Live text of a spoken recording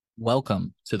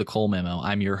Welcome to the Cole Memo.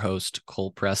 I'm your host, Cole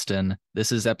Preston.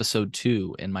 This is episode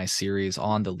 2 in my series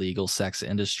on the legal sex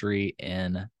industry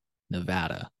in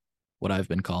Nevada, what I've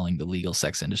been calling the legal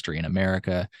sex industry in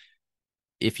America.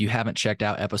 If you haven't checked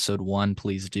out episode 1,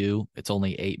 please do. It's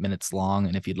only 8 minutes long,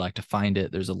 and if you'd like to find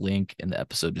it, there's a link in the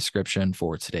episode description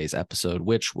for today's episode,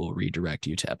 which will redirect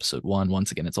you to episode 1.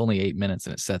 Once again, it's only 8 minutes,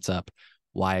 and it sets up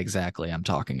why exactly I'm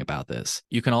talking about this.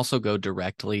 You can also go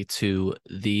directly to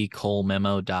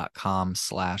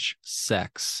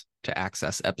thecolememo.com/sex to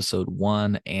access episode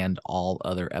 1 and all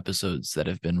other episodes that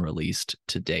have been released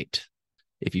to date.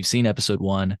 If you've seen episode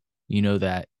 1, you know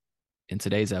that in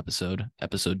today's episode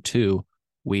 2,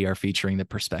 we are featuring the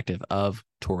perspective of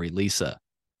Torrey Lisa.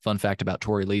 Fun fact about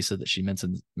Torrey Lisa that she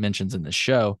mentions in the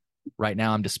show: right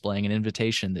now, I'm displaying an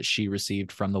invitation that she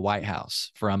received from the White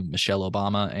House from Michelle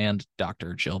Obama and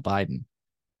Dr. Jill Biden.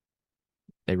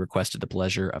 They requested the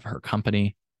pleasure of her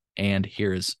company, and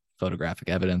here's photographic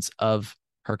evidence of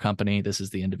her company. This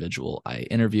is the individual I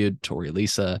interviewed, Torrey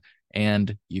Lisa,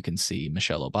 and you can see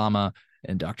Michelle Obama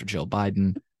and Dr. Jill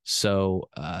Biden. So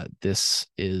this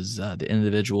is the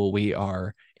individual we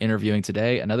are interviewing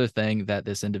today. Another thing that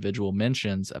this individual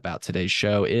mentions about today's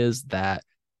show is that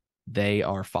they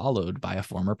are followed by a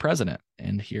former president.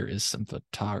 And here is some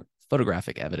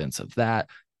photographic evidence of that.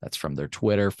 That's from their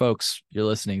Twitter. Folks, you're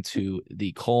listening to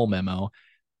the Cole Memo.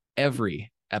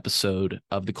 Every episode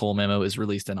of the Cole Memo is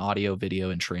released in audio,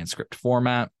 video, and transcript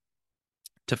format.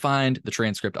 To find the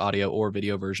transcript, audio, or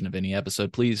video version of any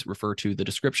episode, please refer to the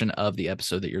description of the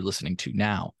episode that you're listening to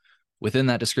now. Within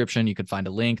that description, you can find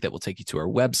a link that will take you to our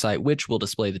website, which will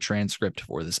display the transcript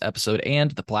for this episode and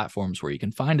the platforms where you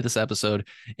can find this episode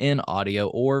in audio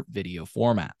or video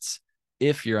formats.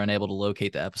 If you're unable to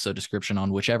locate the episode description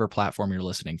on whichever platform you're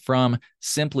listening from,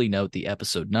 simply note the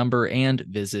episode number and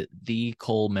visit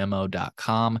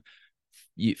thecolememo.com.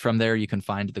 From there, you can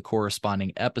find the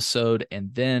corresponding episode,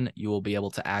 and then you will be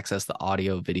able to access the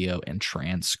audio, video, and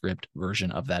transcript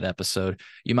version of that episode.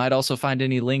 You might also find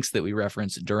any links that we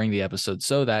reference during the episode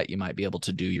so that you might be able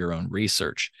to do your own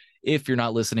research. If you're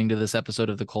not listening to this episode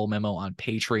of the Cole Memo on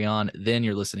Patreon, then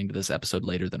you're listening to this episode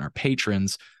later than our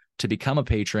patrons. To become a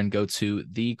patron, go to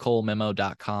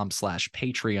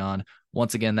thecolememo.com/Patreon.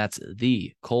 Once again, that's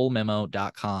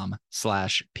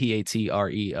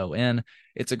thecolememo.com/Patreon.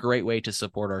 It's a great way to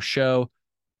support our show,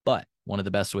 but one of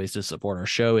the best ways to support our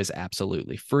show is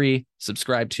absolutely free.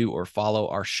 Subscribe to or follow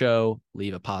our show.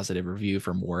 Leave a positive review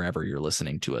from wherever you're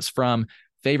listening to us from.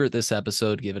 Favorite this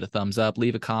episode, give it a thumbs up,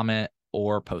 leave a comment,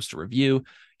 or post a review.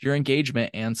 Your engagement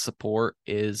and support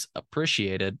is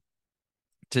appreciated.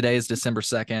 Today is December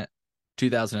 2nd,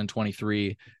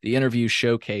 2023. The interview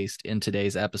showcased in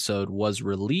today's episode was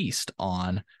released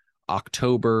on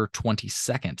October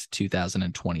 22nd,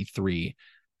 2023.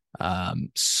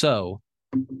 So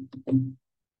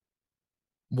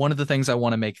one of the things I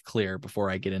want to make clear before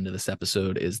I get into this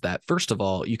episode is that, first of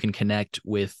all, you can connect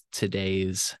with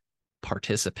today's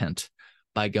participant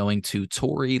by going to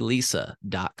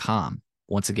torreylisa.com.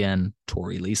 Once again,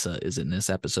 Torrey Lisa is in this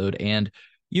episode, and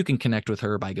you can connect with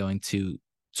her by going to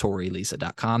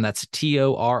torreylisa.com. That's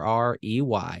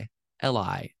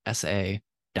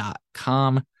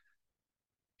TORREYLISA.com.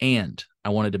 And I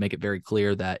wanted to make it very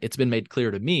clear that it's been made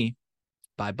clear to me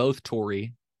by both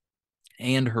Torrey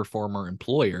and her former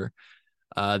employer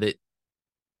that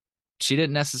she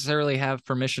didn't necessarily have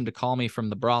permission to call me from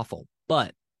the brothel,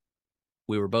 but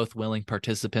we were both willing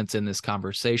participants in this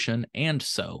conversation, and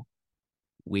so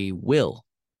we will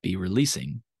be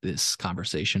releasing this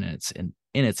conversation in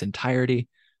its entirety.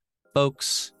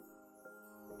 Folks,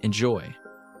 enjoy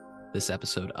this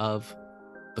episode of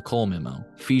The Cole Memo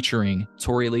featuring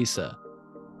Torrey Lisa,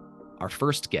 our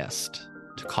first guest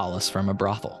to call us from a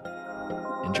brothel.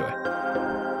 Enjoy.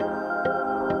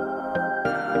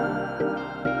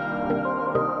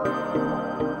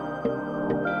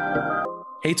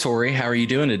 Hey, Torrey, how are you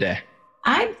doing today?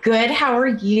 I'm good. How are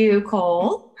you,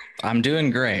 Cole? I'm doing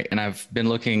great, and I've been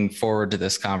looking forward to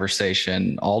this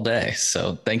conversation all day.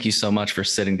 So thank you so much for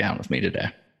sitting down with me today.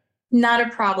 Not a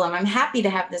problem. I'm happy to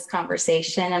have this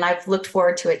conversation, and I've looked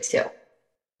forward to it too.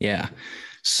 Yeah.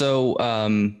 So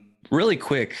really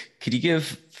quick, could you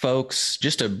give folks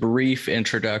just a brief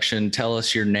introduction? Tell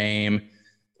us your name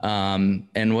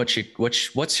and what's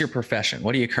your profession?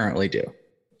 What do you currently do?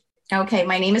 Okay,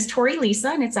 my name is Torrey Lisa,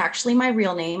 and it's actually my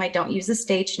real name. I don't use a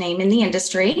stage name in the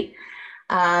industry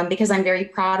because I'm very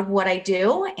proud of what I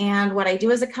do. And what I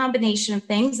do is a combination of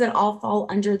things that all fall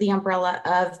under the umbrella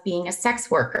of being a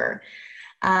sex worker.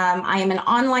 I am an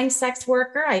online sex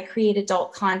worker. I create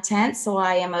adult content, so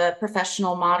I am a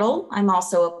professional model. I'm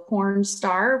also a porn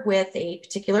star with a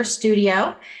particular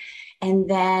studio. And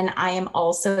then I am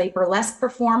also a burlesque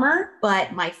performer,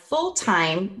 but my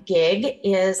full-time gig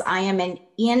is I am an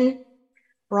in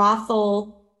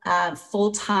brothel,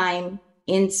 full-time,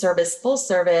 in service, full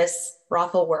service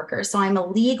brothel worker. So I'm a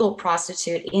legal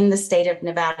prostitute in the state of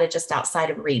Nevada, just outside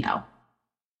of Reno.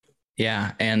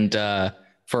 Yeah. And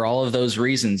for all of those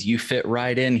reasons, you fit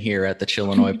right in here at the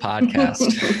Chillinois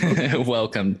podcast.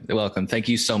 Welcome. Welcome. Thank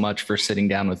you so much for sitting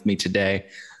down with me today.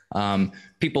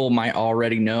 People might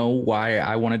already know why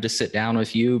I wanted to sit down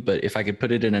with you, but if I could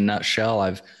put it in a nutshell,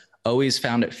 I've always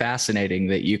found it fascinating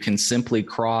that you can simply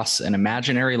cross an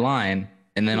imaginary line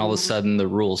and then all of a sudden the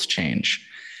rules change.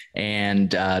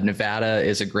 And Nevada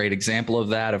is a great example of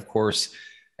that. Of course,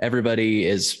 everybody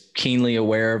is keenly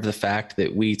aware of the fact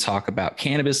that we talk about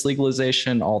cannabis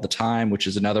legalization all the time, which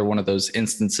is another one of those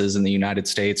instances in the United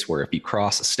States where if you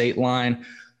cross a state line,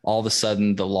 all of a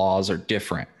sudden the laws are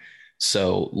different.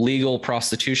 So legal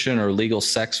prostitution or legal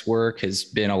sex work has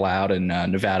been allowed in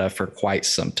Nevada for quite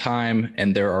some time,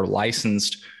 and there are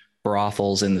licensed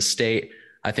brothels in the state.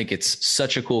 I think it's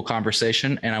such a cool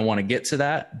conversation, and I want to get to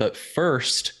that. But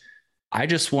first, I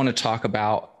just want to talk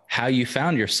about how you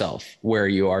found yourself where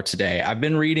you are today. I've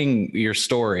been reading your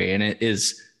story, and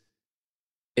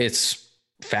it's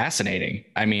fascinating.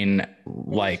 I mean,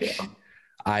 like,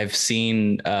 I've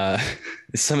seen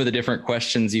some of the different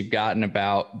questions you've gotten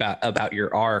about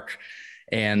your arc,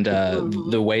 and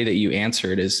the way that you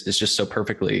answer it is just so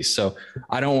perfectly. So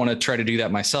I don't want to try to do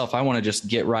that myself. I want to just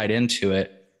get right into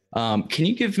it. Can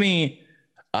you give me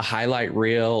a highlight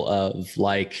reel of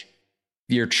like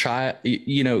your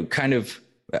kind of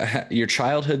your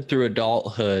childhood through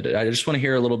adulthood? I just want to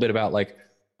hear a little bit about like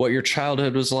what your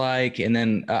childhood was like, and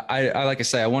then I like I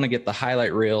say, I want to get the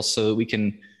highlight reel so that we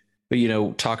can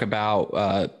talk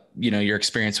about, your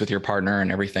experience with your partner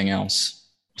and everything else.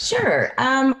 Sure.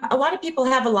 A lot of people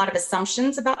have a lot of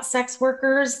assumptions about sex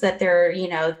workers that they're,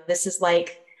 this is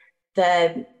like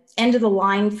the end of the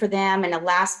line for them and a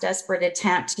last desperate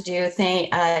attempt to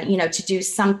do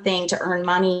something to earn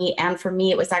money. And for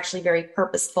me, it was actually very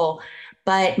purposeful.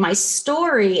 But my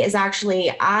story is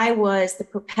actually, I was the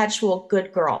perpetual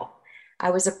good girl. I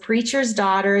was a preacher's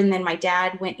daughter, and then my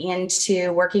dad went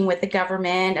into working with the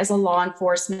government as a law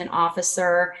enforcement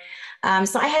officer.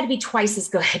 So I had to be twice as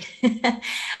good.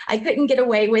 I couldn't get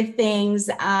away with things.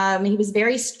 He was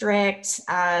very strict.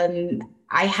 I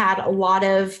had a lot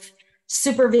of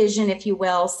supervision, if you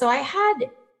will. So I had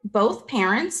both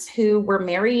parents who were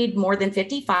married more than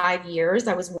 55 years.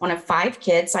 I was one of 5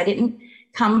 kids. So I didn't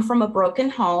come from a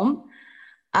broken home.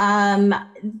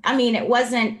 It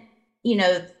wasn't,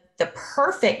 the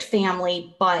perfect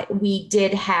family, but we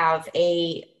did have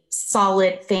a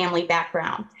solid family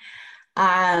background.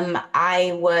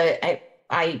 I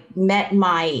met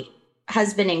my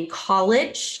husband in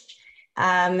college.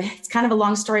 It's kind of a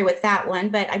long story with that one,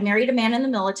 but I married a man in the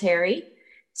military.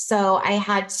 So I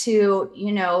had to,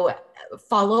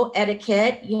 follow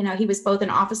etiquette. He was both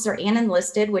an officer and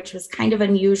enlisted, which was kind of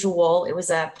unusual. It was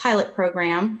a pilot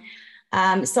program.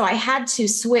 So I had to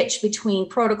switch between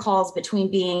protocols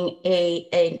between being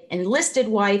an enlisted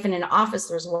wife and an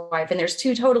officer's wife. And there's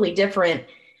 2 totally different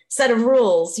set of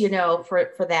rules,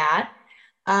 for that.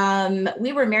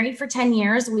 We were married for 10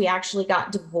 years. We actually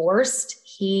got divorced.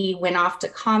 He went off to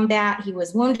combat. He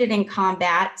was wounded in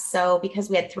combat. So because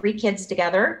we had 3 kids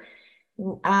together,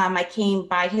 I came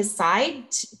by his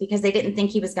side because they didn't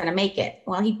think he was going to make it.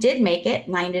 Well, he did make it.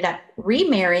 And I ended up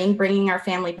remarrying, bringing our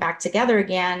family back together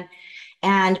again,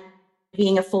 and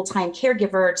being a full-time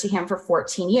caregiver to him for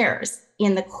 14 years.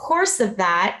 In the course of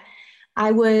that,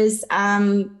 I was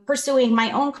pursuing my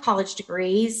own college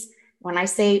degrees. When I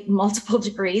say multiple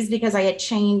degrees, because I had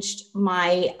changed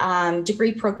my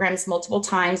degree programs multiple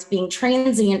times, being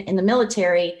transient in the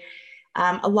military,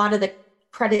 a lot of the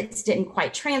credits didn't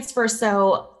quite transfer.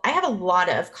 So I have a lot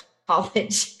of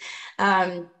college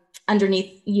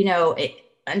underneath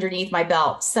my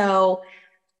belt. So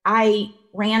I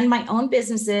ran my own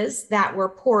businesses that were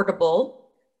portable.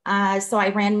 So I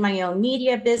ran my own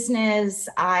media business.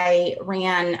 I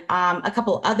ran a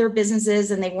couple other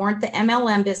businesses, and they weren't the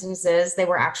MLM businesses. They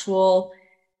were actual,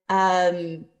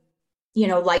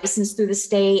 licensed through the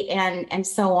state and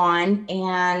so on,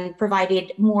 and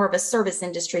provided more of a service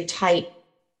industry type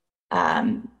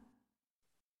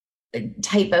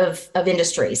of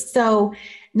industry. So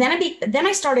then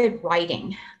I started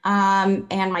writing, and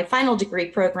my final degree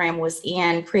program was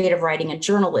in creative writing and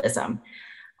journalism.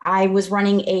 I was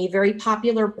running a very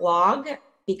popular blog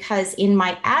because in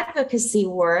my advocacy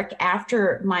work,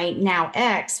 after my now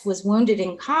ex was wounded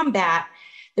in combat,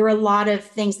 there were a lot of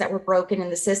things that were broken in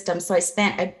the system. So I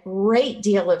spent a great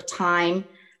deal of time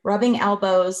rubbing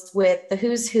elbows with the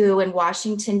who's who in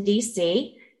Washington,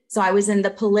 D.C. So I was in the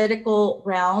political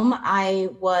realm. I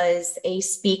was a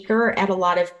speaker at a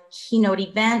lot of keynote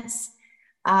events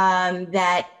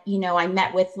that, I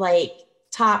met with like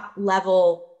top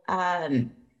level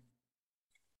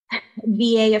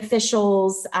VA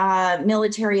officials,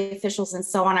 military officials, and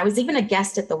so on. I was even a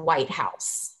guest at the White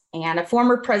House, and a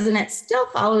former president still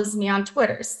follows me on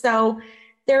Twitter. So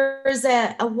there's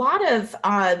a lot of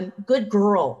good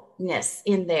girlness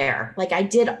in there. Like, I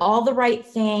did all the right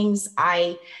things.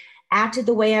 I acted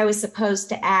the way I was supposed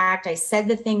to act. I said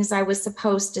the things I was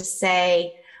supposed to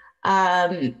say.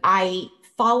 I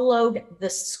followed the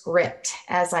script,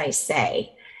 as I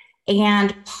say.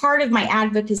 And part of my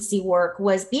advocacy work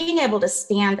was being able to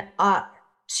stand up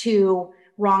to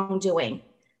wrongdoing,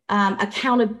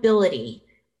 accountability,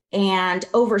 and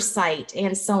oversight,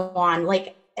 and so on.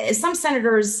 Like, some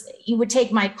senators, you would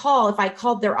take my call. If I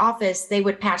called their office, they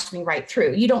would patch me right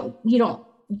through. You don't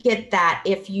get that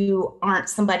if you aren't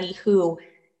somebody who,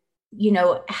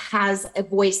 has a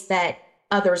voice that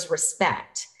others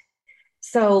respect.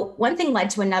 So one thing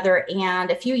led to another. And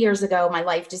a few years ago, my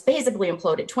life just basically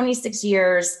imploded. 26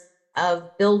 years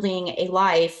of building a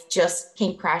life just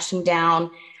came crashing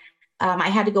down. I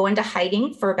had to go into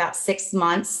hiding for about 6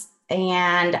 months.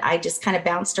 And I just kind of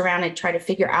bounced around and tried to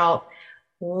figure out,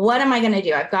 what am I going to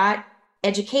do? I've got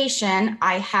education.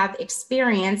 I have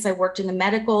experience. I worked in the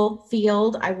medical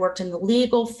field. I worked in the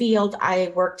legal field.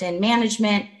 I worked in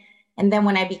management. And then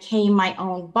when I became my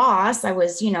own boss, I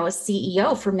was, a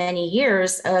CEO for many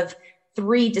years of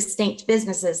 3 distinct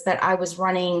businesses that I was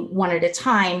running one at a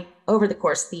time over the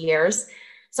course of the years.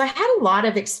 So I had a lot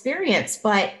of experience,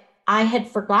 but I had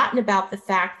forgotten about the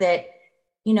fact that,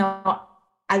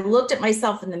 I looked at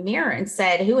myself in the mirror and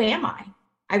said, who am I?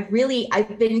 I've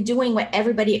been doing what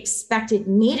everybody expected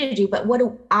me to do, but what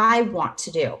do I want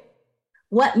to do?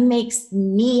 What makes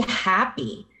me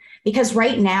happy? Because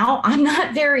right now I'm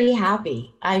not very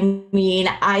happy. I mean,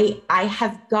 I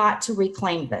have got to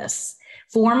reclaim this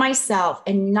for myself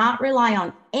and not rely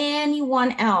on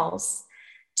anyone else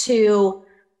to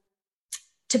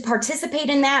participate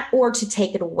in that or to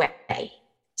take it away.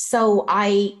 So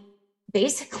I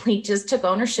basically just took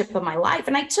ownership of my life,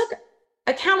 and I took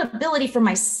accountability for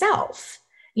myself.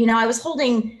 I was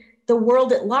holding the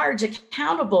world at large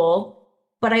accountable,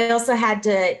 but I also had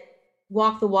to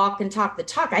walk the walk and talk the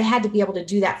talk. I had to be able to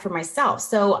do that for myself.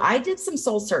 So I did some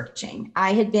soul searching.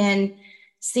 I had been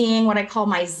seeing what I call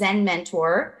my Zen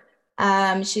mentor.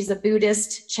 She's a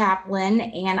Buddhist chaplain,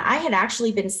 and I had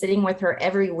actually been sitting with her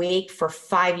every week for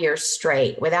 5 years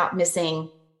straight without missing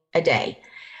a day.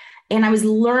 And I was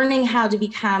learning how to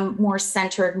become more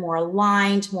centered, more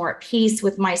aligned, more at peace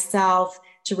with myself,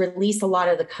 to release a lot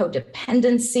of the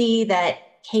codependency that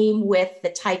came with the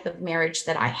type of marriage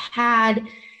that I had,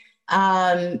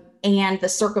 and the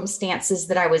circumstances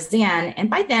that I was in. And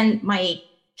by then, my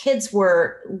kids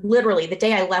were literally, the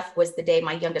day I left was the day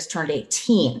my youngest turned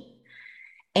 18.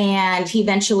 And he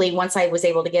eventually, once I was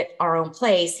able to get our own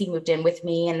place, he moved in with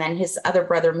me. And then his other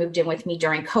brother moved in with me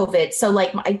during COVID. So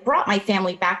I brought my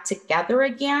family back together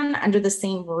again under the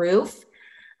same roof,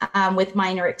 with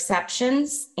minor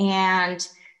exceptions. And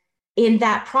in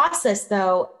that process,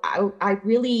 though, I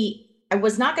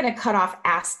was not going to cut off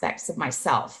aspects of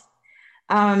myself.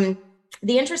 The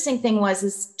interesting thing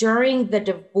is during the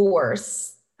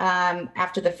divorce,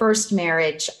 after the first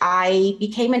marriage, I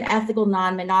became an ethical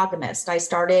non-monogamist. I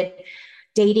started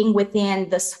dating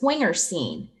within the swinger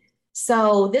scene.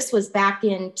 So this was back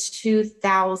in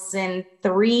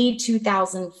 2003,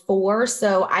 2004.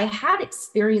 So I had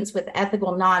experience with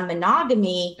ethical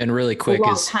non-monogamy and really quick a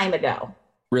long time ago.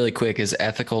 Really quick, is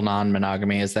ethical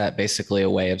non-monogamy, is that basically a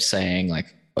way of saying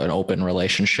like an open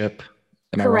relationship?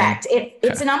 Correct.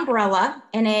 It's an umbrella,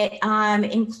 and it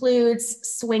includes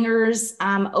swingers,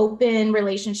 open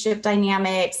relationship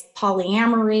dynamics,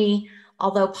 polyamory.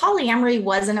 Although polyamory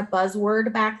wasn't a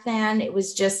buzzword back then, it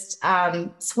was just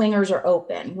swingers or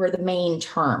open were the main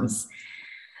terms.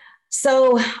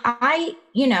 So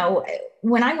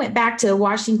when I went back to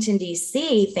Washington,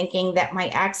 D.C., thinking that my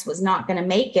ex was not going to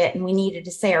make it and we needed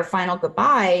to say our final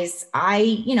goodbyes,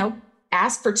 I,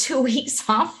 asked for 2 weeks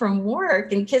off from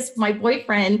work and kissed my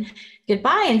boyfriend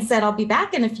goodbye and said, I'll be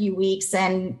back in a few weeks.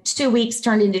 And 2 weeks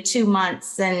turned into 2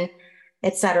 months, and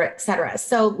et cetera, et cetera.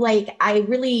 So I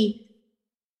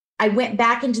went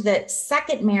back into the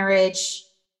second marriage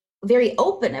very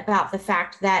open about the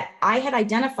fact that I had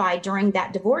identified during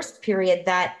that divorce period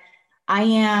that I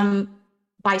am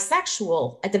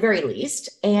bisexual at the very least,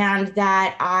 and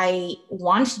that I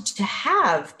wanted to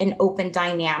have an open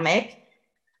dynamic.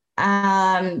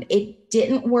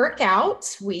 didn't work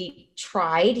out. We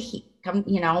tried. Come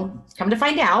to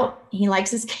find out, he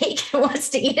likes his cake and wants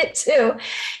to eat it too.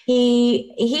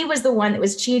 He was the one that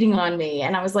was cheating on me.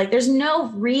 And I was like, there's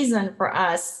no reason for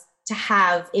us to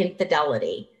have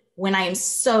infidelity when I am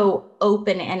so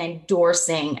open and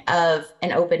endorsing of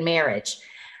an open marriage.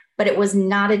 But it was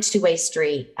not a two-way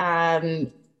street.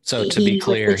 So to be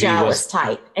clear, was the jealous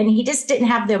type, and he just didn't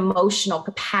have the emotional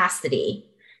capacity,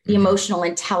 the emotional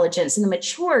intelligence, and the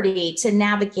maturity to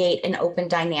navigate an open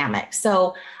dynamic.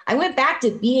 So I went back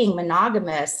to being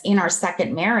monogamous in our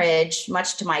second marriage,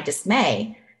 much to my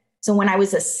dismay. So when I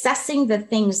was assessing the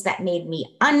things that made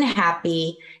me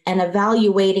unhappy and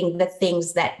evaluating the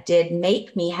things that did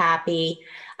make me happy,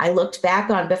 I looked back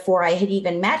on, before I had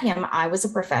even met him, I was a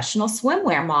professional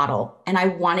swimwear model, and I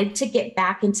wanted to get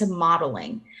back into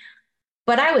modeling.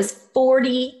 But I was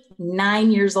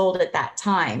 49 years old at that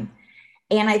time.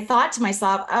 And I thought to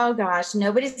myself, oh gosh,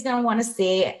 nobody's going to want to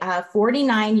see a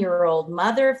 49-year-old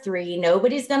mother of three.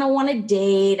 Nobody's going to want to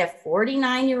date a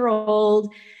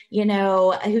 49-year-old,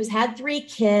 who's had three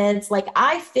kids. Like,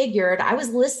 I figured, I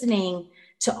was listening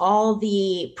to all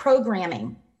the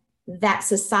programming that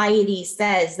society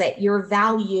says that your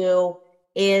value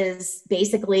is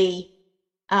basically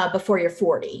before you're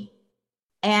 40.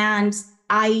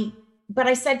 But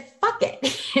I said, fuck it.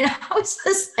 I was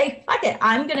just like, fuck it.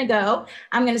 I'm going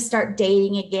to start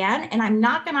dating again. And I'm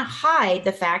not going to hide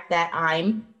the fact that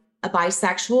I'm a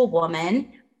bisexual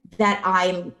woman, that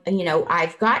I've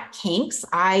got kinks.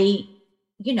 I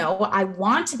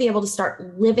want to be able to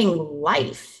start living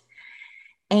life.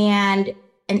 And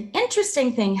an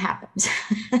interesting thing happened.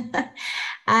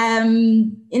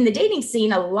 In the dating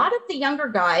scene, a lot of the younger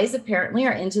guys apparently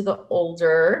are into the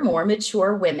older, more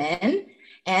mature women.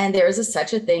 And there's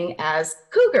such a thing as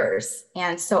cougars.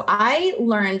 And so I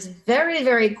learned very,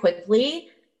 very quickly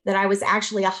that I was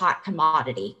actually a hot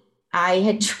commodity. I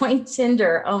had joined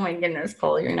Tinder. Oh my goodness,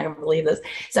 Cole, you're not gonna believe this.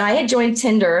 So I had joined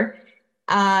Tinder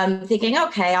thinking,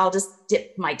 okay, I'll just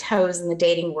dip my toes in the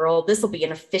dating world. This will be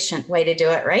an efficient way to do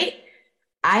it, right?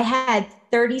 I had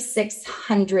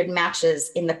 3,600 matches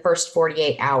in the first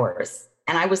 48 hours.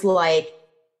 And I was like,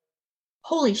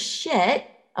 holy shit.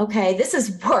 Okay, this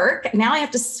is work. Now I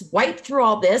have to swipe through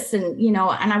all this. And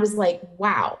I was like,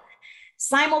 wow.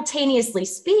 Simultaneously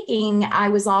speaking, I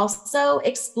was also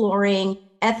exploring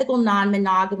ethical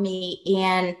non-monogamy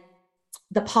in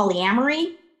the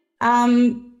polyamory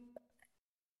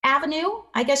avenue,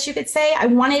 I guess you could say. I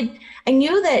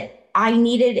knew that I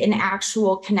needed an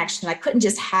actual connection. I couldn't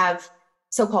just have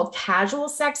so-called casual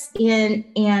sex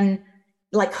in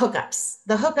like hookups.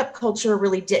 The hookup culture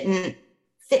really didn't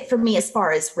fit for me as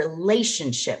far as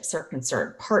relationships are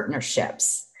concerned,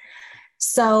 partnerships.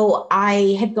 So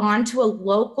I had gone to a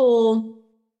local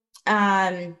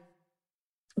BDSM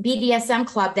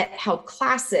club that held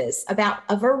classes about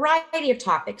a variety of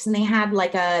topics, and they had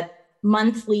like a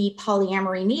monthly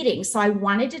polyamory meeting. So I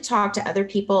wanted to talk to other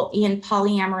people in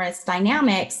polyamorous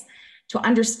dynamics to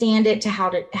understand it, to how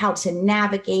to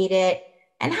navigate it,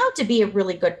 and how to be a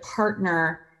really good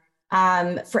partner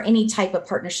for any type of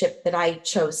partnership that I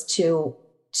chose to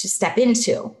step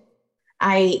into.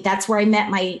 That's where I met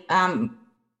my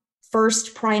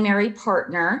first primary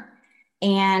partner,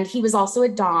 and he was also a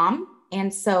dom.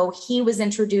 And so he was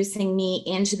introducing me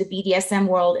into the BDSM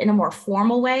world in a more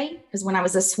formal way, because when I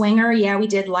was a swinger, yeah, we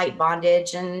did light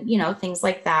bondage and, things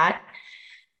like that.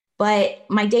 But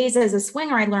my days as a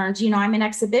swinger, I learned, I'm an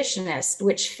exhibitionist,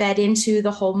 which fed into the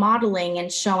whole modeling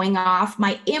and showing off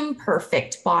my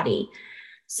imperfect body.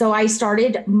 So I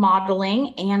started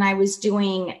modeling, and I was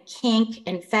doing kink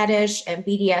and fetish and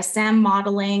BDSM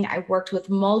modeling. I worked with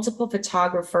multiple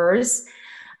photographers,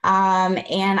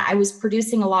 and I was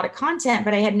producing a lot of content,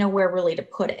 but I had nowhere really to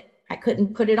put it. I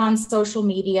couldn't put it on social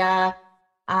media.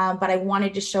 But I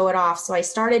wanted to show it off. So I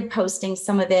started posting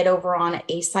some of it over on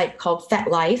a site called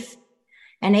FetLife,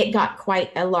 and it got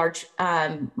quite a large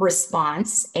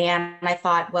response. And I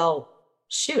thought, well,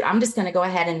 shoot, I'm just going to go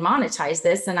ahead and monetize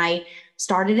this. And I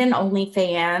started an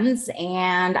OnlyFans,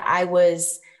 and I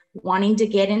was wanting to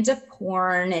get into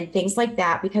porn and things like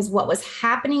that, because what was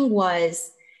happening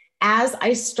was, as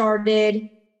I started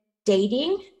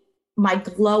dating, my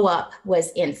glow up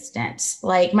was instant.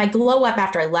 Like, my glow up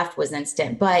after I left was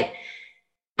instant. But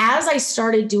as I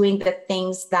started doing the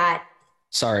things that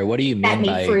what do you mean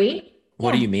by free?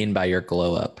 What do you mean by your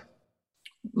glow up?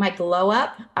 My glow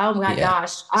up? Oh my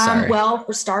gosh. Well,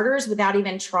 for starters, without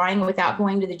even trying, without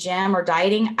going to the gym or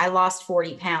dieting, I lost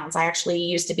 40 pounds. I actually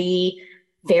used to be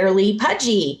fairly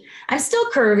pudgy. I'm still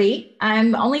curvy.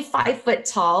 I'm only 5 foot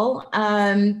tall.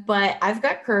 But I've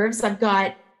got curves. I've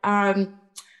got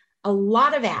a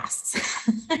lot of ass.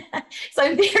 So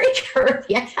I'm very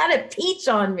curvy. I had a peach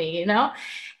on me, you know?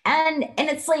 And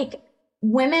it's like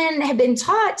women have been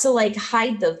taught to like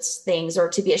hide those things or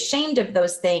to be ashamed of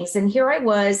those things. And here I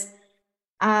was,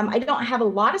 I don't have a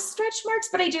lot of stretch marks,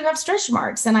 but I do have stretch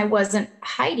marks. And I wasn't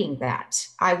hiding that.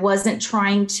 I wasn't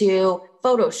trying to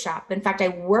Photoshop. In fact, I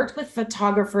worked with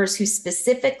photographers who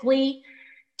specifically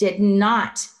did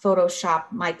not Photoshop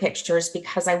my pictures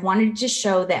because I wanted to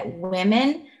show that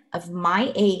women of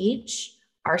my age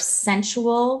are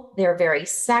sensual, they're very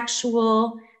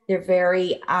sexual, they're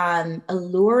very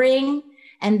alluring,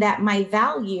 and that my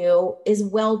value is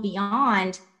well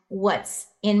beyond what's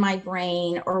in my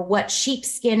brain or what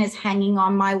sheepskin is hanging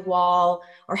on my wall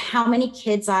or how many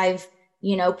kids I've,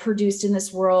 produced in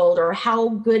this world or how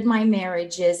good my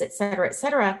marriage is, et cetera, et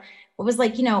cetera. It was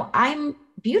like, I'm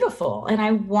beautiful and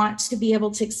I want to be able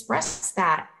to express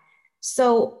that.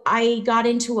 So I got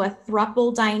into a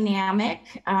throuple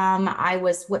dynamic. I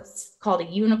was what's called a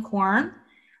unicorn.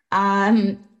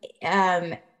 I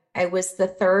was the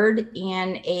third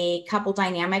in a couple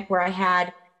dynamic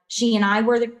where she and I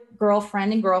were the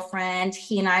girlfriend and girlfriend.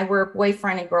 He and I were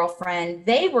boyfriend and girlfriend.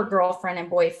 They were girlfriend and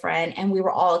boyfriend, and we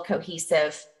were all a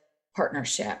cohesive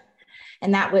partnership.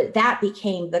 And that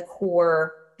became the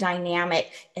core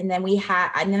dynamic. And then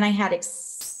I had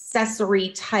accessory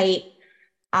type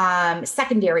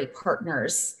secondary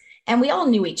partners, and we all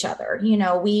knew each other.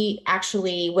 We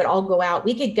actually would all go out.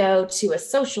 We could go to a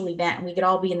social event and we could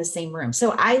all be in the same room.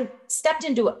 So I stepped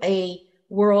into a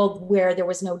world where there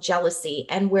was no jealousy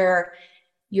and where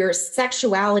your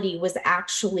sexuality was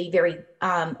actually very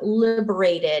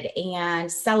liberated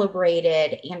and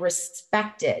celebrated and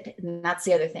respected. And that's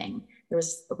the other thing. There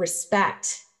was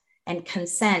respect and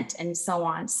consent and so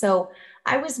on. So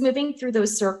I was moving through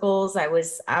those circles. I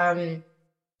was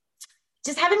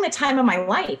just having the time of my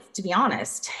life, to be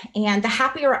honest. And the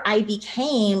happier I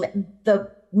became, the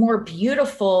more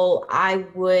beautiful I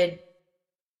would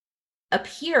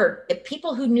appear. If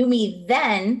people who knew me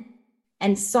then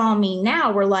and saw me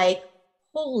now were like,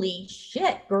 holy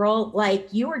shit, girl, like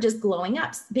you were just glowing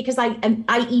up, because I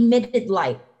emitted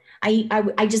light.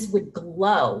 I just would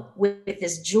glow with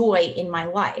this joy in my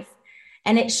life.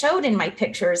 And it showed in my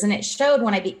pictures, and it showed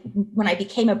when I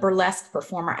became a burlesque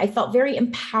performer. I felt very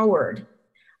empowered.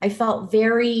 I felt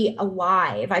very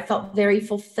alive. I felt very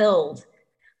fulfilled.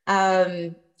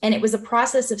 And it was a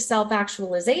process of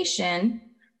self-actualization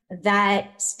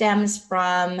that stems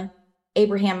from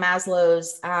Abraham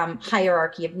Maslow's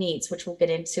hierarchy of needs, which we'll get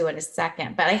into in a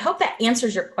second. But I hope that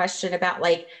answers your question about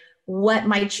like what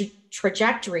my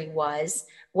trajectory was,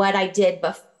 what I did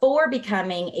before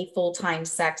becoming a full-time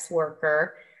sex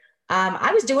worker.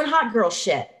 I was doing hot girl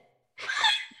shit.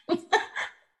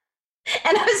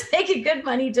 And I was making good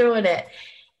money doing it.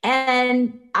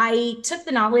 And I took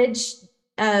the knowledge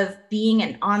of being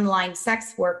an online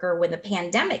sex worker when the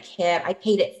pandemic hit. I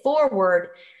paid it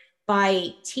forward by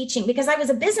teaching, because I was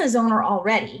a business owner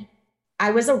already.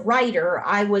 I was a writer.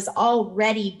 I was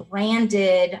already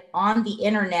branded on the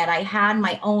internet. I had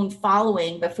my own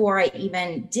following before I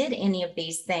even did any of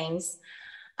these things.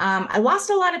 I lost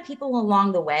a lot of people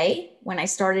along the way when I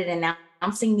started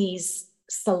announcing these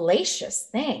salacious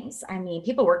things. I mean,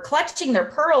 people were clutching their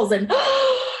pearls and,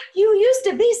 oh, you used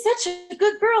to be such a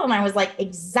good girl. And I was like,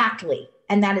 exactly.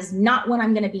 And that is not what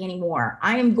I'm going to be anymore.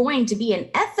 I am going to be an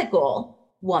ethical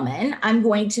woman. I'm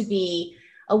going to be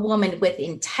a woman with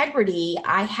integrity.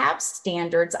 I have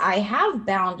standards. I have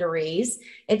boundaries.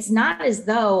 It's not as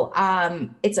though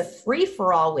it's a free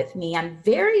for all with me. I'm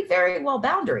very, very well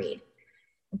boundaried,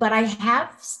 but I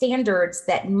have standards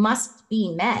that must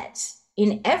be met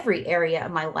in every area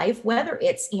of my life, whether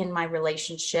it's in my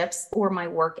relationships or my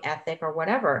work ethic or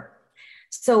whatever.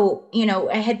 So,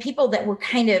 I had people that were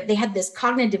they had this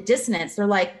cognitive dissonance. They're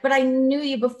like, but I knew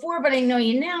you before, but I know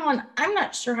you now. And I'm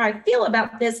not sure how I feel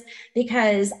about this,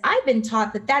 because I've been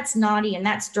taught that that's naughty and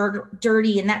that's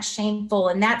dirty and that's shameful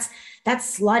and that's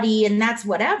slutty and that's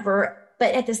whatever.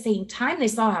 But at the same time, they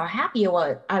saw how happy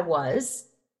I was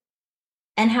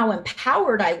and how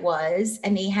empowered I was.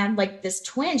 And they had like this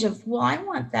twinge of, well, I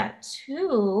want that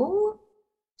too.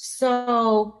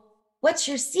 So what's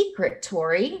your secret,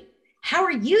 Torrey? How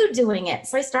are you doing it?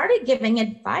 So I started giving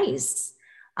advice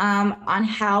on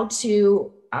how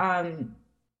to run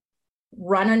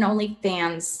an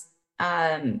OnlyFans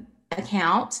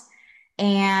account.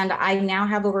 And I now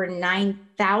have over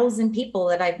 9,000 people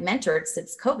that I've mentored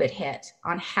since COVID hit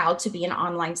on how to be an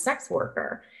online sex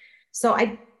worker. So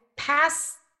I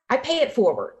pay it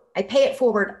forward. I pay it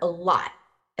forward a lot,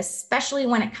 especially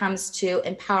when it comes to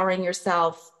empowering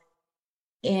yourself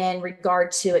in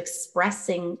regard to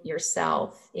expressing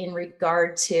yourself, in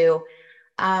regard to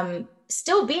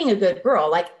still being a good girl.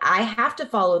 Like, I have to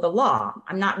follow the law.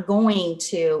 I'm not going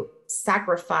to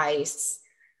sacrifice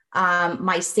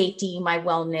my safety, my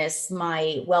wellness,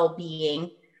 my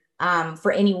well-being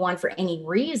for anyone for any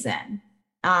reason.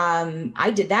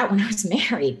 I did that when I was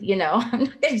married, I'm not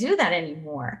going to do that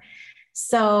anymore.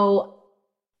 So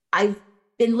I've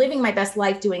been living my best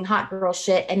life doing hot girl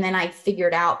shit. And then I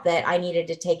figured out that I needed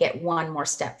to take it one more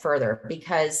step further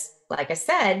because, like I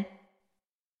said,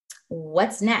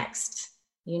 what's next?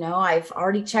 I've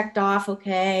already checked off,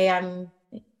 okay, I'm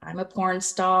a porn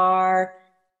star.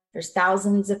 There's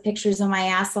thousands of pictures of my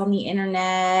ass on the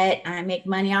internet. I make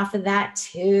money off of that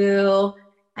too.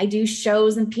 I do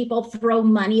shows and people throw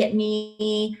money at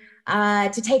me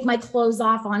to take my clothes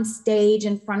off on stage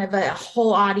in front of a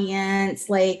whole audience.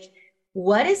 Like,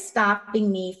 what is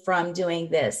stopping me from doing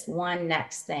this one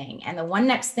next thing? And the one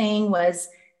next thing was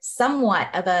somewhat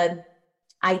of an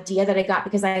idea that I got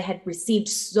because I had received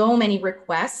so many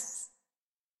requests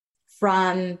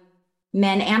from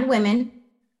men and women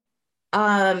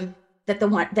that they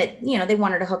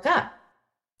wanted to hook up.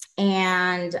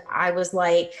 And I was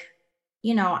like,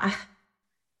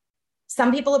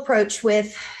 some people approach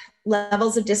with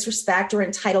levels of disrespect or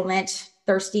entitlement,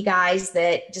 thirsty guys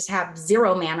that just have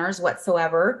zero manners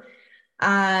whatsoever.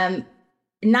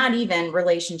 Not even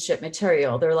relationship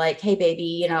material. They're like, hey,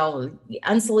 baby,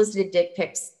 unsolicited dick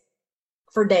pics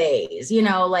for days,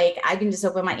 like I can just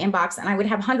open my inbox and I would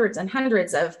have hundreds and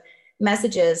hundreds of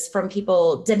messages from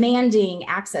people demanding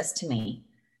access to me.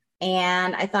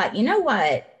 And I thought, you know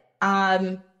what?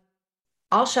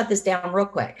 I'll shut this down real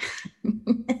quick.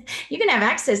 You can have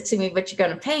access to me, but you're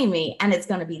going to pay me and it's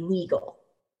going to be legal.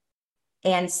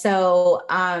 And so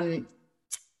I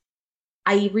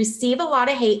receive a lot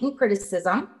of hate and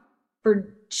criticism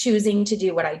for choosing to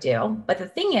do what I do. But the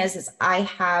thing is I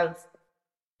have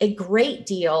a great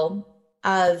deal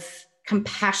of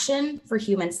compassion for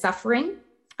human suffering.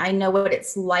 I know what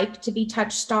it's like to be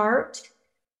touch-starved.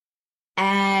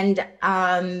 And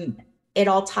it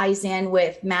all ties in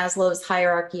with Maslow's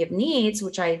hierarchy of needs,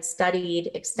 which I had studied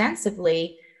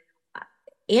extensively.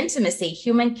 Intimacy,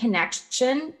 human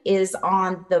connection is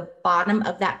on the bottom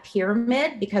of that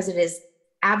pyramid because it is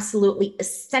absolutely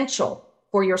essential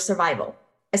for your survival,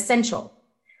 essential,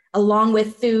 along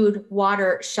with food,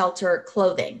 water, shelter,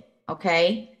 clothing,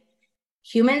 okay?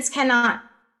 Humans cannot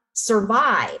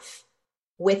survive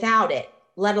without it,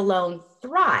 let alone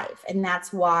thrive. And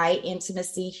that's why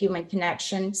intimacy, human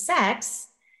connection, sex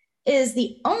is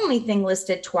the only thing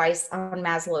listed twice on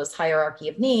Maslow's hierarchy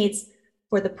of needs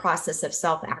for the process of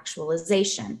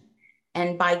self-actualization.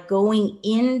 And by going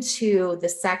into the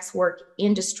sex work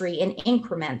industry in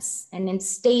increments and in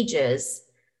stages,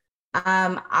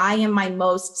 I am my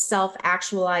most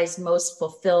self-actualized, most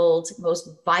fulfilled, most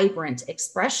vibrant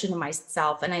expression of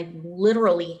myself. And I'm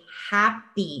literally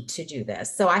happy to do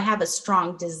this. So I have a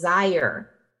strong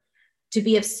desire to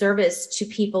be of service to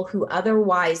people who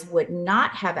otherwise would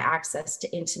not have access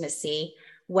to intimacy,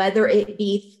 whether it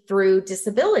be through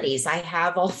disabilities. I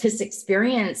have all this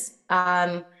experience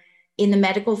in the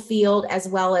medical field, as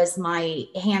well as my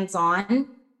hands-on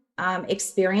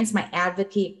experience, my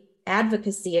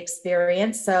advocacy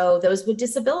experience. So those with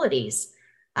disabilities,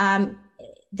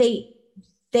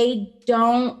 they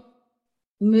don't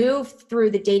move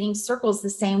through the dating circles the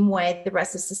same way the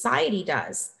rest of society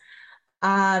does.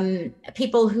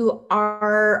 People who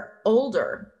are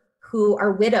older, who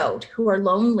are widowed, who are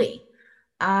lonely,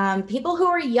 people who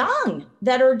are young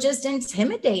that are just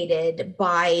intimidated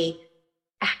by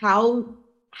how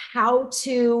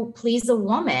to please a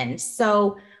woman.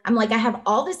 So I'm like, I have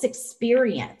all this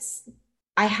experience,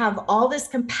 I have all this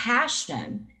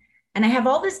compassion, and I have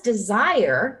all this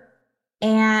desire,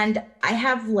 and I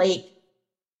have like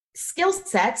skill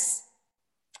sets,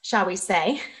 shall we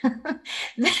say,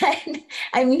 that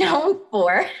I'm known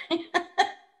for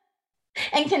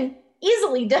and can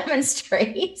easily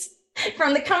demonstrate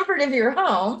from the comfort of your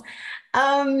home.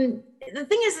 The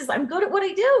thing is I'm good at what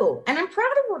I do, and I'm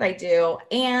proud of what I do.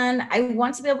 And I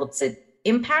want to be able to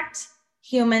impact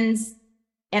humans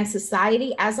and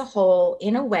society as a whole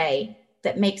in a way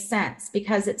that makes sense,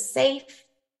 because it's safe,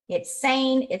 it's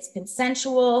sane, it's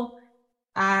consensual.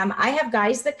 I have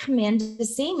guys that come in to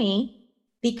see me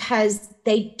because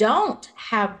they don't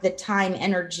have the time,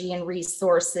 energy, and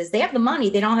resources. They have the money,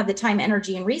 they don't have the time,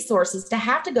 energy, and resources to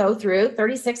have to go through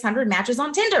 3,600 matches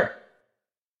on Tinder.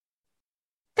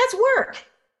 That's work.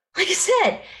 Like I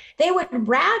said, they would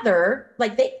rather,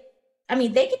 they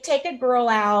could take a girl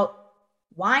out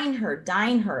wine her,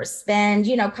 dine her, spend,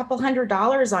 a couple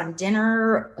 $100s on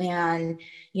dinner and,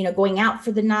 going out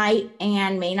for the night,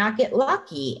 and may not get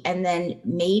lucky. And then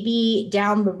maybe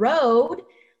down the road,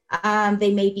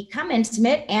 they may become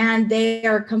intimate and they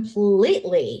are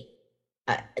completely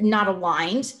not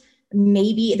aligned.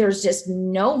 Maybe there's just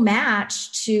no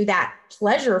match to that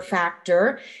pleasure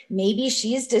factor. Maybe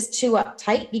she's just too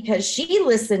uptight because she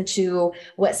listened to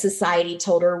what society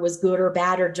told her was good or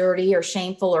bad or dirty or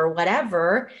shameful or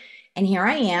whatever. And here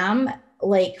I am,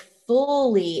 like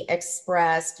fully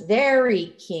expressed,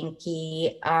 very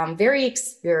kinky, very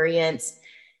experienced.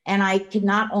 And I could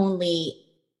not only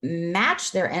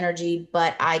match their energy,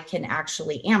 but I can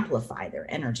actually amplify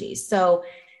their energy. So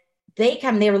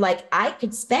they were like, I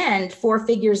could spend 4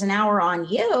 figures an hour on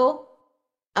you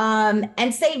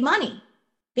and save money,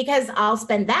 because I'll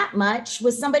spend that much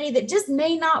with somebody that just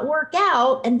may not work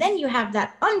out. And then you have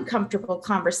that uncomfortable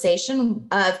conversation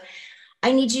of,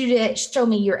 I need you to show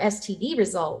me your STD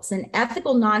results. And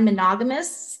ethical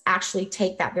non-monogamists actually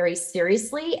take that very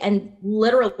seriously and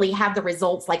literally have the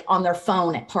results like on their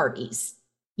phone at parties.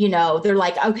 They're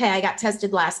like, okay, I got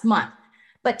tested last month.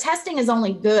 But testing is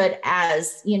only good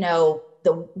as,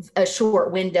 a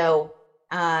short window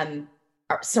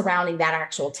surrounding that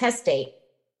actual test date.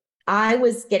 I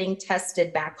was getting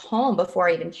tested back home before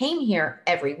I even came here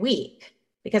every week,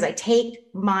 because I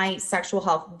take my sexual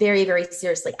health very, very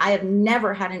seriously. I have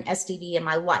never had an STD in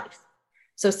my life.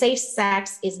 So safe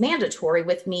sex is mandatory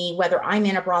with me, whether I'm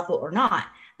in a brothel or not.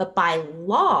 But by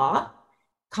law,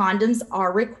 condoms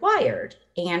are required.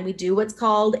 And we do what's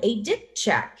called a dick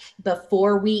check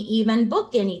before we even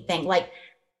book anything. Like,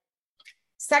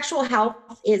 sexual health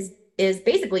is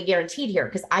basically guaranteed here,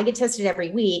 because I get tested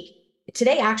every week.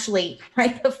 Today, actually,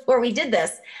 right before we did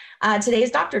this, today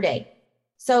is doctor day.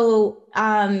 So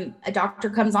a doctor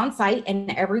comes on site,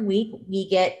 and every week we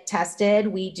get tested.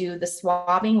 We do the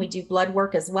swabbing, we do blood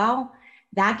work as well.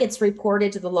 That gets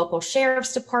reported to the local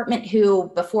sheriff's department,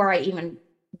 who, before I even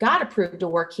got approved to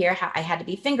work here, I had to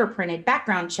be fingerprinted,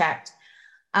 background checked.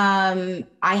 I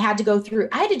had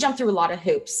to jump through a lot of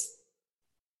hoops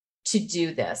to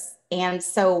do this. And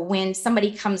so when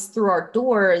somebody comes through our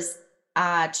doors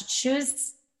to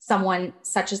choose someone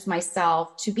such as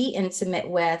myself to be intimate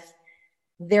with,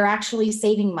 they're actually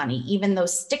saving money. Even though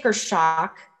sticker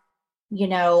shock,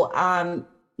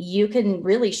 you can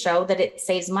really show that it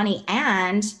saves money,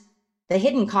 and the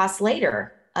hidden costs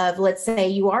later of, let's say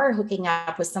you are hooking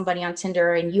up with somebody on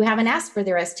Tinder and you haven't asked for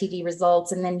their STD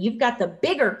results, and then you've got the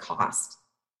bigger cost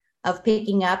of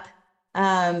picking up,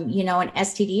 an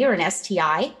STD or an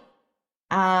STI.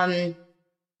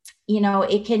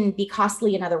 It can be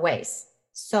costly in other ways.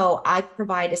 So I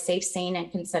provide a safe, sane,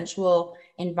 and consensual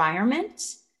environment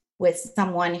with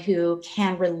someone who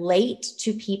can relate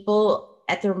to people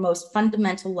at their most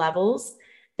fundamental levels.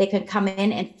 They can come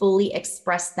in and fully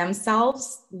express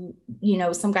themselves.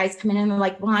 Some guys come in and they're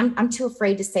like, well, I'm too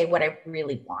afraid to say what I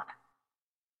really want.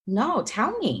 No,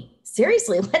 tell me.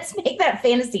 Seriously, let's make that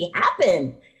fantasy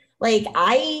happen. Like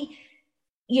having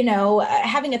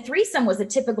a threesome was a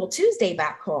typical Tuesday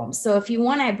back home. So if you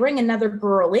want to bring another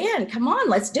girl in, come on,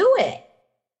 let's do it.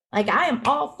 Like, I am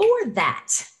all for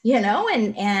that,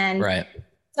 and right.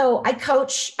 So I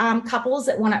coach couples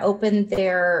that want to open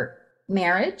their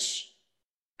marriage,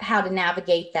 how to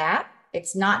navigate that.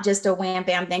 It's not just a wham,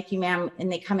 bam, thank you, ma'am, and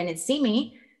they come in and see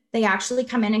me. They actually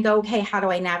come in and go, okay, how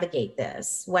do I navigate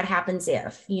this? What happens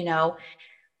if,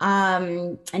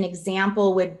 an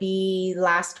example would be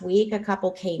last week, a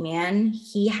couple came in.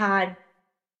 He had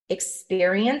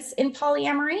experience in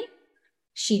polyamory.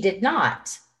 She did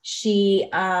not. She,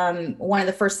 one of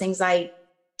the first things I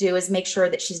do is make sure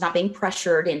that she's not being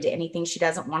pressured into anything she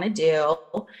doesn't want to do,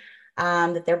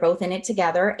 that they're both in it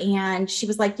together. And she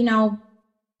was like,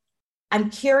 I'm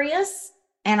curious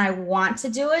and I want to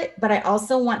do it, but I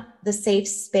also want the safe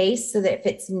space so that if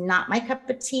it's not my cup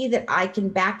of tea, that I can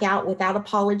back out without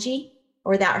apology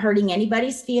or without hurting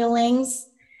anybody's feelings.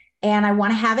 And I want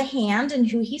to have a hand in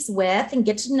who he's with and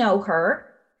get to know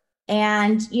her.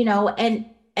 And,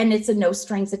 and it's a no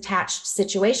strings attached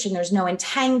situation. There's no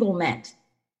entanglement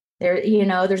there.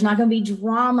 There's not going to be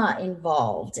drama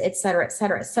involved, et cetera, et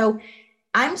cetera. So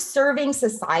I'm serving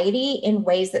society in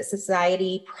ways that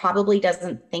society probably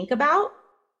doesn't think about,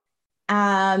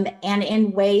 and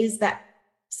in ways that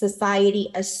society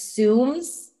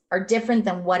assumes are different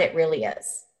than what it really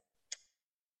is.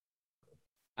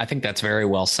 I think that's very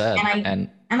well said. And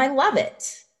I love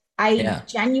it. I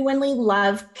genuinely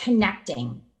love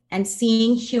connecting and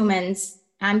seeing humans.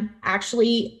 I'm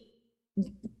actually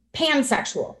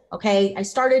pansexual. Okay. I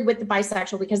started with the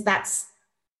bisexual because that's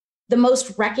the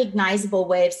most recognizable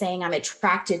way of saying I'm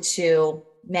attracted to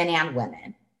men and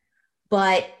women.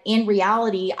 But in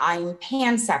reality, I'm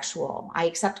pansexual. I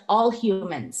accept all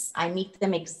humans. I meet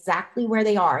them exactly where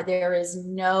they are. There is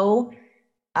no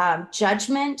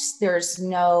judgment. There's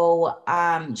no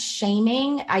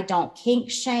shaming. I don't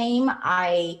kink shame.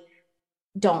 I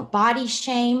don't body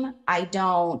shame. I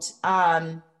don't,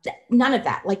 none of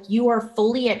that. Like, you are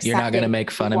fully accepted. You're not going to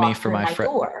make fun of me for my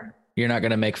door. You're not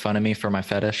going to make fun of me for my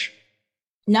fetish?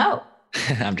 No.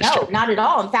 I'm just joking. Not at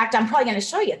all. In fact, I'm probably going to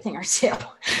show you a thing or two.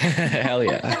 Hell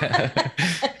yeah.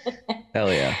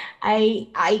 Hell yeah.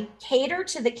 I cater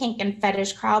to the kink and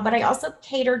fetish crowd, but I also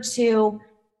cater to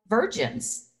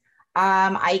virgins.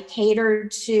 I cater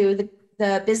to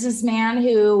the businessman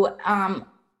who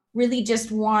really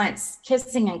just wants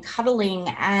kissing and cuddling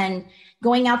and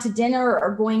going out to dinner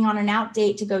or going on an out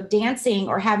date to go dancing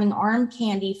or having arm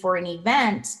candy for an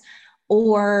event,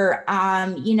 or,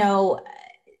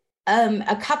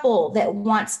 a couple that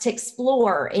wants to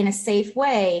explore in a safe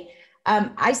way.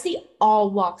 I see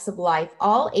all walks of life,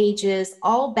 all ages,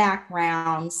 all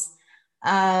backgrounds.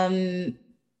 A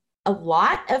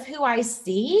lot of who I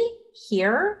see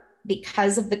here,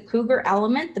 because of the cougar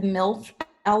element, the MILF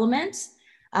element,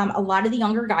 a lot of the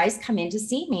younger guys come in to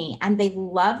see me, and they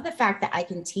love the fact that I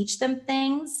can teach them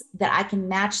things, that I can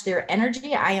match their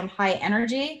energy. I am high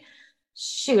energy.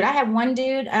 Shoot, I have one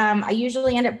dude, I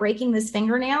usually end up breaking this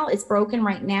fingernail. It's broken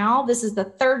right now. This is the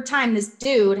third time this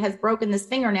dude has broken this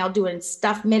fingernail doing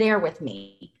stuff midair with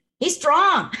me. He's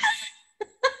strong.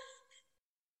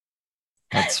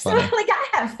 That's funny. So, like, I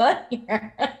have fun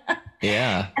here.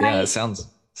 Yeah. It sounds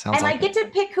and like I get to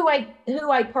pick who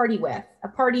I party with. A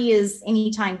party is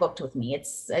anytime booked with me.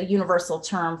 It's a universal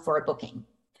term for a booking.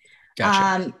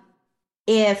 Gotcha.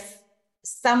 If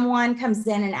someone comes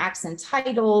in and acts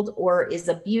entitled or is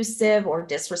abusive or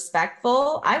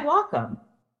disrespectful, I walk them.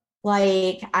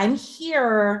 Like, I'm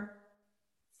here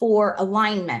for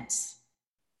alignment,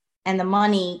 and the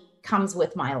money comes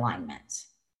with my alignment.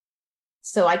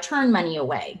 So I turn money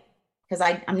away because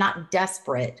I'm not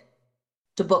desperate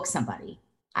to book somebody.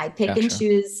 I pick and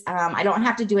choose. I don't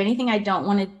have to do anything I don't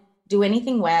want to do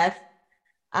anything with.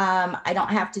 I don't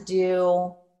have to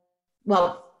do,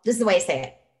 well, this is the way I say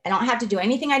it. I don't have to do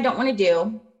anything I don't want to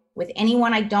do with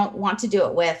anyone I don't want to do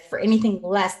it with for anything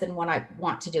less than what I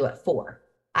want to do it for.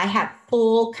 I have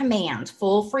full command,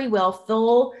 full free will,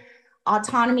 full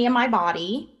autonomy in my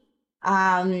body.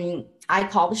 I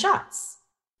call the shots.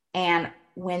 And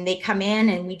when they come in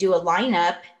and we do a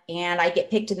lineup and I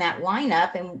get picked in that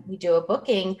lineup and we do a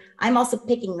booking, I'm also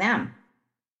picking them.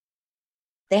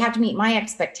 They have to meet my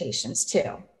expectations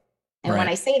too. And when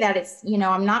I say that, it's,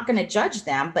 I'm not going to judge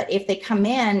them, but if they come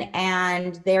in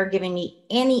and they're giving me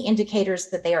any indicators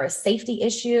that they are a safety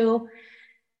issue,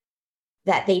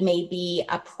 that they may be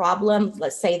a problem,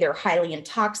 let's say they're highly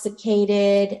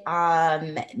intoxicated,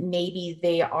 maybe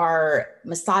they are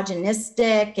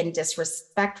misogynistic and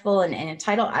disrespectful and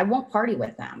entitled, I won't party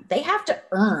with them. They have to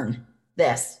earn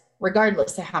this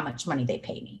regardless of how much money they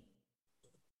pay me.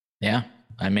 Yeah.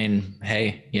 I mean,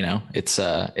 hey, it's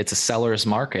a seller's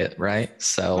market, right?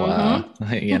 So,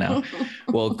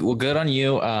 well, good on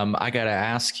you. I got to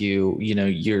ask you,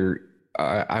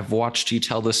 I've watched you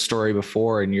tell this story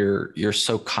before, and you're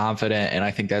so confident. And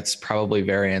I think that's probably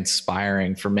very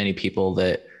inspiring for many people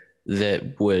that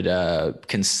would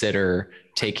consider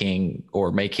taking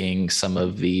or making some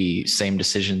of the same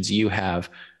decisions you have.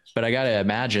 But I got to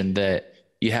imagine that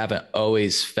you haven't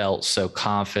always felt so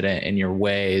confident in your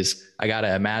ways. I got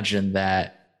to imagine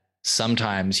that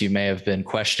sometimes you may have been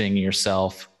questioning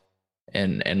yourself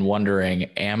and wondering,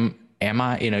 am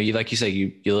I, you, like you say,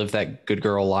 you live that good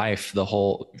girl life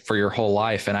for your whole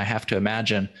life. And I have to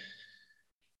imagine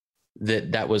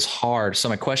that was hard. So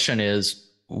my question is,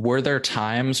 were there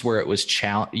times where it was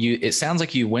it sounds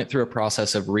like you went through a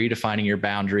process of redefining your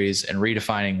boundaries and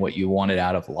redefining what you wanted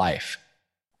out of life.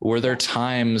 Were there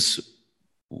times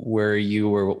where you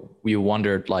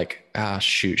wondered, like,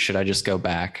 shoot, should I just go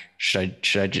back? Should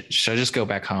I just go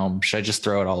back home? Should I just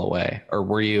throw it all away? Or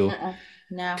were you,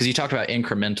 no, because you talked about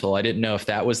incremental. I didn't know if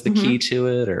that was the key to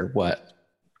it or what.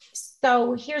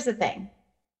 So here's the thing.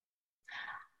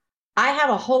 I have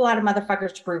a whole lot of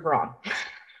motherfuckers to prove wrong.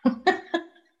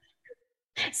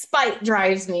 Spite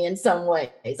drives me in some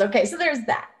ways. Okay. So there's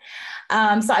that.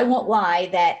 So I won't lie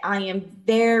that I am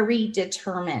very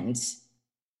determined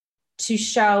to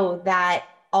show that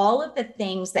all of the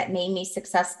things that made me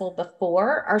successful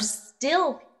before are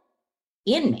still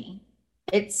in me.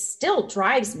 It still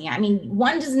drives me. I mean,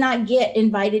 one does not get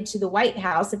invited to the White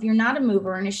House if you're not a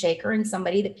mover and a shaker and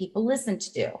somebody that people listen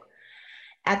to.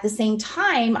 At the same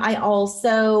time, I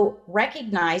also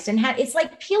recognized and had, it's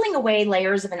like peeling away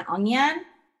layers of an onion.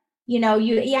 You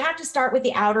have to start with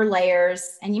the outer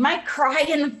layers, and you might cry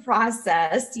in the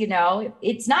process.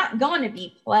 It's not going to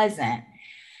be pleasant.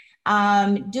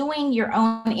 Doing your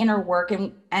own inner work,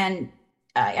 and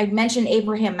I mentioned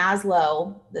Abraham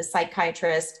Maslow, the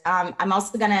psychiatrist. I'm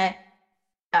also going to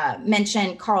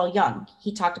mention Carl Jung.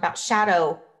 He talked about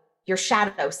your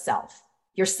shadow self,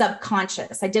 your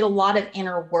subconscious. I did a lot of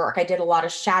inner work. I did a lot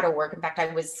of shadow work. In fact, I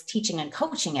was teaching and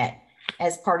coaching it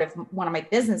as part of one of my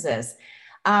businesses.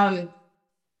 I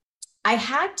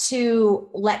had to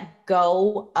let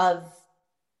go of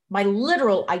my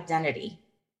literal identity.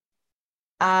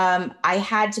 I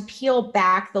had to peel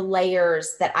back the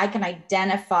layers that I can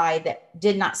identify that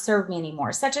did not serve me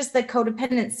anymore, such as the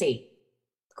codependency.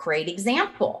 Great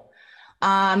example.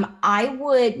 I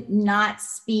would not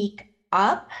speak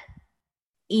up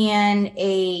in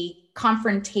a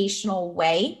confrontational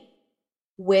way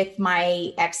with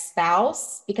my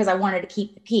ex-spouse because I wanted to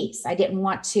keep the peace. I didn't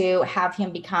want to have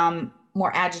him become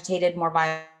more agitated, more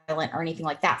violent, or anything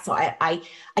like that. So I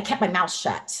kept my mouth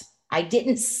shut. I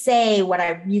didn't say what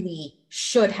I really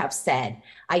should have said.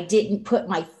 I didn't put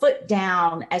my foot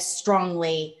down as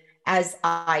strongly as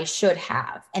I should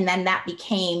have. And then that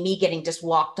became me getting just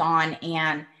walked on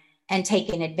and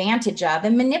taken advantage of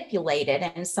and manipulated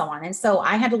and so on. And so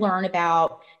I had to learn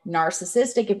about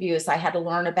narcissistic abuse. I had to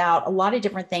learn about a lot of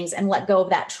different things and let go of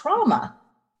that trauma.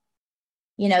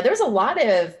 There's a lot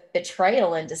of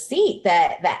betrayal and deceit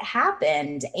that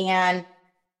happened. And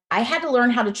I had to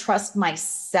learn how to trust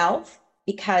myself,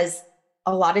 because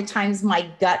a lot of times my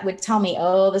gut would tell me,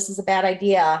 oh, this is a bad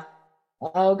idea.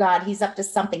 Oh God, he's up to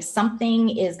something. Something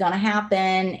is going to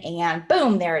happen. And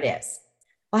boom, there it is.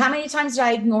 Well, how many times did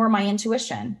I ignore my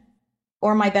intuition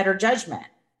or my better judgment?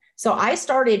 So I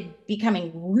started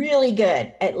becoming really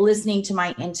good at listening to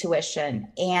my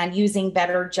intuition and using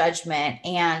better judgment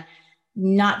and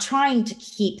not trying to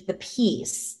keep the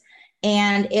peace.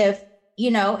 And if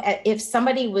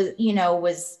somebody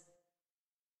was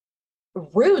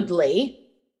rudely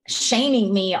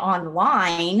shaming me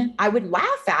online, I would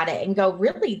laugh at it and go,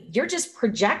 really, you're just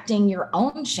projecting your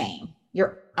own shame,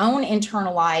 your own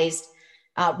internalized,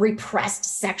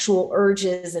 repressed sexual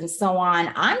urges and so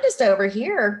on. I'm just over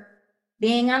here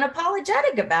being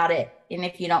unapologetic about it. And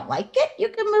if you don't like it, you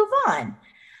can move on.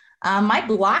 My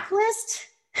block list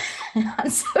on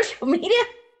social media,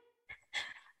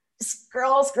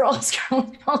 scroll. With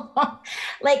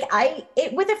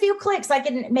a few clicks, I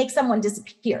can make someone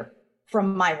disappear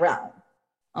from my realm.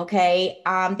 Okay.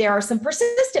 There are some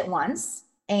persistent ones.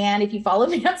 And if you follow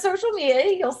me on social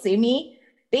media, you'll see me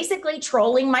basically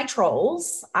trolling my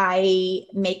trolls. I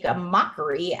make a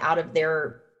mockery out of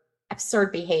their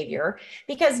absurd behavior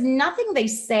because nothing they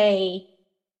say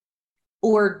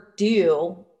or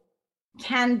do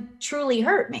can truly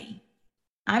hurt me.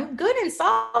 I'm good and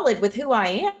solid with who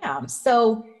I am.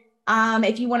 So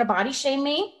if you want to body shame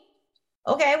me,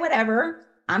 okay, whatever.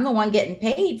 I'm the one getting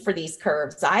paid for these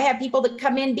curves. I have people that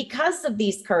come in because of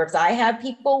these curves. I have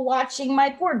people watching my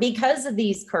porn because of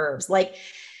these curves. Like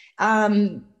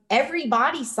every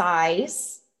body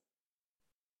size,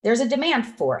 there's a demand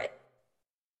for it.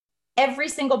 Every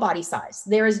single body size,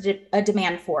 there is a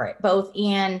demand for it, both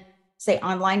in, say,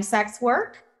 online sex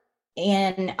work,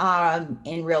 in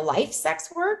real life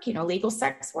sex work, legal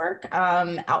sex work,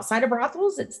 outside of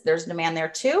brothels, there's demand there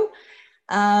too.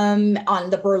 On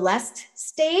the burlesque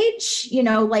stage,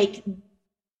 like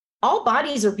all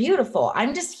bodies are beautiful.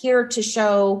 I'm just here to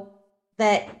show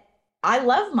that I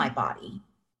love my body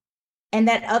and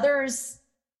that others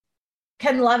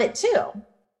can love it too.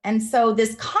 And so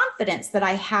this confidence that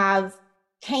I have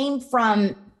came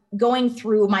from going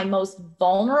through my most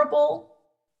vulnerable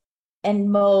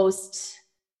and most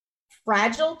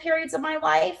fragile periods of my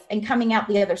life and coming out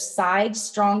the other side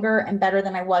stronger and better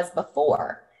than I was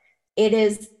before. It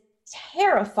is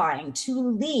terrifying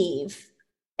to leave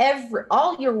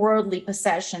all your worldly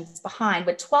possessions behind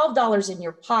with $12 in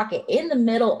your pocket in the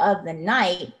middle of the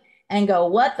night and go,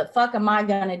 what the fuck am I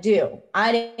going to do?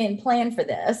 I didn't plan for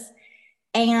this.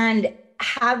 And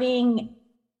having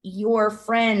your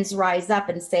friends rise up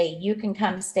and say, you can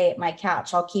come stay at my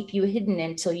couch. I'll keep you hidden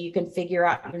until you can figure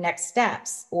out your next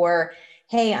steps. Or,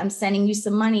 hey, I'm sending you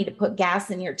some money to put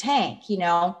gas in your tank.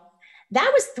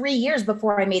 That was 3 years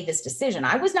before I made this decision.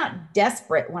 I was not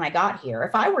desperate when I got here.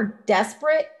 If I were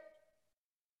desperate,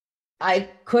 I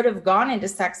could have gone into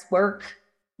sex work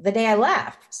the day I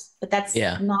left, but that's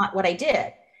not what I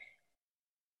did.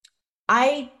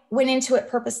 I went into it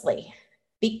purposely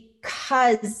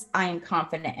because I am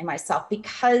confident in myself,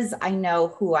 because I know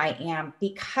who I am,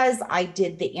 because I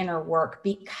did the inner work,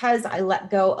 because I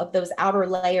let go of those outer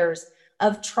layers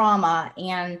of trauma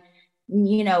and,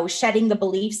 shedding the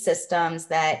belief systems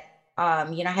that, I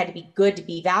had to be good to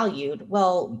be valued.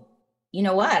 Well, you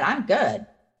know what? I'm good. I'm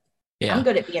Yeah.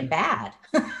 good at being bad.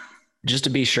 Just to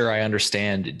be sure I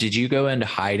understand, did you go into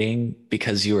hiding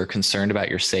because you were concerned about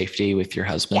your safety with your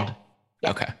husband? Yeah. Yeah.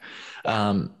 Okay. Yeah.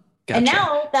 And Gotcha.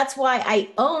 now that's why I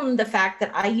own the fact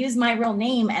that I use my real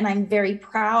name, and I'm very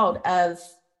proud of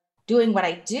doing what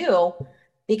I do,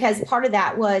 because part of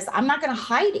that was I'm not going to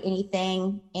hide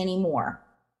anything anymore.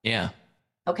 Yeah.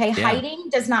 Okay. Yeah. Hiding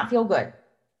does not feel good.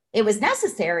 It was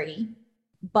necessary,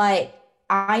 but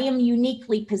I am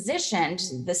uniquely positioned.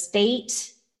 The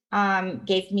state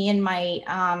gave me and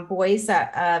my boys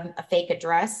a fake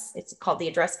address. It's called the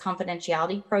Address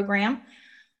Confidentiality Program.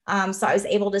 So I was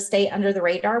able to stay under the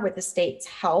radar with the state's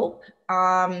help.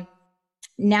 Now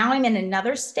I'm in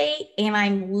another state, and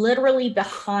I'm literally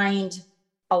behind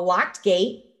a locked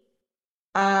gate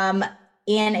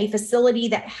in a facility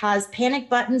that has panic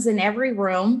buttons in every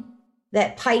room,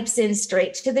 that pipes in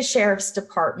straight to the sheriff's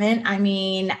department. I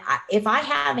mean, if I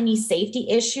have any safety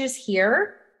issues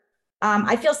here,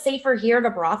 I feel safer here at a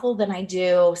brothel than I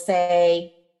do,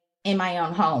 say, in my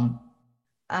own home.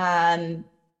 I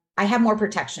have more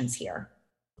protections here.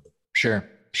 Sure.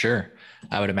 Sure.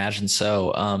 I would imagine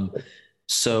so.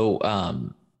 So,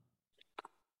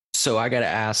 so I got to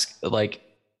ask, like,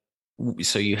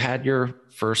 so you had your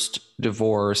first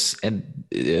divorce, and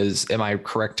am I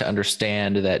correct to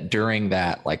understand that during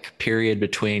that like period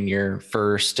between your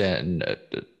first and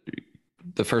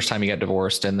the first time you got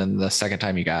divorced and then the second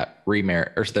time you got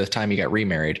remarried, or the time you got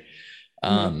remarried,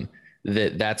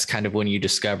 that's kind of when you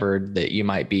discovered that you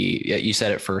might be, you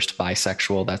said at first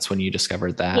bisexual. That's when you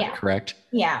discovered that, Yeah. correct?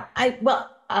 Yeah.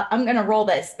 I'm going to roll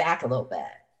this back a little bit.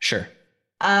 Sure.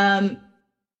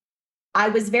 I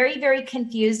was very, very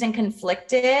confused and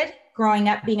conflicted growing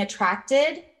up, being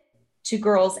attracted to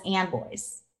girls and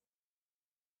boys.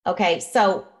 Okay.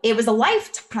 So it was a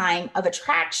lifetime of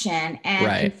attraction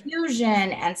and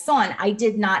confusion and so on. I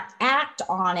did not act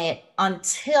on it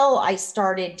until I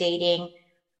started dating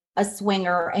a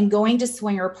swinger and going to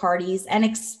swinger parties and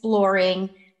exploring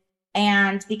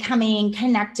and becoming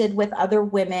connected with other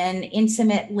women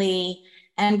intimately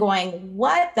and going,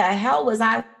 what the hell was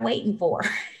I waiting for?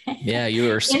 Yeah, you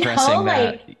were suppressing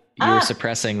that. You were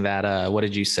suppressing that. What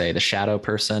did you say? The shadow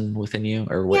person within you,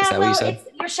 or what is that? What you said?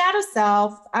 It's your shadow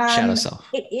self. Shadow self.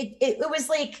 It was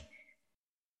like,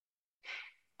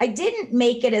 I didn't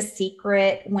make it a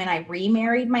secret when I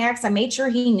remarried my ex. I made sure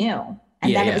he knew.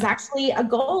 And that it was actually a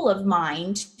goal of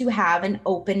mine to have an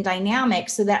open dynamic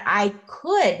so that I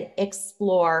could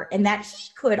explore, and that he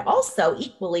could also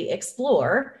equally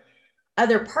explore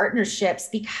other partnerships.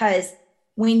 Because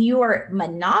when you are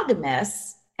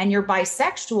monogamous and you're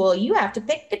bisexual, you have to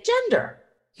pick a gender.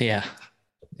 Yeah.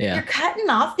 Yeah. You're cutting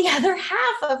off the other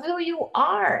half of who you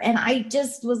are. And I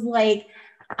just was like,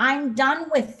 I'm done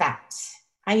with that.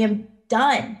 I am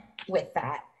done with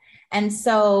that. And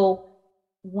so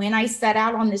when I set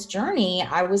out on this journey,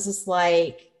 I was just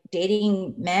like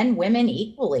dating men, women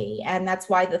equally. And that's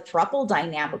why the throuple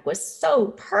dynamic was so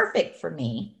perfect for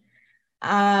me.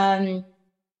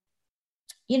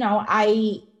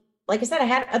 Like I said, I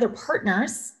had other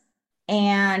partners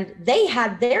and they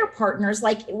had their partners.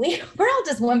 Like we're all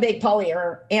just one big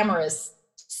polyamorous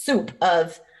soup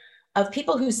of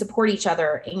people who support each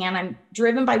other. And I'm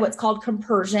driven by what's called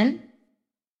compersion.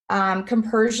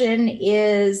 Compersion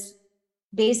is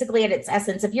basically at its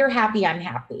essence, if you're happy, I'm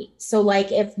happy. So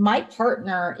like if my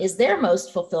partner is their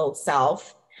most fulfilled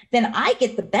self, then I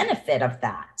get the benefit of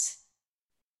that.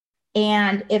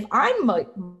 And if I'm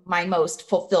my most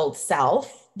fulfilled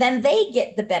self, then they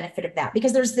get the benefit of that,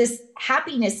 because there's this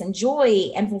happiness and joy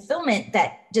and fulfillment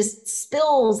that just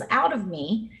spills out of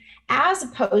me, as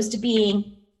opposed to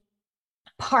being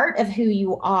part of who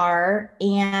you are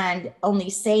and only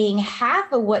saying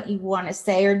half of what you want to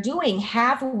say or doing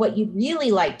half of what you'd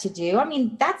really like to do. I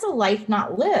mean, that's a life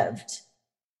not lived.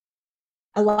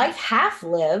 A life half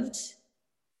lived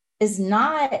is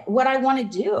not what I want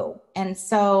to do. And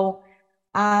so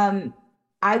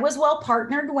I was well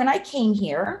partnered when I came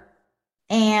here,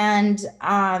 and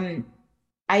I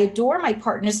adore my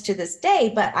partners to this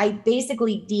day, but I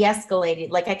basically de-escalated.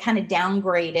 Like I kind of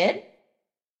downgraded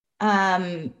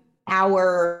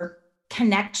our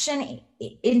connection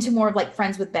into more of like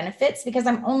friends with benefits, because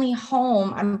I'm only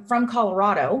home. I'm from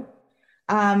Colorado.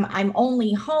 I'm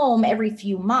only home every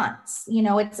few months.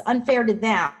 It's unfair to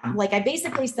them. Like I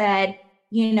basically said,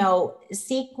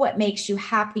 seek what makes you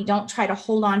happy. Don't try to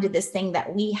hold on to this thing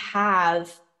that we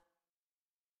have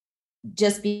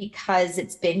just because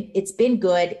it's been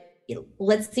good.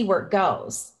 Let's see where it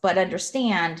goes. But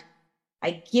understand,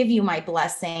 I give you my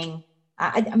blessing.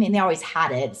 I mean, they always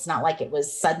had it. It's not like it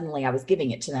was suddenly I was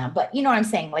giving it to them, but you know what I'm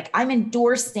saying? Like, I'm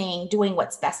endorsing doing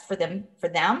what's best for them,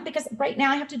 because right now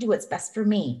I have to do what's best for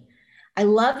me. I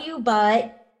love you,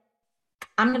 but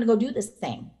I'm going to go do this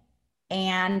thing.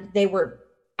 And they were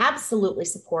absolutely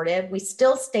supportive. We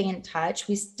still stay in touch.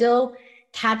 We still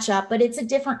catch up, but it's a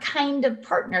different kind of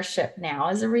partnership now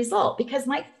as a result, because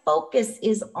my focus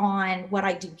is on what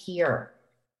I do here.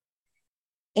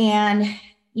 And,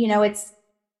 it's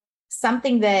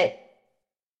something that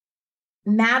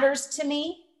matters to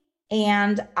me,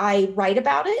 and I write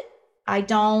about it. I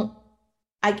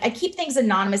keep things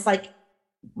anonymous. Like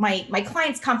my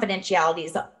client's confidentiality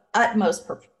is the utmost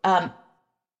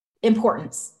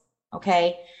importance.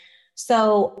 Okay.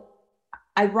 So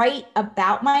I write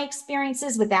about my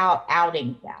experiences without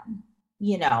outing them.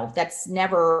 That's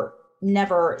never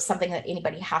something that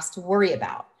anybody has to worry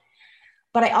about.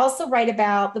 But I also write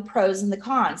about the pros and the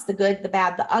cons, the good, the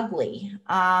bad, the ugly.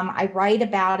 I write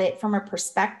about it from a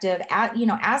perspective,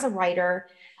 as a writer,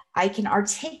 I can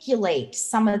articulate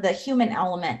some of the human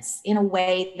elements in a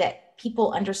way that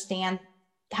people understand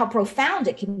how profound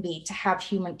it can be to have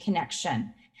human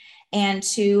connection and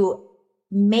to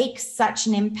make such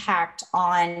an impact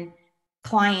on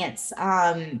clients,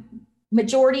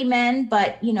 majority men,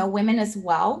 but, women as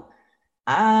well.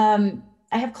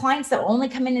 I have clients that only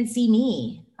come in and see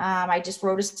me. I just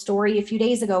wrote a story a few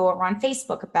days ago over on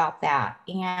Facebook about that.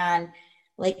 And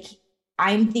like,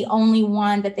 I'm the only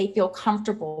one that they feel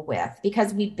comfortable with,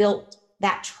 because we built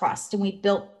that trust and we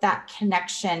built that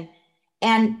connection,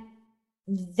 and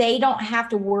they don't have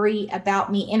to worry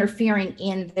about me interfering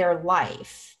in their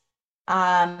life,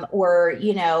 or,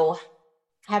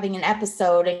 having an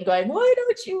episode and going, why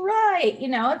don't you write?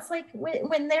 It's like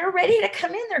when they're ready to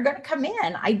come in, they're going to come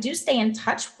in. I do stay in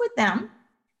touch with them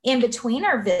in between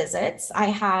our visits. I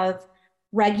have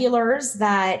regulars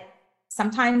that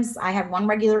sometimes I have one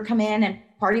regular come in and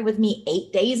party with me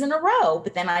 8 days in a row,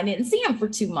 but then I didn't see him for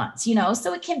 2 months,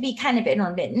 so it can be kind of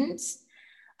intermittent.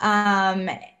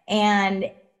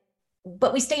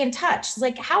 But we stay in touch. It's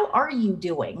like, how are you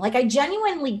doing? Like, I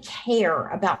genuinely care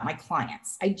about my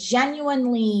clients. I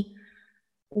genuinely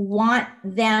want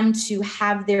them to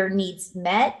have their needs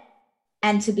met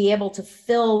and to be able to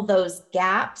fill those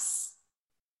gaps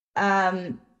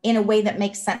in a way that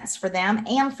makes sense for them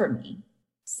and for me.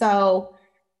 So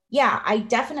yeah, I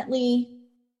definitely,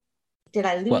 did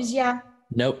I lose you?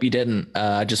 Nope, you didn't.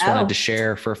 I just wanted to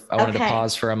share I wanted to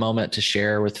pause for a moment to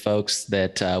share with folks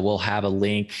that we'll have a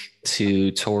link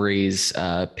to Torrey's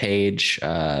page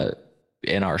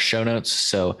in our show notes.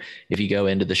 So if you go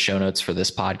into the show notes for this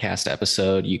podcast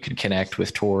episode, you can connect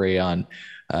with Torrey on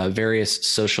various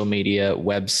social media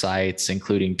websites,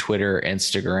 including Twitter,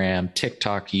 Instagram,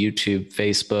 TikTok, YouTube,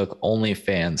 Facebook,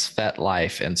 OnlyFans,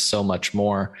 FetLife, and so much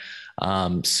more.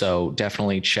 So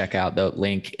definitely check out the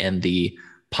link in the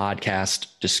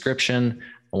podcast description.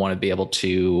 I want to be able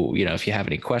to, if you have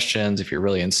any questions, if you're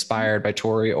really inspired by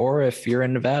Torrey, or if you're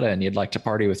in Nevada and you'd like to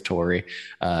party with Torrey,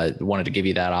 wanted to give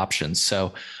you that option.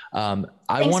 So Thanks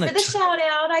for the shout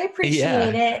out. I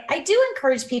appreciate it. I do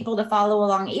encourage people to follow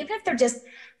along, even if they're just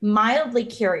mildly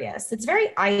curious. It's very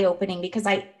eye-opening because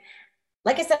like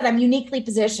I said, I'm uniquely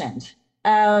positioned.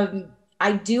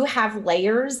 I do have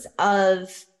layers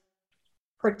of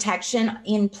protection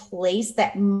in place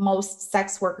that most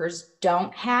sex workers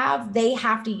don't have. They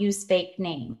have to use fake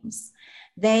names.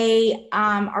 They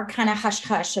are kind of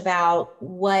hush-hush about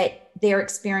what their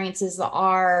experiences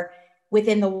are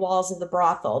within the walls of the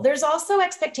brothel. There's also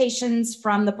expectations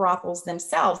from the brothels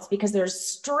themselves, because there's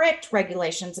strict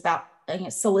regulations about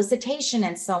solicitation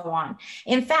and so on.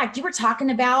 In fact, you were talking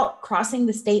about crossing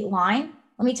the state line.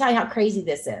 Let me tell you how crazy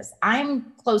this is.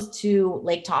 I'm close to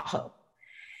Lake Tahoe,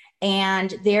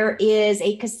 and there is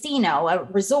a casino, a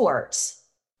resort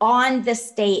on the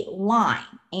state line.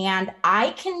 And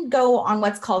I can go on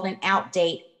what's called an out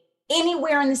date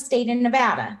anywhere in the state of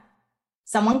Nevada.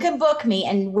 Someone can book me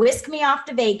and whisk me off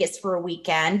to Vegas for a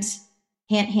weekend.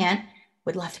 Hint, hint,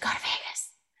 would love to go to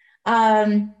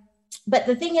Vegas. But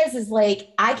the thing is like,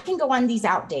 I can go on these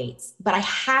out dates, but I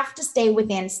have to stay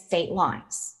within state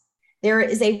lines. There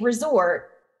is a resort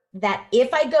that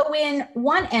if I go in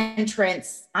one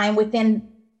entrance, I'm within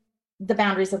the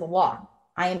boundaries of the law.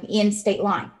 I am in state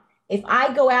line. If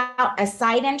I go out a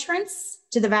side entrance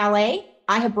to the valet,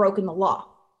 I have broken the law.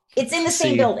 It's in the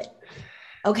same building.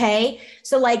 Okay.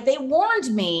 So like, they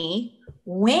warned me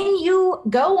when you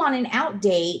go on an out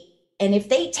date, and if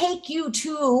they take you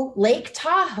to Lake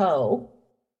Tahoe,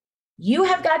 you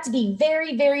have got to be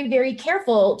very, very, very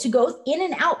careful to go in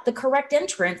and out the correct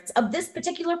entrance of this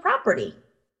particular property.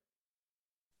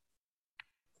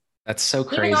 That's so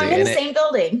crazy. Even though I'm in the same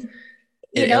building.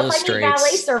 You know, if I need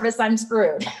valet service, I'm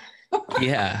screwed.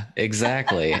 Yeah,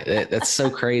 exactly. That's so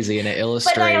crazy. And it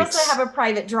illustrates. But I also have a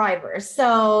private driver.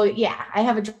 So yeah, I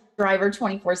have a driver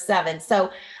 24/7.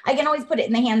 So I can always put it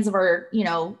in the hands of our, you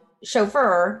know,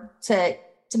 chauffeur to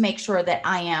make sure that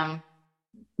I am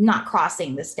not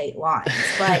crossing the state lines.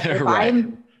 But if right.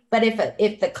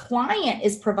 if the client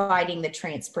is providing the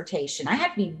transportation, I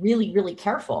have to be really, really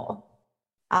careful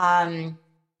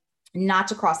not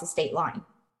to cross the state line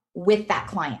with that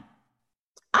client.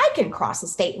 I can cross the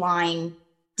state line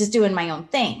just doing my own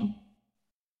thing.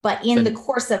 But in the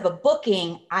course of a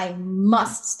booking, I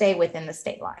must stay within the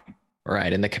state line.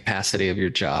 Right. In the capacity of your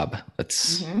job.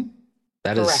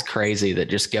 That is crazy, that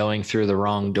just going through the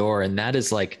wrong door. And that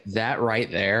is like, that right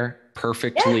there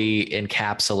perfectly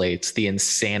encapsulates the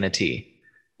insanity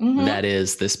that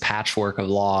is this patchwork of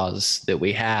laws that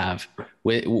we have,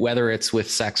 whether it's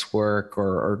with sex work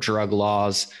or drug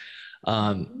laws.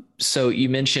 So you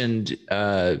mentioned,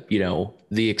 you know,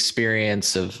 the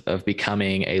experience of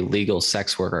becoming a legal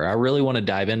sex worker. I really want to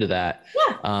dive into that.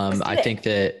 Yeah, I think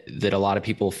that a lot of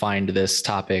people find this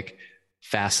topic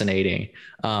fascinating.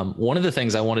 One of the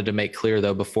things I wanted to make clear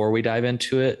though, before we dive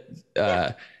into it,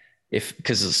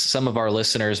 because some of our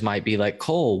listeners might be like,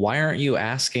 Cole, why aren't you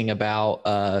asking about,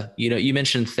 you know, you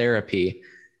mentioned therapy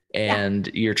and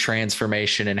your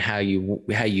transformation and how you,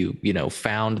 you know,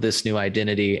 found this new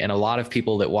identity. And a lot of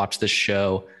people that watch this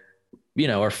show, you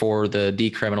know, are for the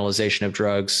decriminalization of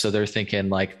drugs. So they're thinking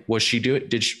like, did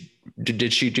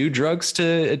she do drugs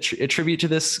to attribute to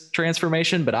this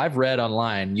transformation? But I've read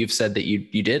online, you've said that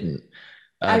you didn't,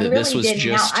 that really this was didn't.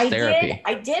 Just therapy.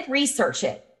 I did research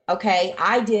it. Okay.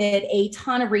 I did a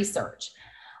ton of research.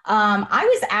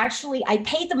 I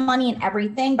paid the money and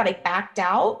everything, but I backed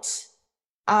out.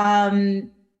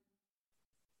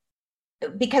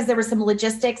 Because there was some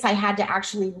logistics, I had to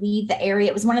actually leave the area.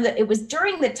 It was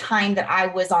during the time that I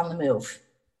was on the move.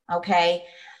 Okay.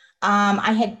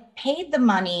 I had paid the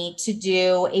money to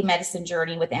do a medicine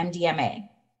journey with MDMA,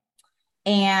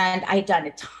 and I had done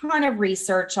a ton of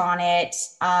research on it.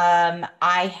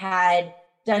 I had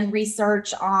done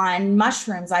research on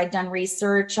mushrooms. I'd done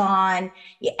research on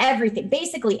everything,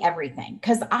 basically everything,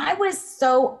 because I was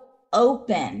so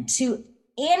open to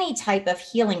any type of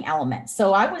healing element.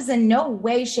 So I was in no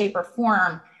way, shape, or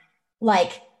form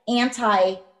like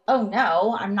oh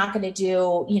no, I'm not going to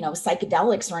do, you know,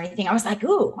 psychedelics or anything. I was like,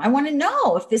 ooh, I want to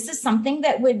know if this is something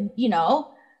that would, you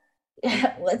know,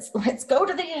 let's go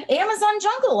to the Amazon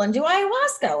jungle and do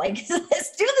ayahuasca. Like,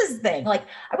 let's do this thing. Like,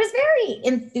 I was very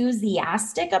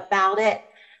enthusiastic about it,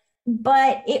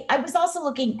 but I was also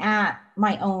looking at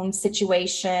my own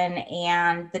situation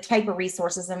and the type of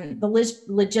resources and the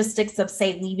logistics of,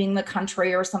 say, leaving the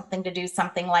country or something to do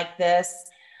something like this,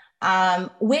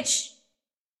 which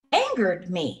angered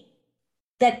me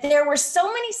that there were so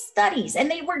many studies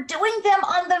and they were doing them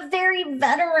on the very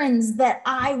veterans that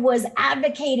I was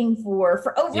advocating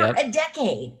for over a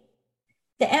decade.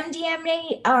 The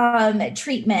MDMA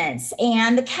treatments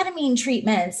and the ketamine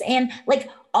treatments and like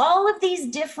all of these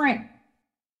different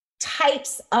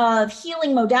types of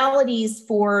healing modalities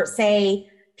for,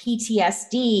 say,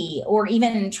 PTSD or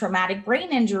even traumatic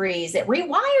brain injuries. It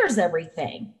rewires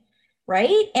everything,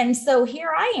 right? And so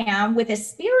here I am with a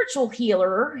spiritual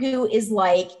healer who is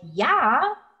like,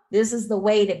 yeah, this is the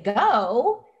way to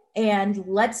go. And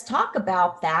let's talk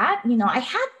about that. You know, I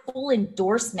had full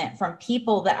endorsement from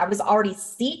people that I was already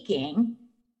seeking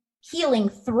healing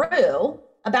through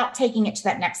about taking it to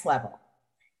that next level.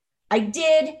 I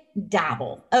did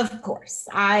dabble, of course.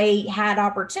 I had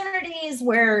opportunities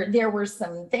where there were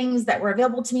some things that were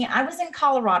available to me. I was in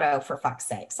Colorado, for fuck's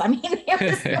sakes. I mean, it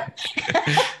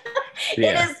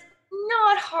is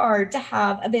not hard to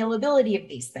have availability of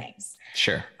these things.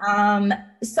 Sure.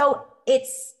 So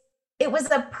it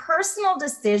was a personal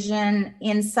decision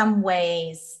in some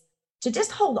ways to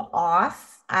just hold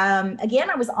off. Again,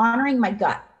 I was honoring my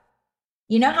gut.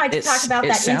 You know how I talk about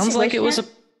that intuition?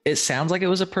 It sounds like it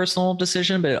was a personal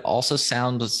decision, but it also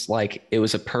sounds like it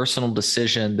was a personal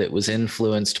decision that was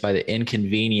influenced by the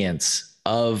inconvenience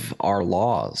of our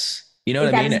laws. You know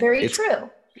what I mean? That is very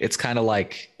true. It's kind of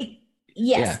like...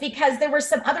 Yes, because there were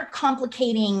some other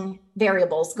complicating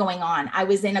variables going on. I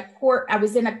was in a court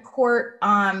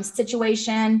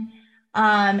situation,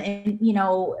 and, you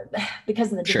know,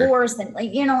 because of the divorce and,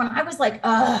 like, you know, and I was like,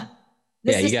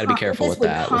 you got to be careful with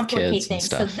that with kids and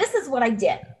stuff. So this is what I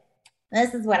did.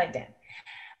 This is what I did.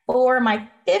 For my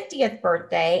 50th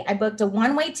birthday, I booked a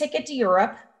one-way ticket to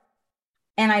Europe,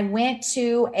 and I went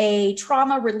to a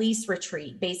trauma release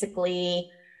retreat, basically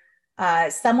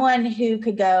someone who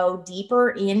could go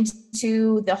deeper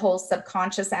into the whole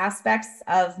subconscious aspects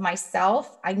of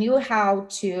myself. I knew how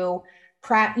to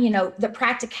the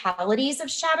practicalities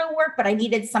of shadow work, but I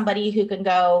needed somebody who can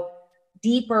go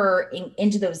deeper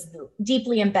into those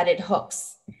deeply embedded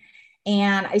hooks.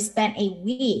 And I spent a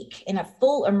week in a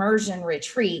full immersion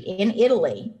retreat in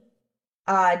Italy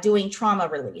doing trauma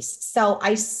release. So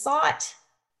I sought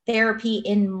therapy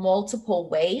in multiple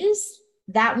ways.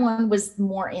 That one was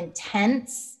more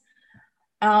intense.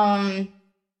 I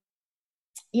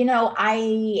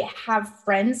have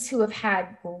friends who have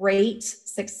had great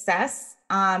success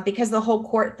because of the whole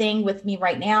court thing with me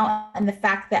right now, and the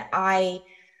fact that I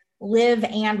live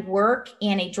and work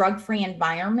in a drug-free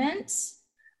environment.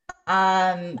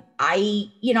 I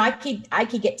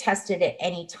could get tested at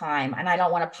any time, and I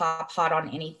don't want to pop hot on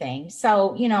anything.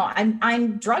 So,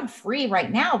 I'm drug-free right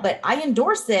now, but I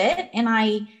endorse it, and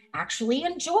I actually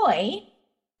enjoy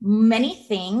many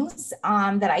things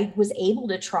that I was able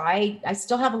to try. I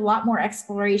still have a lot more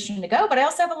exploration to go, but I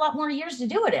also have a lot more years to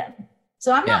do it in.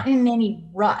 So I'm not in any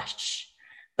rush,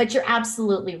 but you're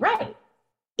absolutely right.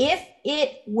 If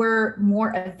it were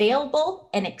more available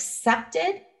and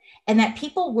accepted, and that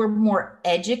people were more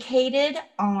educated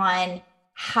on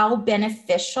how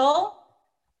beneficial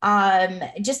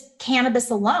just cannabis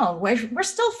alone, we're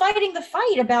still fighting the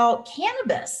fight about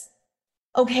cannabis.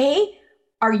 Okay,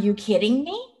 are you kidding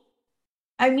me?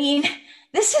 I mean,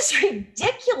 this is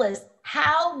ridiculous.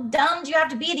 How dumb do you have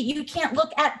to be that you can't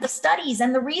look at the studies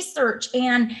and the research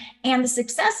and the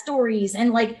success stories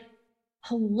and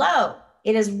hello,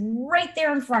 it is right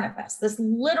there in front of us. This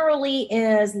literally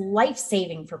is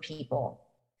life-saving for people.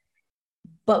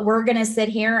 But we're going to sit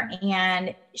here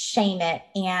and shame it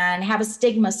and have a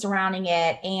stigma surrounding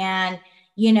it and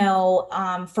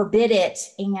forbid it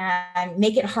and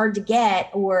make it hard to get,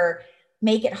 or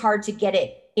make it hard to get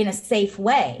it in a safe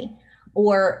way,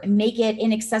 or make it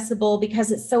inaccessible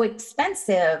because it's so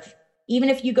expensive. Even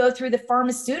if you go through the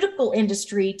pharmaceutical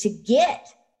industry to get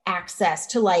access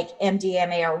to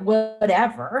MDMA or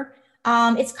whatever,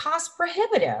 it's cost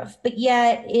prohibitive. But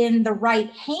yet in the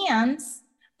right hands,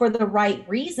 for the right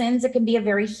reasons, it can be a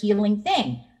very healing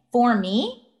thing. For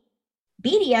me,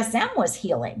 BDSM was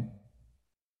healing.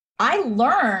 I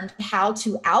learned how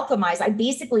to alchemize. I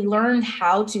basically learned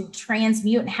how to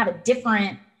transmute and have a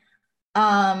different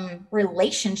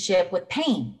relationship with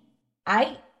pain.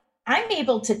 I'm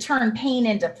able to turn pain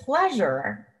into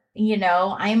pleasure.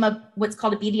 I'm what's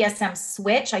called a BDSM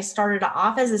switch. I started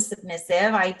off as a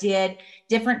submissive. I did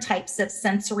different types of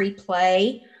sensory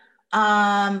play,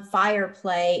 fire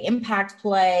play, impact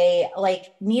play,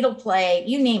 needle play,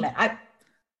 you name it.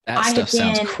 That stuff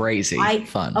sounds crazy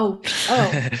fun.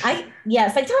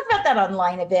 Yes, I talk about that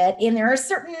online a bit. And there are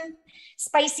certain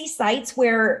spicy sites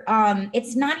where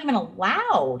it's not even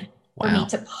allowed for me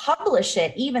to publish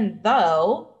it, even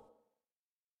though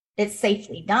it's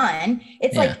safely done.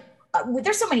 It's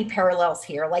there's so many parallels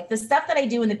here. The stuff that I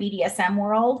do in the BDSM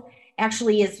world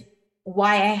actually is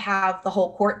why I have the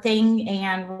whole court thing,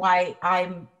 and why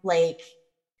I'm I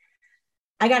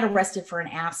got arrested for an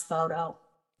ass photo.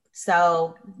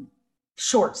 So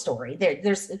short story.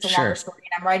 It's a longer story,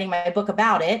 and I'm writing my book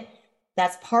about it.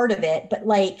 That's part of it. But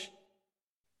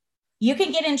you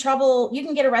can get in trouble. You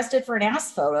can get arrested for an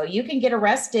ass photo. You can get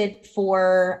arrested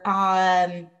for,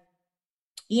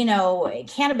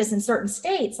 cannabis in certain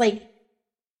states. I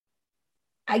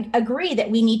agree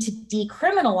that we need to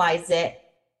decriminalize it,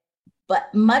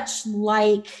 but much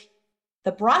like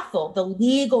the brothel, the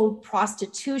legal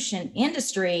prostitution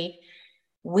industry,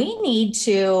 we need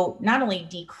to not only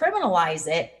decriminalize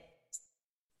it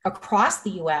across the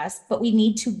US, but we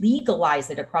need to legalize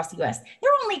it across the US.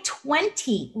 There are only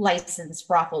 20 licensed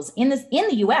brothels in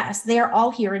the US. They are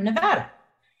all here in Nevada.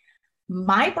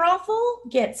 My brothel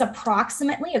gets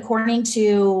approximately, according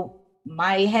to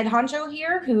my head honcho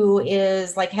here, who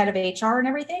is head of HR and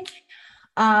everything,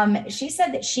 she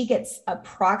said that she gets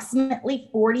approximately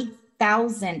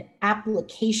 40,000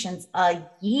 applications a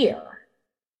year.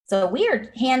 So we are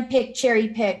handpicked,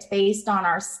 cherry-picked based on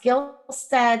our skill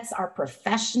sets, our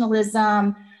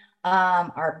professionalism,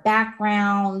 our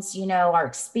backgrounds, our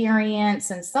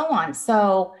experience, and so on.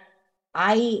 So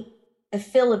I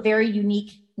fill a very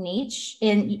unique niche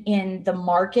in the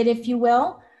market, if you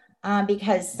will,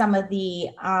 because some of the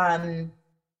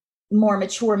more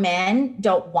mature men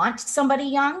don't want somebody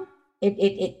young.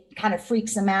 It kind of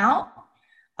freaks them out.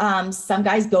 Some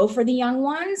guys go for the young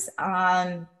ones,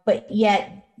 but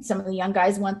yet some of the young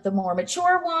guys want the more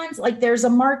mature ones. Like there's a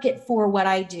market for what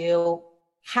I do,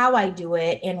 how I do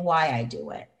it, and why I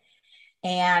do it.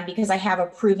 And because I have a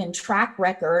proven track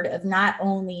record of not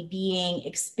only being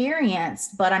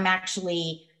experienced, but I'm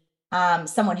actually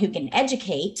someone who can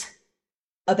educate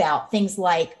about things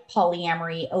like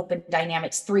polyamory, open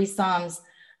dynamics, threesomes,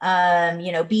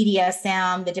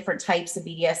 BDSM, the different types of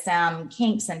BDSM,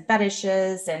 kinks and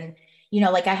fetishes. And,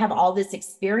 like I have all this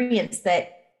experience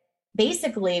that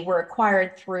basically were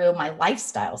acquired through my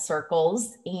lifestyle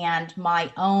circles and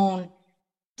my own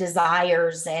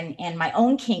desires and my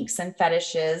own kinks and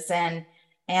fetishes and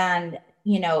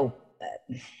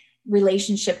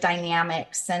relationship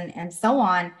dynamics and so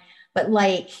on. But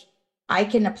like I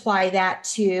can apply that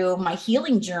to my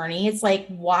healing journey. It's like,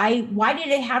 why did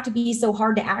it have to be so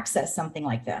hard to access something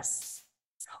like this?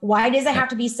 Why does it have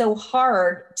to be so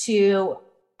hard to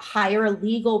hire a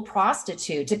legal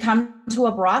prostitute, to come to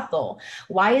a brothel?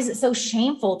 Why is it so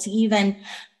shameful to even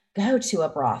go to a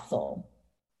brothel?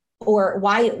 Or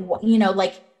why,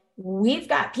 like we've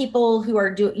got people who are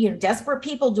doing, desperate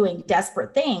people doing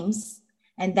desperate things.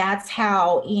 And that's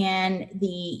how in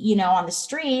the, on the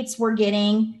streets, we're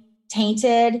getting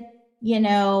tainted,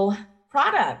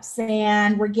 products,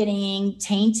 and we're getting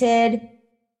tainted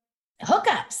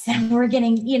hookups, and we're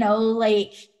getting,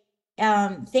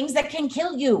 things that can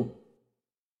kill you.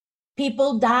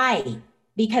 People die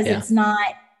because it's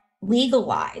not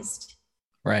legalized.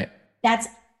 Right. That's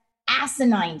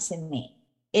asinine to me.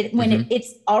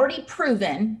 It's already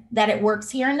proven that it works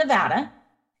here in Nevada.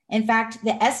 In fact,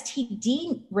 the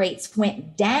STD rates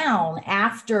went down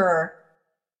after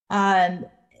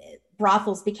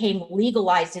brothels became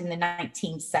legalized in the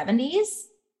 1970s.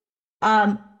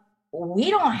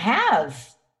 We don't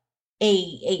have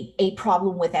a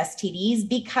problem with STDs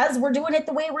because we're doing it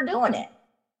the way we're doing it.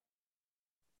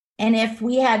 And if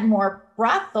we had more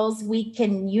brothels, we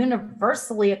can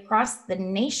universally across the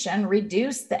nation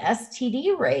reduce the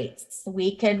STD rates.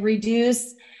 We could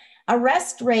reduce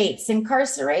arrest rates,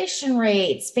 incarceration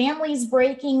rates, families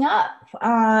breaking up.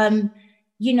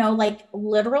 Like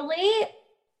literally,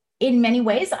 in many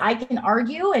ways, I can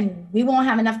argue, and we won't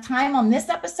have enough time on this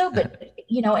episode, but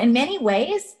in many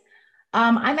ways,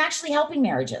 I'm actually helping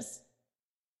marriages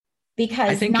because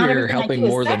I think not you're everything helping I do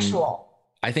more is sexual.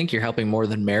 I think you're helping more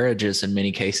than marriages in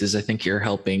many cases. I think you're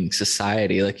helping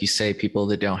society, like you say, people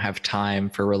that don't have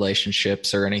time for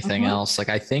relationships or anything else. Like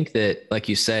I think that, like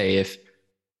you say, if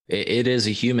it is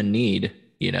a human need,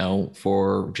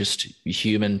 for just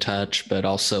human touch, but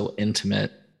also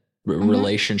intimate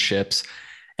relationships.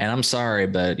 And I'm sorry,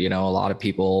 but a lot of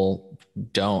people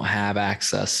don't have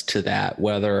access to that,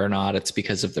 whether or not it's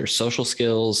because of their social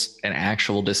skills, an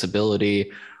actual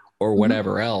disability, or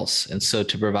whatever else. And so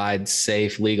to provide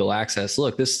safe legal access,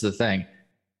 look, this is the thing.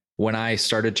 When I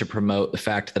started to promote the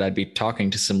fact that I'd be talking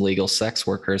to some legal sex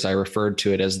workers, I referred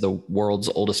to it as the world's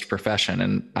oldest profession.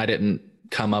 And I didn't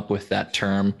come up with that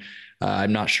term.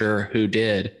 I'm not sure who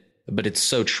did, but it's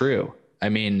so true. I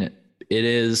mean, it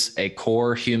is a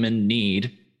core human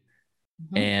need.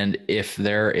 And if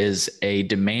there is a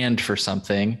demand for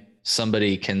something,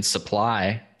 somebody can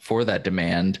supply for that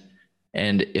demand.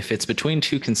 And if it's between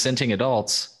two consenting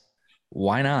adults,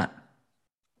 why not?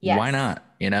 Yes. Why not?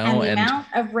 And the amount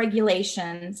of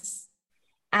regulations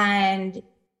and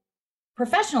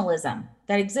professionalism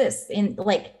that exists in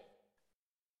like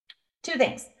two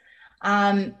things.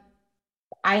 I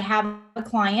have a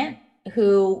client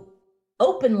who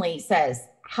openly says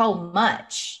how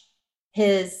much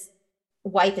his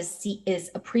wife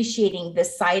is appreciating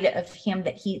this side of him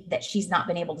that she's not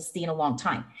been able to see in a long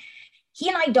time. He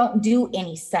and I don't do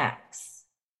any sex.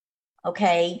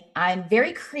 Okay. I'm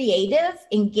very creative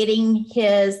in getting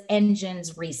his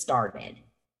engines restarted.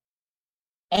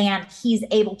 And he's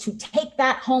able to take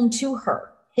that home to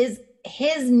her.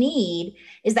 His need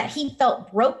is that he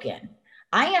felt broken.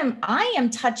 I am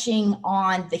touching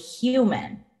on the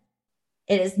human.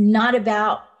 It is not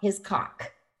about his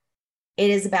cock. It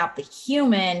is about the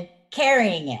human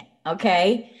carrying it.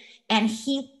 Okay. And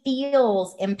he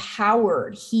feels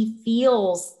empowered. He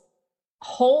feels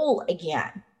whole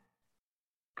again.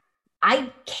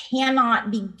 I cannot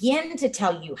begin to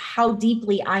tell you how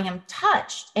deeply I am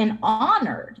touched and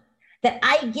honored that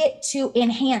I get to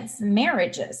enhance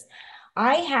marriages.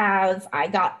 I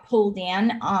got pulled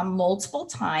in multiple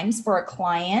times for a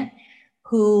client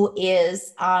who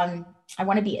is, I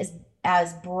want to be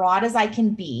as broad as I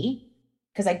can be,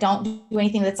 because I don't do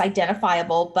anything that's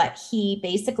identifiable, but he's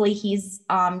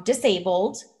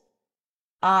disabled,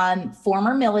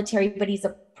 former military, but he's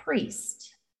a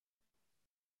priest.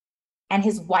 And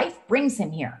his wife brings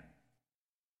him here.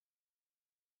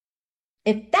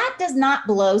 If that does not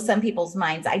blow some people's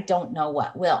minds, I don't know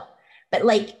what will. But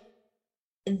like,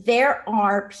 there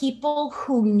are people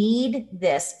who need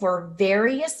this for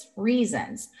various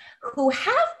reasons, who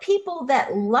have people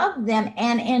that love them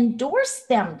and endorse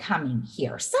them coming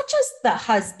here, such as the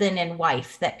husband and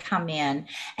wife that come in,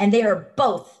 and they are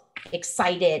both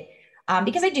excited.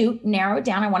 Because I do narrow it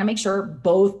down. I want to make sure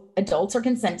both adults are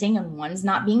consenting and one's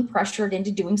not being pressured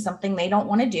into doing something they don't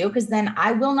want to do, because then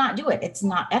I will not do it. It's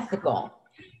not ethical.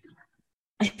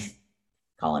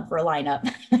 Calling for a lineup.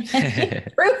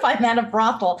 Proof I'm at a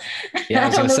brothel. Yeah, I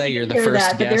was going to say you're the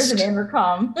first guest. There's an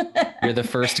intercom. You're the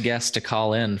first guest to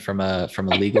call in from a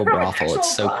legal brothel.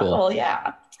 It's so brothel, cool.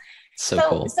 Yeah. So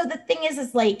cool. So the thing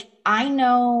is like, I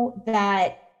know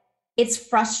that it's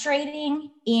frustrating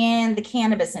in the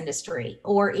cannabis industry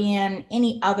or in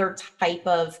any other type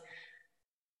of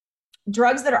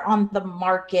drugs that are on the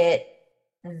market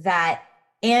that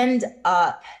end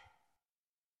up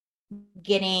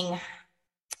getting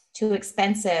too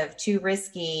expensive, too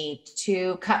risky,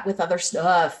 to cut with other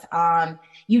stuff.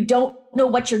 You don't know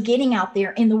what you're getting out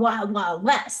there in the wild, wild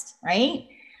west, right?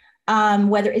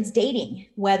 Whether it's dating,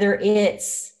 whether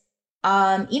it's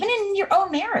even in your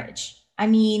own marriage. I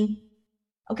mean,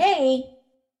 okay,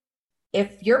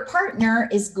 if your partner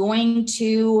is going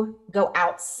to go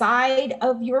outside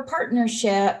of your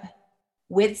partnership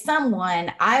with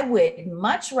someone, I would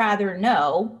much rather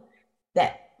know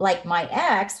that, like my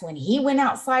ex, when he went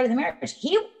outside of the marriage,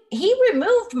 he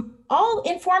removed all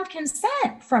informed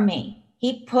consent from me.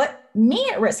 He put me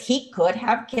at risk. He could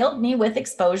have killed me with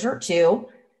exposure to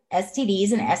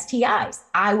STDs and STIs.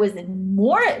 I was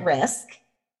more at risk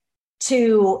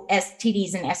to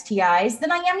STDs and STIs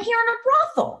than I am here in a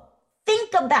brothel.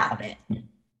 Think about it,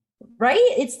 right?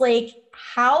 It's like,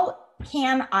 how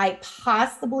can I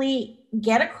possibly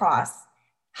get across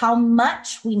how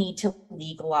much we need to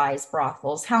legalize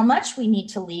brothels, how much we need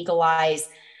to legalize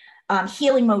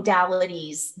healing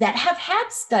modalities that have had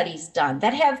studies done,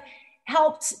 that have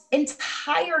helped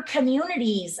entire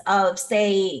communities of,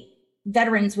 say,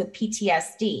 veterans with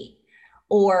PTSD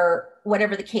or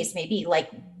whatever the case may be. Like,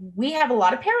 we have a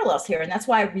lot of parallels here. And that's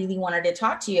why I really wanted to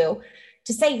talk to you,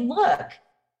 to say, look,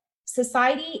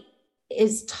 society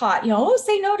is taught, oh,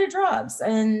 say no to drugs.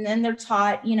 And then they're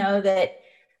taught,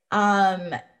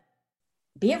 that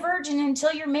be a virgin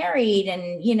until you're married,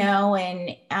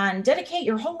 and, and dedicate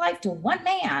your whole life to one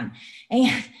man.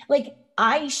 And like,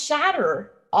 I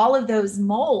shatter all of those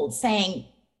molds, saying,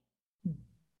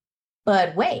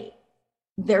 but wait,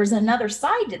 there's another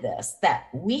side to this that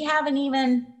we haven't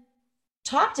even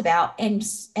talked about, and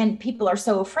people are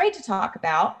so afraid to talk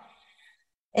about.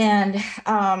 And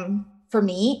for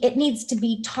me, it needs to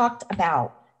be talked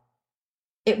about.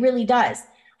 It really does.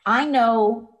 I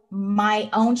know my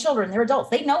own children, they're adults,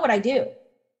 they know what I do.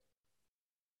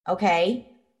 Okay.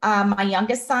 My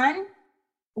youngest son,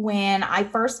 when I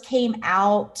first came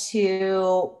out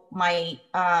to my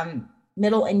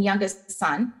middle and youngest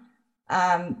son,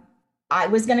 I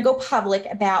was going to go public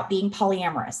about being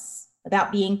polyamorous,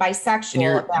 about being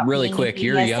bisexual. About really being quick,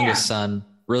 your youngest son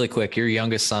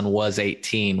was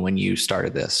 18 when you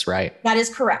started this, right? That is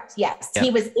correct. Yes. Yep.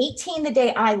 He was 18 the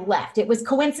day I left. It was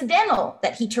coincidental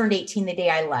that he turned 18 the day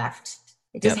I left.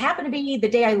 It just happened to be the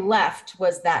day I left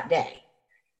was that day.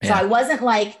 So I wasn't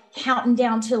like counting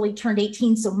down till he turned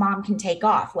 18 so mom can take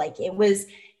off. Like, it was,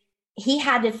 he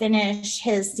had to finish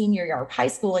his senior year of high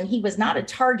school, and he was not a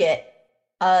target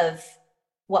of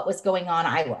what was going on.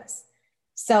 I was.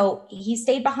 So he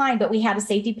stayed behind, but we had a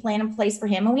safety plan in place for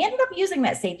him. And we ended up using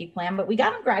that safety plan, but we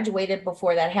got him graduated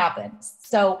before that happened.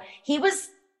 So he was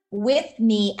with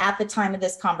me at the time of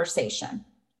this conversation.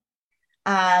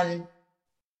 And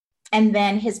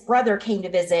then his brother came to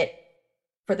visit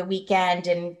for the weekend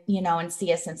and, and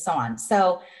see us and so on.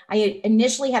 So I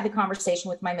initially had the conversation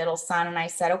with my middle son, and I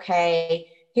said, okay,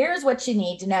 here's what you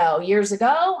need to know. Years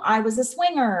ago, I was a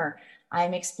swinger.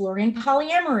 I'm exploring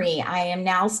polyamory. I am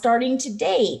now starting to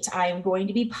date. I am going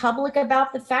to be public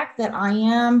about the fact that I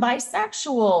am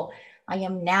bisexual. I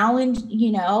am now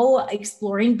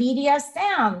exploring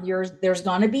BDSM. There's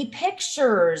going to be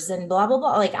pictures and blah, blah,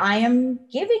 blah. Like, I am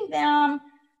giving them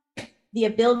the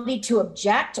ability to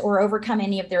object or overcome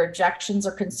any of their objections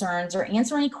or concerns or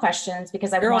answer any questions,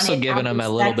 because You're also giving them a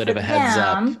little bit of a heads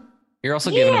up. You're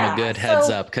also giving them a good heads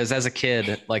up, because as a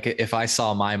kid, like, if I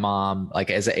saw my mom,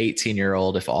 like as an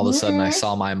 18-year-old, if all of a sudden I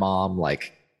saw my mom,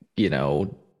 like,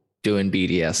 doing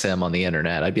BDSM on the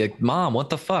internet, I'd be like, Mom, what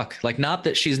the fuck? Like, not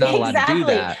that she's not allowed to do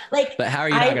that, like, but how are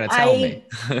you not going to tell me?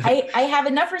 I have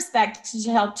enough respect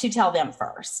to tell them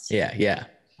first. Yeah.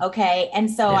 Okay. And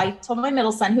so Yeah. I told my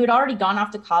middle son, who had already gone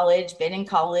off to college, been in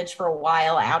college for a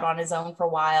while, out on his own for a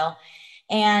while.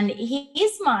 And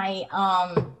he's my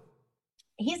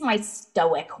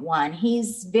stoic one.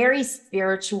 He's very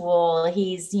spiritual.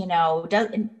 He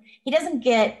doesn't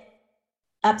get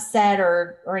upset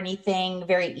or anything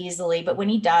very easily, but when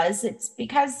he does, it's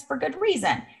because for good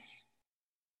reason.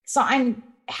 So I'm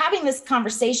having this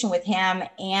conversation with him,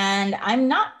 and I'm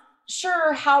not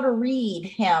sure how to read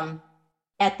him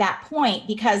at that point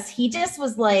because he just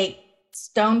was like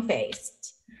stone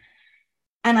faced.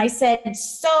 And I said,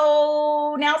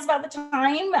 so now's about the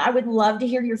time. I would love to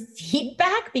hear your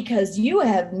feedback because you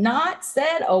have not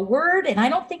said a word and I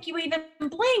don't think you even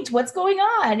blinked. What's going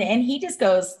on? And he just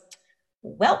goes,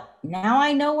 well, now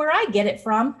I know where I get it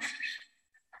from.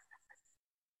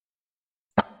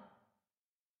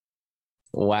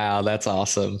 Wow, that's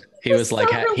awesome. He was so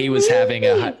He was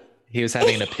relieved. he was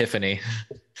having an epiphany.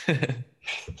 He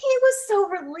was so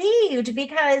relieved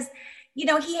because, he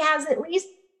has at least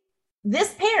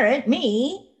this parent,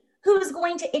 me, who's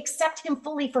going to accept him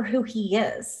fully for who he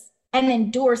is and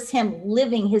endorse him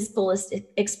living his fullest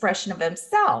expression of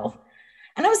himself.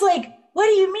 And I was like, what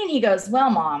do you mean? He goes, well,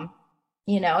 mom,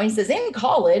 he says, in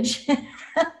college, he said,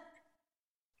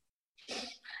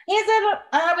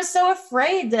 I was so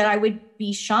afraid that I would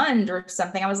be shunned or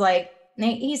something. I was like,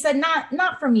 he said,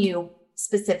 not from you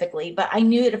specifically, but I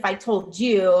knew that if I told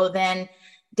you, then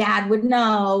dad would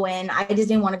know. And I just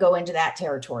didn't want to go into that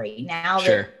territory. Now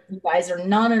Sure. that you guys are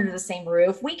not under the same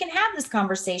roof, we can have this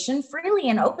conversation freely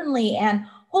and openly. And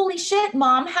holy shit,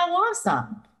 mom, how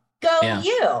awesome. Go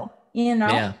Yeah.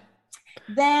 Yeah.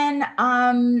 Then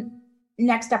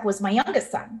next up was my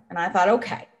youngest son. And I thought,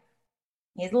 okay,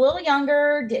 he's a little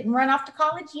younger, didn't run off to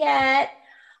college yet.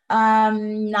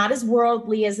 Not as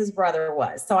worldly as his brother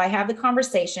was. So I have the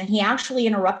conversation. He actually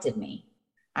interrupted me.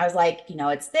 I was like,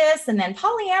 it's this. And then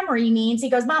polyamory means, he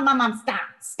goes, mom,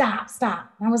 stop.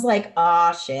 And I was like,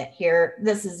 oh shit,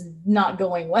 this is not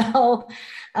going well.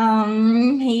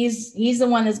 He's the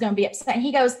one that's going to be upset.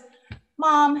 He goes,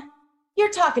 mom, you're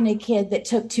talking to a kid that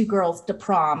took two girls to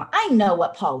prom. I know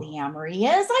what polyamory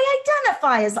is. I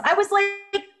identify as, I was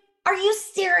like, are you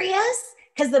serious?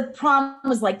 Because the prom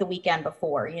was like the weekend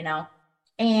before,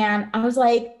 and I was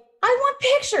like, I want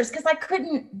pictures because I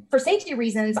couldn't, for safety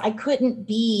reasons, I couldn't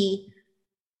be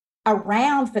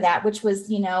around for that, which was,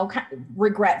 kind of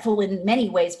regretful in many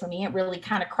ways for me. It really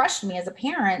kind of crushed me as a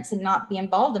parent to not be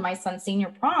involved in my son's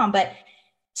senior prom. But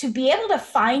to be able to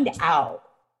find out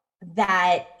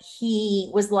that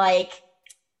he was like,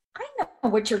 I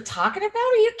know what you're talking about.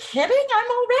 Are you kidding?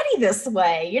 I'm already this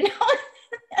way,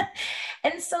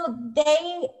 And so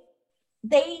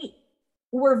they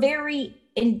were very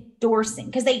endorsing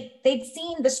because they'd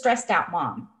seen the stressed out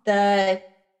mom, the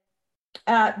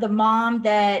mom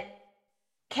that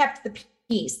kept the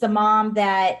peace, the mom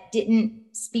that didn't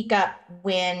speak up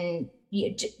when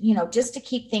just to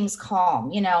keep things calm,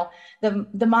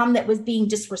 the mom that was being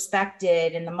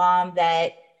disrespected, and the mom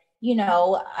that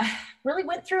really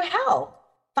went through hell,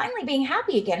 finally being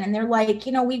happy again. And they're like,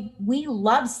 we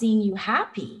love seeing you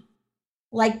happy.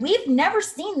 Like, we've never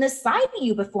seen this side of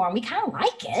you before, and we kind of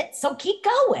like it. So keep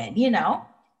going,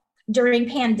 During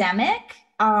pandemic,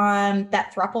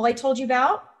 that throuple I told you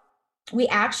about, we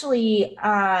actually,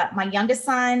 my youngest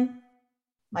son,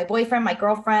 my boyfriend, my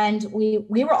girlfriend, we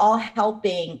were all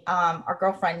helping our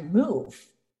girlfriend move.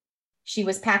 She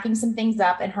was packing some things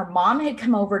up, and her mom had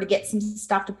come over to get some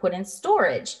stuff to put in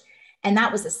storage. And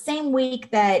that was the same week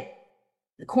that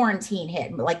the quarantine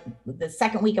hit, like the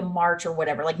second week of March or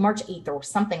whatever, like March 8th or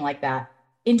something like that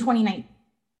in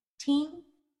 2019.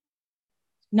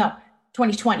 No,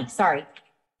 2020. Sorry.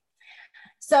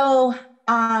 So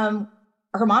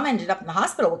her mom ended up in the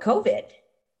hospital with COVID.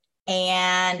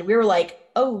 And we were like,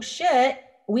 oh shit,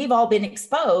 we've all been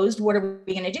exposed. What are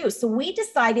we going to do? So we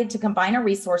decided to combine our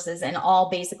resources and all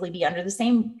basically be under the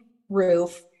same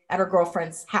roof at her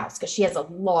girlfriend's house because she has a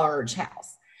large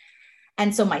house.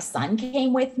 And so my son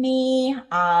came with me.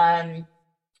 And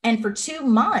for 2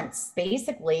 months,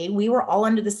 basically, we were all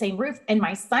under the same roof. And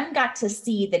my son got to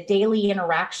see the daily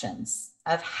interactions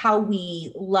of how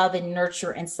we love and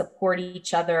nurture and support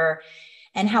each other,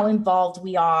 and how involved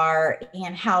we are,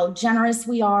 and how generous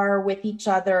we are with each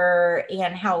other,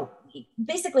 and how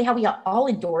basically how we all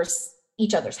endorse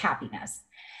each other's happiness.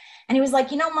 And he was like,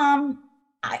 Mom,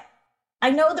 I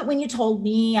know that when you told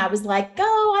me, I was like,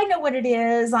 oh, I know what it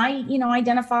is. I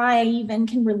identify, I even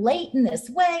can relate in this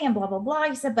way, and blah, blah, blah.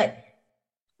 He said, but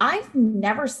I've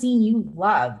never seen you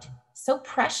loved so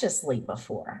preciously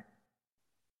before.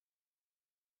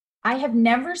 I have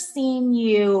never seen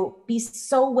you be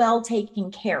so well taken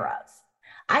care of.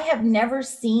 I have never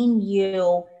seen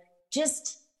you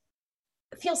just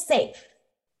feel safe.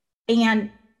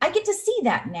 And I get to see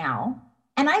that now,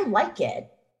 and I like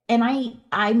it. And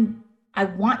I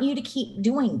want you to keep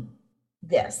doing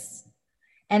this.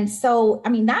 And so, I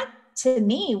mean, that to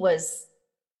me was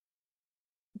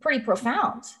pretty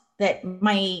profound, that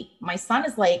my son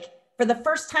is like, for the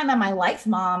first time in my life,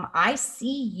 Mom, I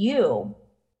see you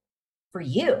for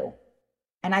you.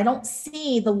 And I don't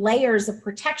see the layers of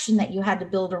protection that you had to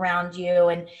build around you,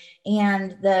 and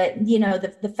the, you know,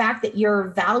 the fact that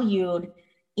you're valued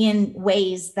in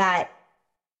ways that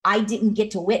I didn't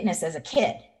get to witness as a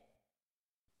kid.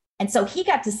 And so he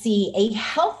got to see a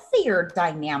healthier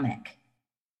dynamic.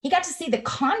 He got to see the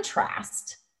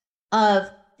contrast of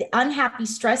the unhappy,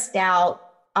 stressed out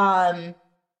mom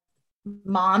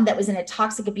that was in a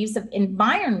toxic, abusive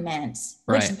environment,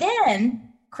 which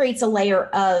then creates a layer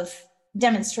of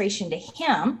demonstration to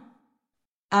him.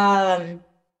 And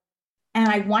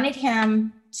I wanted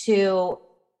him to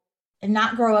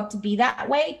not grow up to be that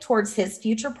way towards his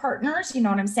future partners. You know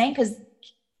what I'm saying? Because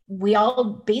we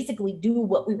all basically do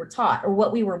what we were taught or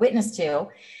what we were witnessed to.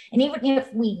 And even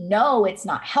if we know it's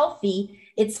not healthy,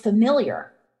 it's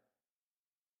familiar.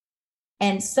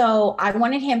 And so I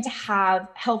wanted him to have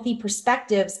healthy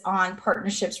perspectives on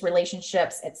partnerships,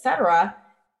 relationships, etc.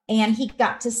 And he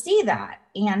got to see that.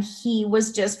 And he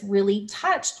was just really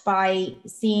touched by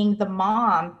seeing the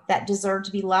mom that deserved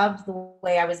to be loved the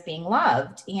way I was being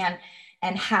loved,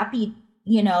 and happy,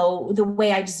 you know, the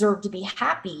way I deserved to be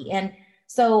happy. And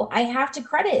so I have to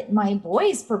credit my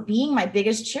boys for being my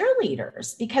biggest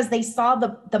cheerleaders, because they saw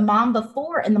the mom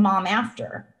before and the mom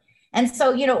after. And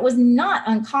so, you know, it was not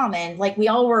uncommon. Like we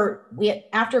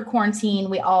after quarantine,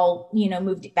 we all, you know,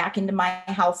 moved back into my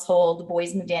household. The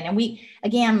boys moved in, and we,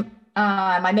 again,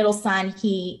 my middle son,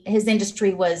 his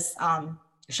industry was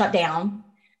shut down.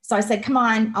 So I said, come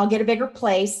on, I'll get a bigger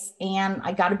place. And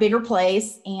I got a bigger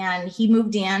place, and he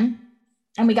moved in,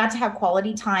 and we got to have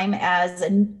quality time as a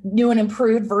new and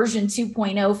improved version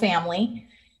 2.0 family.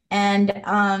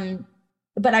 And,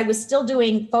 but I was still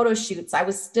doing photo shoots. I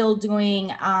was still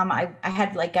doing, I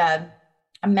had like a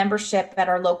membership at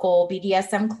our local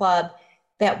BDSM club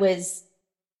that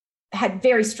had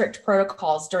very strict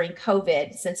protocols during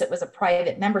COVID. Since it was a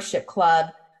private membership club,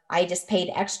 I just paid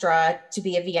extra to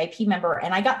be a VIP member,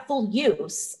 and I got full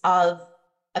use of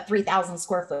a 3,000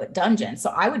 square foot dungeon.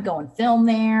 So I would go and film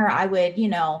there. I would, you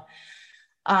know,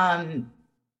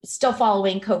 still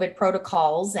following COVID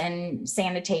protocols and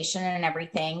sanitation and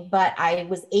everything, but I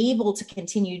was able to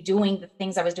continue doing the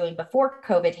things I was doing before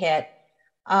COVID hit.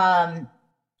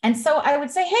 And so I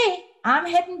would say, hey, I'm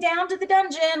heading down to the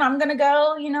dungeon. I'm going to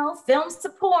go, you know, film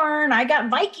some porn. I got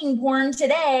Viking porn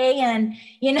today. And,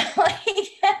 you know,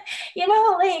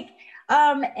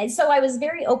 and so I was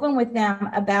very open with them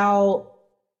about,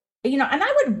 you know, and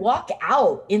I would walk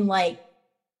out in like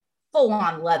full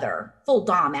on leather, full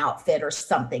Dom outfit or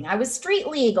something. I was street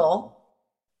legal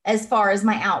as far as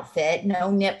my outfit,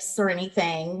 no nips or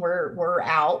anything were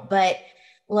out, but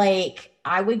like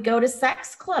I would go to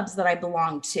sex clubs that I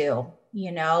belonged to,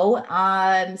 you know,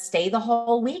 stay the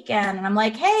whole weekend. And I'm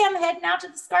like, hey, I'm heading out to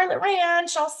the Scarlet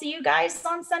Ranch. I'll see you guys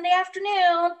on Sunday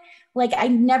afternoon. Like I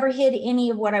never hid any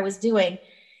of what I was doing.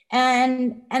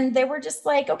 And they were just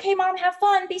like, okay, Mom, have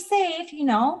fun, be safe, you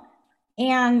know?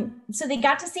 And so they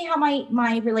got to see how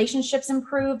my relationships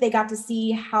improved. They got to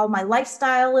see how my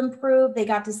lifestyle improved. They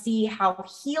got to see how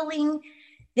healing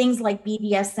things like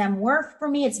BDSM were for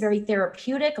me. It's very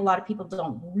therapeutic. A lot of people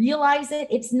don't realize it.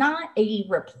 It's not a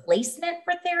replacement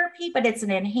for therapy, but it's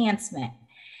an enhancement.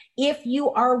 If you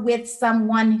are with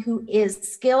someone who is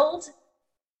skilled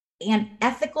and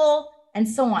ethical and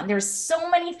so on, there's so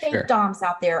many fake doms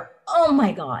out there. Oh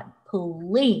my God,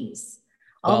 please.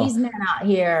 All these men out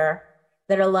here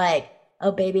that are like,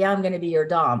 oh baby, I'm going to be your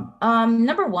dom.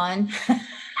 Number one,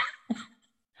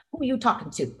 who are you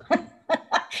talking to?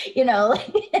 You know,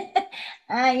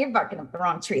 like, you're barking up the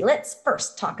wrong tree. Let's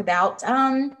first talk about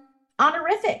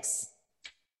honorifics.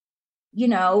 You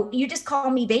know, you just call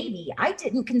me baby. I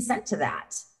didn't consent to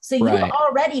that. So you've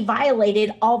already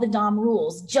violated all the dom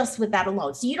rules just with that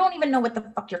alone. So you don't even know what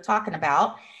the fuck you're talking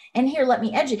about. And here, let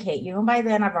me educate you. And by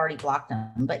then I've already blocked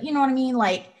them. But you know what I mean?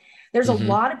 Like, there's a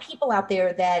lot of people out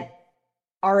there that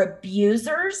are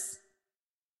abusers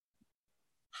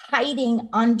hiding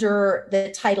under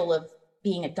the title of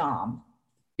being a dom.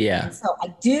 Yeah. And so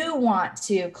I do want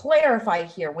to clarify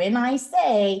here, when I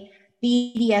say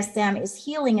BDSM is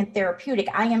healing and therapeutic,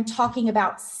 I am talking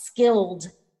about skilled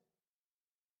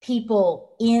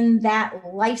people in that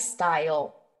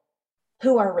lifestyle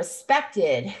who are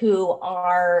respected, who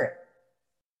are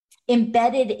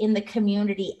embedded in the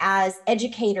community as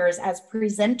educators, as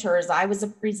presenters. I was a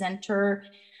presenter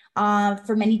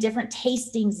for many different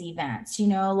tastings events, you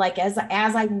know, like as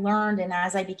I learned and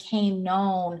as I became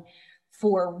known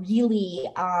for really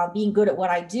being good at what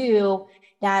I do,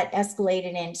 that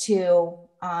escalated into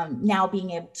now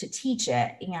being able to teach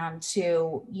it and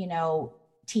to, you know,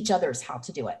 teach others how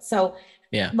to do it. So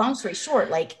Yeah. long story short,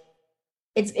 like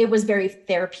it was very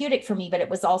therapeutic for me, but it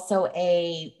was also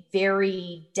a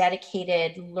very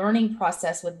dedicated learning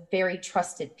process with very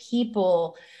trusted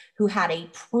people who had a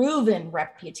proven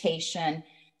reputation.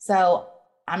 So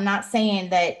I'm not saying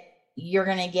that you're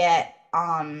going to get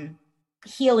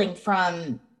healing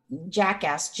from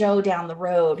Jackass Joe down the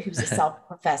road who's a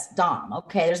self-professed dom.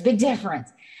 Okay, there's a big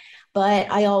difference. But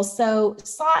I also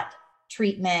sought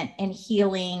treatment and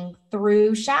healing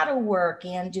through shadow work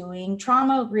and doing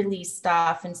trauma release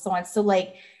stuff and so on. So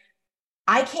like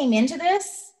I came into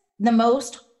this the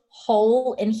most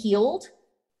whole and healed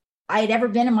I had ever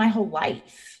been in my whole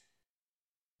life.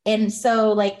 And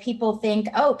so like people think,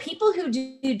 oh, people who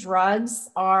do drugs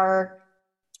are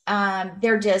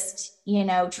they're just, you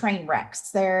know, train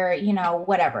wrecks. They're, you know,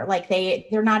 whatever. Like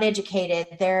they're not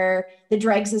educated. They're the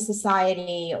dregs of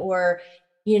society, or,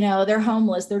 you know, they're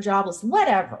homeless, they're jobless,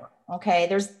 whatever. Okay.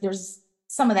 There's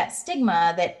some of that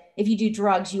stigma that if you do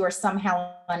drugs, you are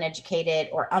somehow uneducated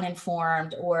or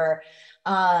uninformed, or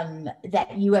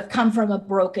that you have come from a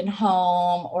broken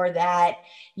home, or that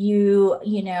you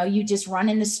know, you just run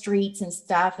in the streets and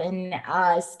stuff. And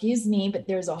excuse me, but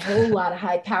there's a whole lot of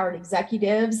high powered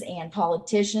executives and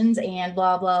politicians and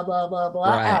blah, blah, blah, blah,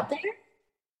 blah Right. out there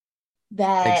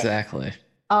that Exactly.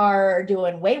 are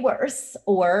doing way worse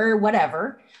or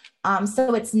whatever.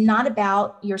 So it's not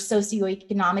about your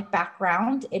socioeconomic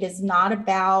background. It is not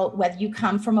about whether you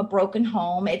come from a broken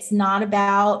home. It's not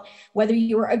about whether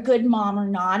you're a good mom or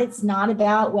not. It's not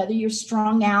about whether you're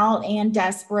strung out and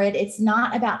desperate. It's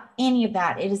not about any of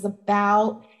that. It is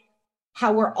about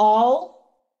how we're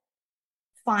all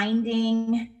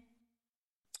finding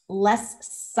less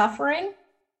suffering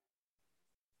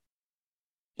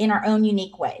in our own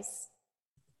unique ways.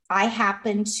 I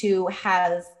happen to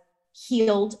have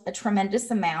healed a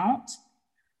tremendous amount.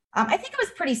 I think it was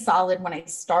pretty solid when I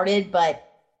started, but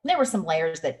there were some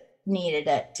layers that needed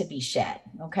to be shed.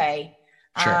 Okay.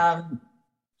 Sure.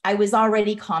 I was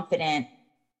already confident,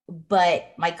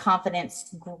 but my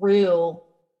confidence grew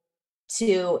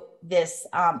to this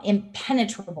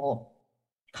impenetrable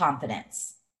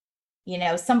confidence. You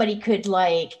know, somebody could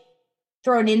like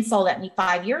throw an insult at me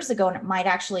 5 years ago and it might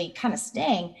actually kind of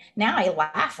sting. Now I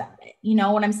laugh at it. You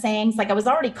know what I'm saying? It's like I was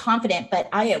already confident, but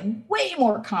I am way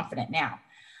more confident now.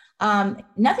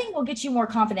 Nothing will get you more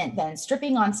confident than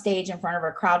stripping on stage in front of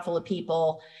a crowd full of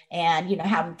people and, you know,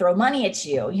 have them throw money at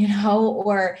you, you know,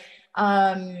 or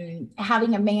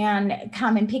having a man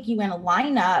come and pick you in a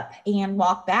lineup and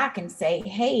walk back and say,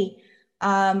 hey,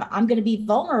 I'm going to be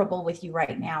vulnerable with you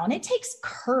right now. And it takes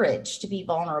courage to be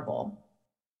vulnerable.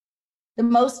 The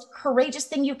most courageous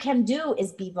thing you can do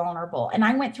is be vulnerable. And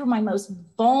I went through my most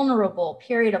vulnerable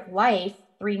period of life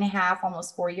 3.5,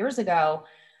 almost 4 years ago.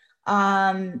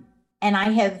 And I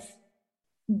have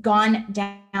gone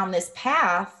down this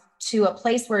path to a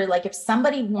place where, like, if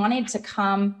somebody wanted to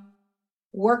come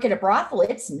work at a brothel,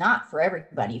 it's not for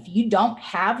everybody. If you don't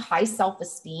have high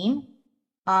self-esteem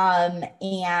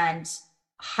and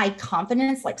high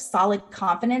confidence, like solid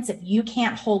confidence, if you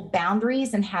can't hold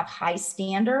boundaries and have high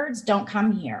standards, don't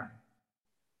come here.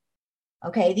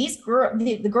 Okay, these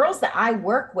the girls that I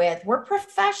work with, we're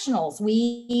professionals.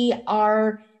 We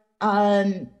are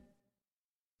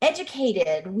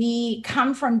educated. We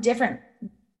come from different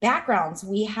backgrounds.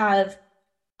 We have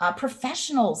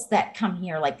professionals that come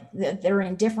here, like they're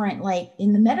in different, like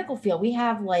in the medical field, we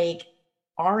have like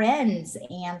RNs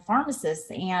and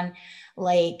pharmacists and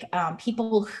like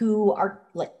people who are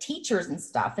like teachers and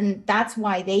stuff. And that's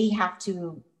why they have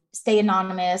to stay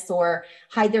anonymous or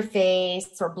hide their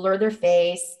face or blur their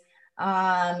face,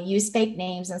 use fake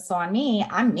names and so on.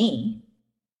 I'm me.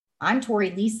 I'm Torrey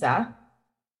Lisa.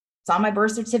 It's on my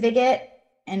birth certificate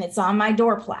and it's on my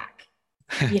door plaque,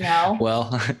 you know?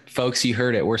 Well, folks, you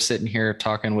heard it. We're sitting here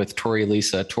talking with Torrey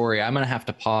Lisa. Torrey, I'm going to have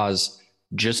to pause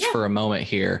just for a moment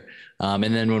here. And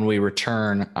then when we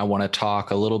return, I want to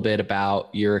talk a little bit about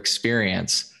your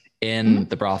experience in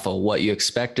the brothel, what you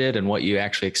expected and what you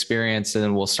actually experienced. And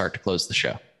then we'll start to close the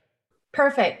show.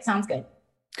 Perfect. Sounds good.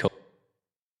 Cool.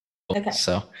 Okay.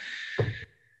 So,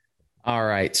 all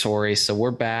right, Torrey. So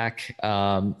we're back.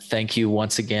 Thank you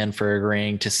once again for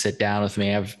agreeing to sit down with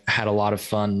me. I've had a lot of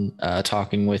fun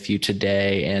talking with you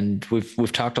today, and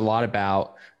we've talked a lot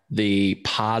about the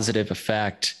positive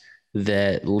effect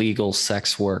that legal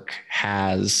sex work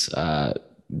has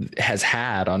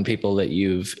had on people that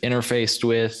you've interfaced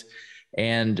with.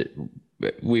 And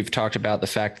we've talked about the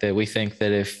fact that we think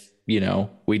that if, we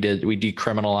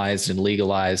decriminalized and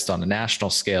legalized on a national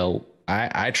scale,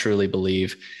 I truly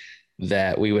believe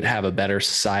that we would have a better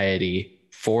society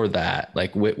for that,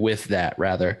 like with that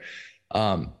rather.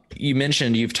 You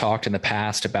mentioned you've talked in the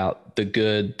past about the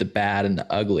good, the bad, and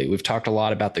the ugly. We've talked a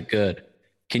lot about the good.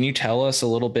 Can you tell us a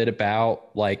little bit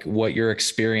about like what your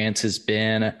experience has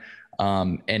been,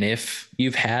 and if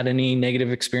you've had any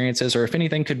negative experiences, or if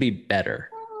anything could be better?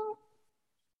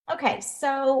 Okay,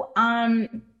 so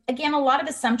again, a lot of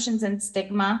assumptions and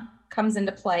stigma comes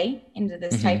into play into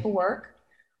this type Mm-hmm. of work.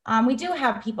 We do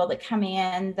have people that come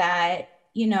in that,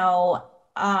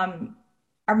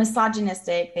 are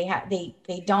misogynistic.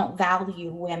 They don't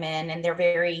value women, and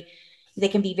they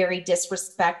can be very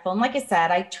disrespectful. And like I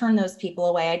said, I turn those people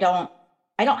away. I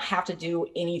don't have to do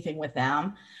anything with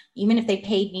them, even if they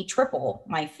paid me triple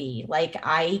my fee. Like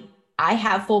I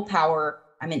have full power.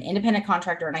 I'm an independent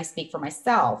contractor and I speak for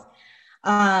myself.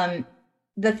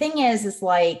 The thing is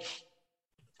like,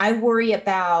 I worry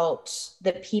about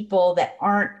the people that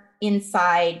aren't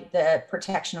inside the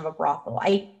protection of a brothel.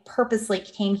 I purposely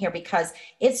came here because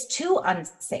it's too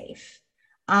unsafe.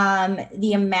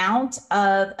 The amount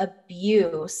of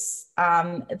abuse,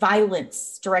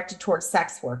 violence directed towards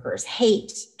sex workers,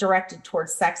 hate directed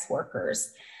towards sex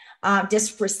workers,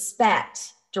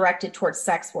 disrespect directed towards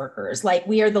sex workers. Like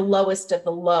we are the lowest of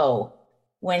the low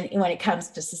when it comes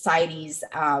to society's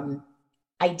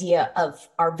idea of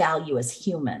our value as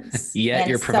humans. Yet And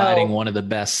you're providing so, one of the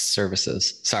best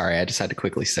services. Sorry, I just had to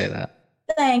quickly say that.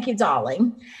 thank you,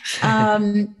 darling.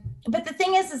 But the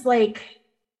thing is like,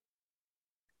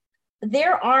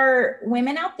 there are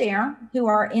women out there who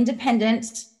are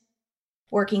independent,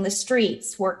 working the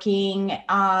streets, working,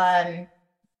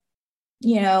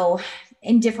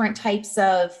 in different types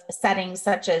of settings,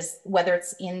 such as whether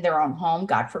it's in their own home,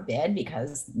 God forbid,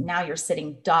 because now you're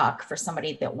sitting duck for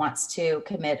somebody that wants to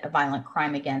commit a violent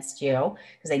crime against you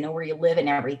because they know where you live and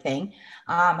everything.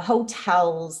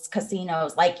 Hotels,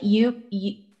 casinos, like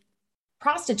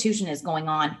prostitution is going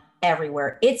on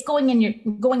everywhere. It's going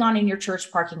on in your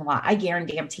church parking lot. I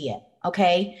guarantee it.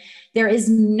 Okay. There is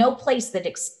no place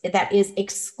that is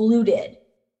excluded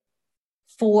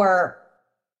for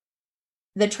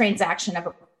the transaction of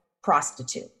a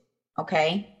prostitute.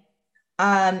 Okay.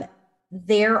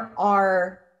 There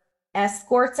are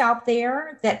escorts out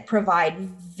there that provide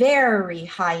very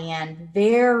high end,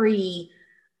 very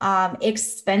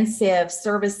expensive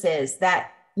services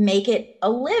that make it a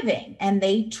living, and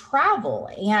they travel.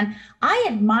 And I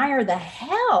admire the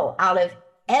hell out of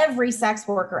every sex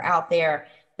worker out there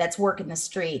that's working the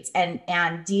streets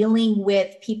and dealing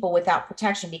with people without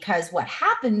protection. Because what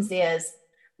happens is,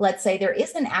 let's say there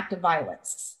is an act of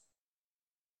violence.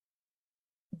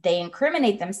 They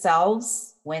incriminate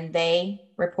themselves when they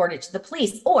report it to the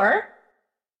police, or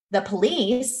the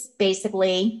police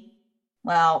basically,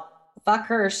 well, fuck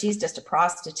her, she's just a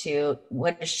prostitute.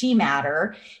 What does she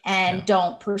matter? And Yeah.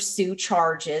 don't pursue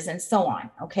charges and so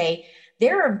on. Okay.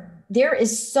 There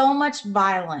is so much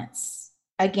violence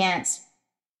against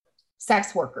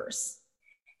sex workers.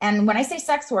 And when I say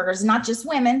sex workers, not just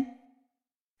women,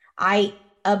 I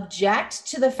object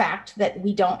to the fact that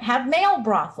we don't have male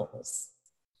brothels.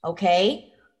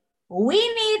 Okay. We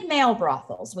need male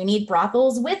brothels. We need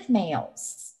brothels with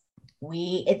males.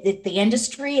 The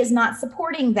industry is not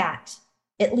supporting that,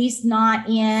 at least not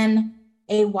in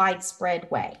a widespread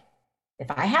way. If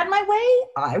I had my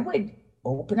way, I would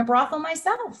open a brothel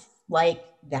myself. Like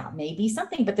that may be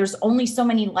something, but there's only so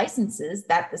many licenses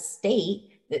that the state,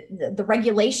 the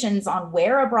regulations on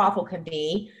where a brothel can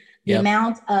be, the Yep.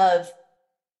 amount of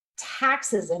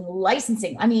taxes and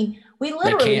licensing. I mean, we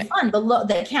literally fund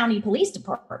the county police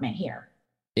department here.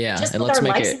 Yeah. Just And with our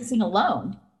licensing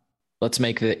alone. let's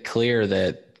make it clear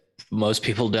that most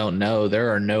people don't know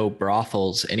there are no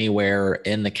brothels anywhere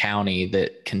in the county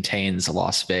that contains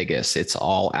Las Vegas. It's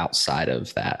all outside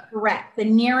of that. Correct. The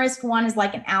nearest one is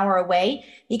like an hour away,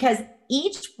 because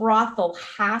each brothel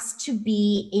has to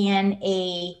be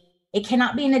it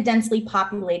cannot be in a densely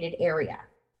populated area.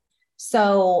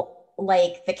 So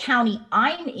like the county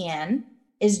I'm in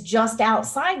is just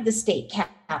outside the state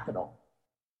capital,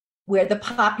 where the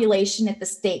population at the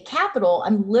state capital,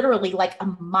 I'm literally like a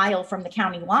mile from the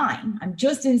county line. I'm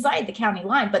just inside the county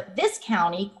line, but this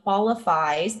county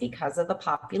qualifies because of the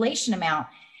population amount.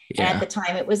 Yeah. And at the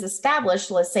time it was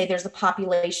established, let's say there's a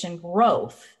population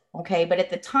growth. Okay. But at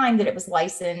the time that it was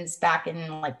licensed back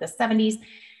in like the 70s,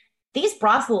 these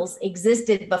brothels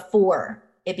existed before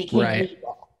it became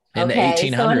legal. in the Okay,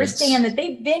 so 1800s. understand that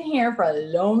they've been here for a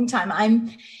long time.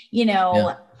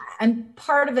 Yeah. I'm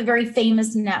part of a very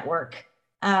famous network.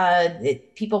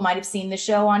 People might have seen the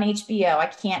show on HBO. I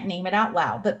can't name it out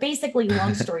loud, but basically,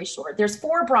 long story short, there's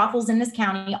 4 brothels in this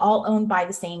county, all owned by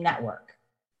the same network,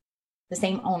 the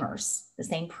same owners, the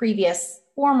same previous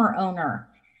former owner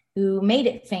who made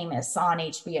it famous on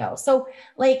HBO. So,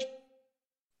 like,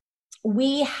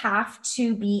 we have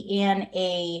to be in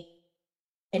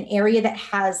an area that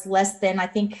has less than, I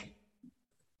think,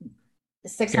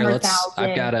 600,000.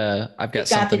 I've got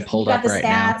something pulled up right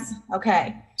now.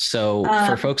 Okay. So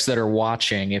for folks that are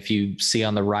watching, if you see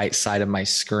on the right side of my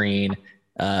screen,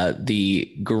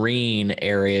 the green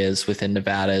areas within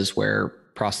Nevada is where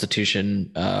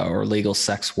prostitution or legal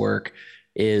sex work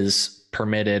is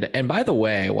permitted. And by the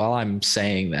way, while I'm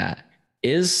saying that,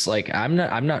 is like I'm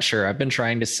not sure. I've been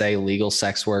trying to say legal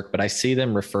sex work, but I see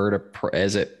them refer to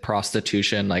as it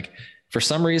prostitution. Like for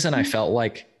some reason, I felt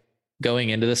like going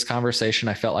into this conversation,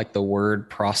 I felt like the word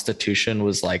prostitution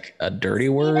was like a dirty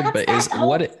word, but is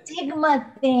what it stigma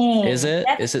thing. Is it?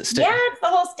 Yeah, it's the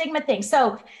whole stigma thing.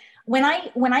 So when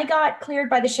I got cleared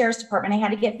by the sheriff's department, I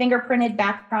had to get fingerprinted,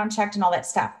 background checked, and all that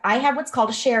stuff. I have what's called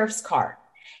a sheriff's card.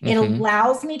 It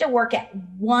allows me to work at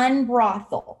one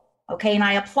brothel. Okay. And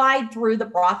I applied through the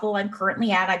brothel I'm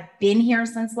currently at. I've been here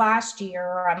since last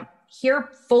year. I'm here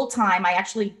full time. I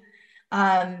actually,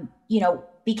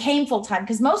 became full time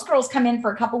because most girls come in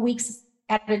for a couple weeks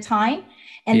at a time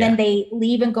and then they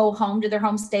leave and go home to their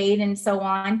home state and so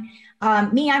on.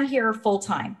 Me, I'm here full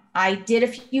time. I did a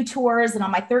few tours, and on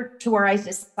my 3rd tour, I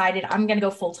decided I'm going to go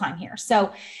full time here.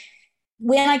 So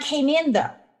when I came in,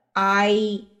 though,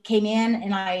 I came in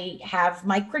and I have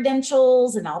my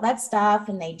credentials and all that stuff,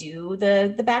 and they do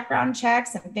the background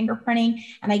checks and fingerprinting,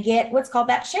 and I get what's called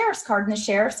that sheriff's card. And the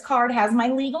sheriff's card has my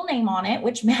legal name on it,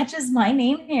 which matches my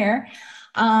name here.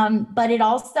 But it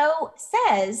also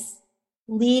says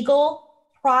legal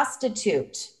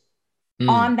prostitute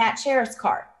on that sheriff's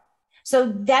card. So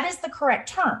that is the correct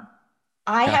term.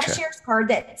 I have a sheriff's card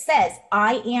that says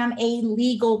I am a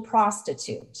legal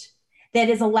prostitute that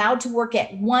is allowed to work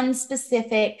at one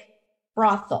specific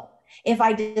brothel. If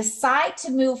I decide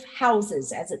to move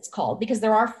houses, as it's called, because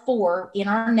there are 4 in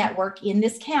our network in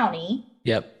this county,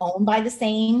 owned by the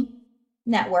same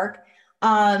network.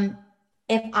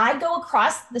 If I go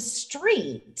across the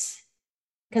street,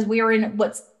 because we are in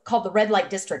what's called the red light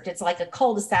district, it's like a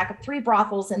cul-de-sac of 3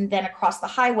 brothels, and then across the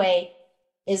highway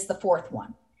is the 4th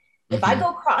one. If I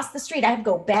go across the street, I have to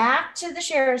go back to the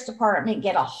sheriff's department,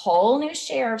 get a whole new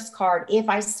sheriff's card if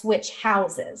I switch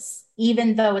houses,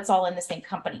 even though it's all in the same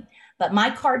company. But my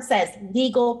card says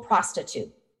legal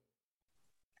prostitute.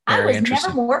 I was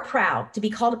never more proud to be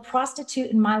called a prostitute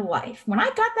in my life. When I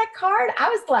got that card, I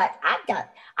was like,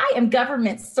 I am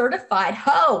government certified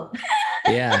hoe.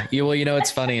 Yeah.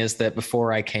 What's funny is that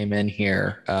before I came in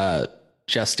here,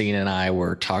 Justine and I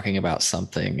were talking about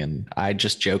something, and I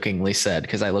just jokingly said,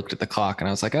 because I looked at the clock and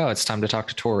I was like, oh, it's time to talk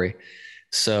to Torrey.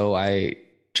 So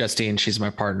Justine, she's my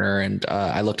partner, and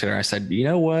I looked at her and I said, you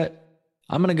know what?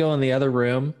 I'm going to go in the other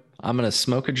room. I'm going to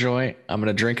smoke a joint. I'm going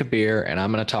to drink a beer, and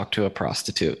I'm going to talk to a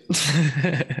prostitute.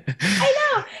 I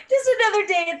know. Just another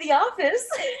day at the office.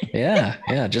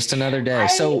 Yeah. Just another day.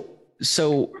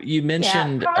 So you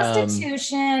mentioned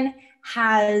prostitution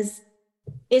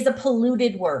is a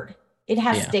polluted word. It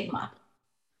has stigma.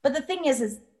 But the thing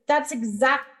is that's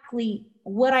exactly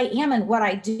what I am and what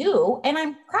I do, and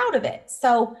I'm proud of it.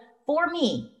 So for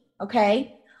me,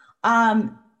 okay,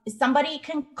 somebody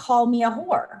can call me a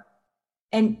whore.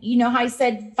 And you know how I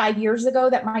said 5 years ago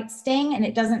that might sting, and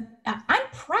it doesn't. I'm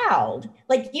proud.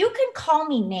 Like, you can call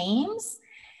me names,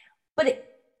 but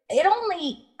it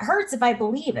only hurts if I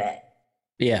believe it.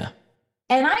 Yeah.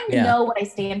 And I know what I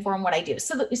stand for and what I do.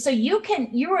 So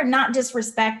you are not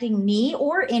disrespecting me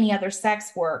or any other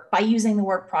sex work by using the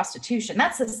word prostitution.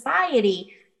 That's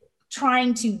society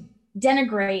trying to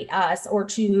denigrate us or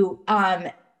to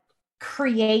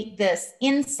create this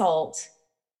insult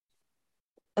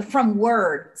from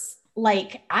words.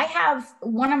 Like, I have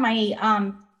one of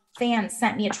my fans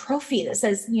sent me a trophy that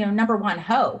says, number 1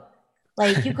 hoe.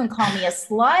 Like, you can call me a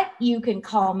slut, you can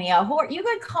call me a whore, you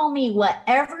can call me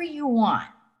whatever you want.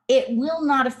 It will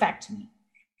not affect me.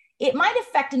 It might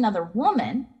affect another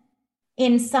woman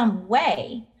in some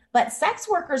way, but sex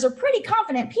workers are pretty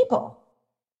confident people.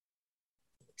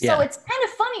 So it's kind of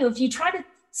funny if you try to,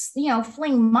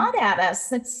 fling mud at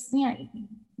us. It's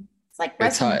like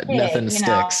wrestling pig, nothing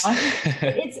sticks.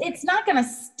 It's not going to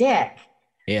stick.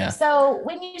 Yeah. So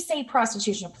when you say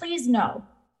prostitution, please know,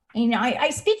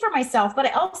 I speak for myself, but I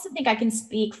also think I can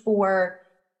speak for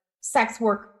sex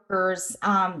workers workers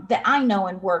that I know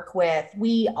and work with,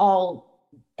 we all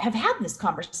have had this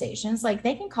conversation. It's like,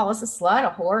 they can call us a slut,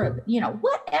 a whore, you know,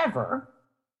 whatever.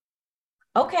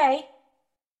 Okay.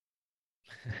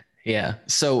 Yeah.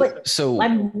 But So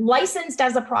I'm licensed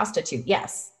as a prostitute.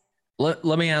 Yes.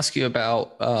 let me ask you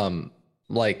about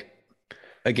like,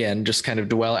 again, just kind of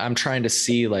dwell. I'm trying to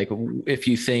see like if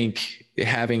you think,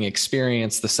 having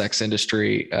experienced the sex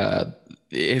industry,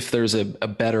 if there's a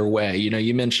better way. You know,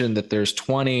 you mentioned that there's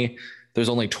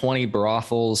only 20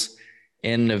 brothels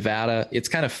in Nevada. It's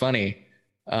kind of funny.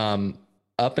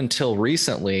 Up until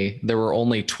recently, there were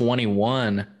only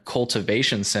 21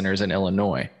 cultivation centers in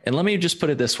Illinois. And let me just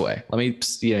put it this way. Let me,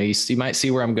 you might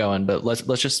see where I'm going, but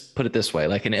let's just put it this way.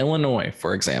 Like in Illinois,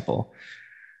 for example,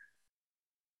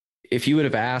 if you would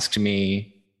have asked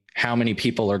me how many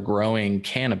people are growing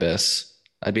cannabis,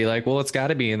 I'd be like, well, it's got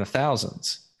to be in the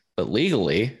thousands, but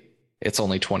legally it's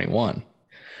only 21. Correct.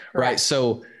 Right.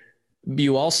 So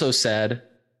you also said,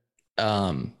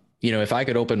 if I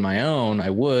could open my own, I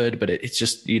would, but it's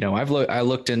just, I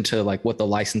looked into like what the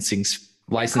licensing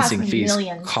fees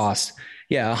cost.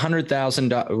 Yeah.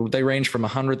 $100,000. They range from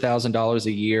 $100,000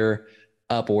 a year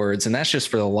upwards. And that's just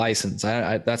for the license.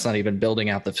 That's not even building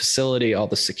out the facility, all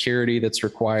the security that's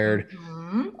required.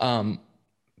 Mm-hmm.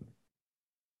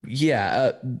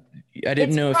 I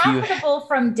didn't know if you... It's profitable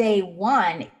from day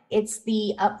one. It's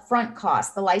the upfront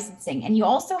cost, the licensing. And you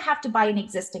also have to buy an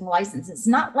existing license. It's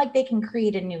not like they can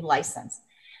create a new license.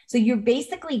 So you're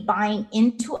basically buying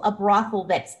into a brothel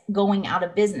that's going out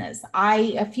of business.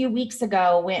 A few weeks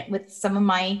ago, went with some of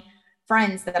my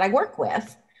friends that I work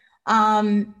with,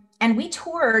 and we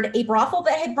toured a brothel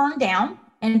that had burned down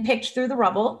and picked through the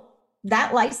rubble.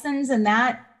 That license and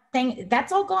that thing,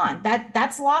 that's all gone.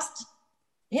 That's lost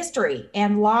history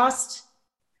and lost,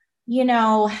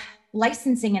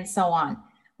 licensing and so on.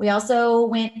 We also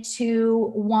went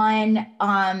to one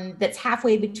that's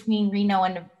halfway between Reno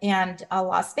and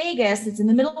Las Vegas. It's in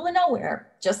the middle of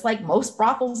nowhere, just like most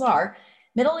brothels are,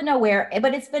 middle of nowhere,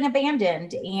 but it's been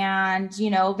abandoned and,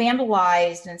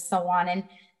 vandalized and so on.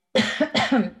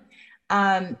 And,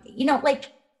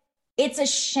 it's a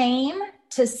shame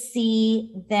to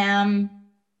see them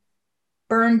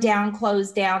burn down,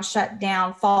 close down, shut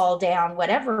down, fall down,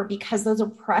 whatever, because those are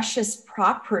precious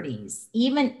properties.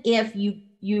 Even if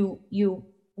you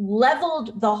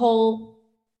leveled the whole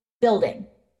building,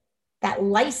 that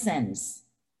license,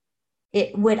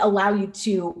 it would allow you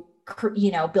to,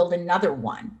 build another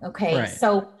one. Okay. Right.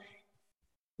 So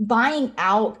buying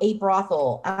out a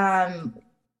brothel,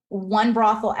 one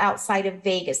brothel outside of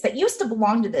Vegas that used to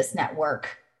belong to this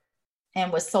network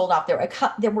and was sold off. There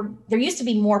used to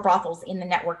be more brothels in the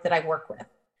network that I work with,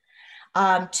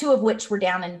 two of which were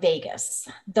down in Vegas.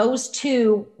 Those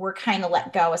two were kind of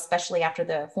let go, especially after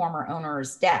the former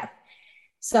owner's death.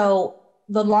 So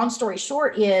the long story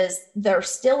short is they're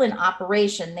still in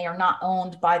operation. They are not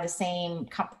owned by the same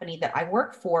company that I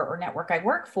work for or network I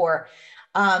work for.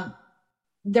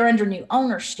 They're under new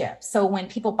ownership. So when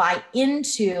people buy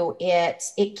into it,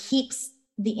 it keeps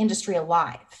the industry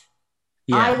alive.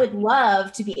 Yeah. I would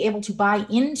love to be able to buy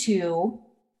into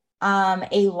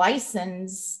a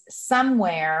license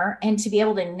somewhere and to be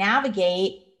able to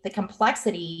navigate the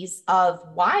complexities of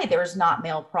why there's not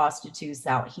male prostitutes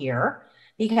out here.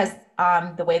 Because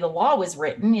the way the law was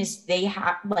written is they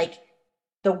have, like,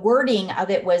 the wording of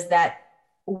it was that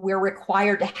we're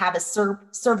required to have a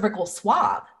cervical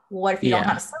swab. What if you don't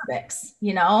have a cervix?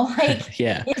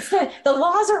 Yeah. The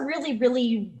laws are really,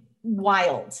 really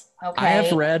wild. Okay.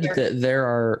 I've read that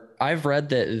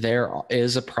there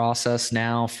is a process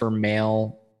now for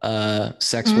male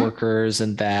sex workers,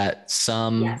 and that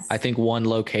I think one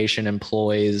location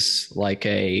employs like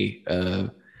a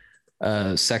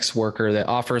sex worker that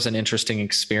offers an interesting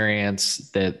experience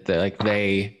that like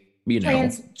they,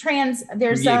 trans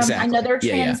there's exactly. I know there are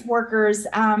trans workers.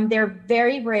 They're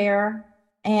very rare.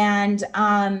 And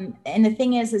the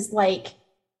thing is like,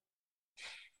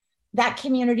 that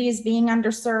community is being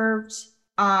underserved.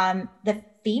 The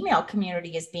female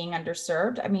community is being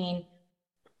underserved. I mean,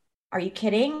 are you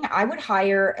kidding? I would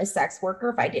hire a sex worker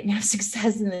if I didn't have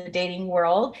success in the dating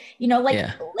world,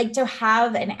 like to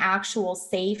have an actual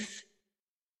safe,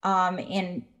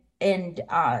 and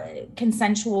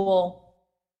consensual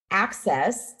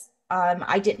access.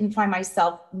 I didn't find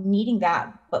myself needing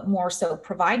that, but more so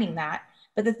providing that.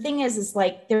 But the thing is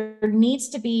like, there needs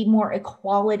to be more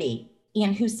equality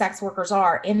in who sex workers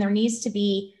are. And there needs to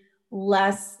be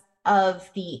less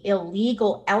of the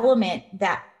illegal element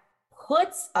that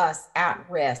puts us at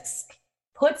risk,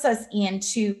 puts us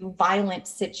into violent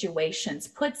situations,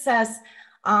 puts us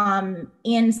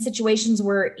in situations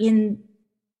where in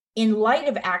in light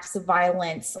of acts of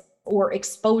violence or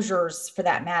exposures for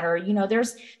that matter,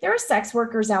 there are sex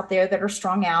workers out there that are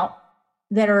strung out,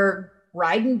 that are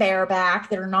riding bareback,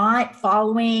 that are not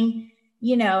following,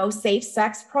 safe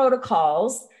sex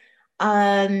protocols.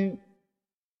 And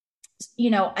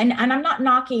I'm not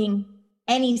knocking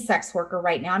any sex worker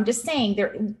right now. I'm just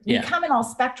saying we come in all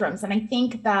spectrums. And I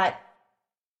think that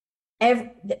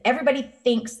everybody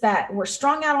thinks that we're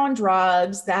strung out on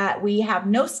drugs, that we have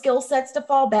no skill sets to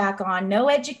fall back on, no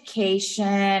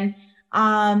education,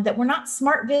 that we're not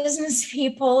smart business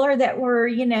people, or that we're,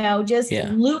 just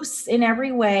loose in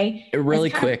every way.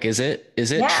 Really quick, is it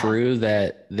true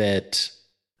that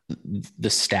the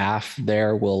staff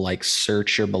there will like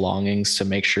search your belongings to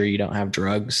make sure you don't have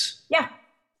drugs? Yeah.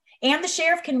 And the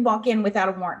sheriff can walk in without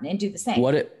a warrant and do the same.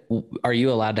 Are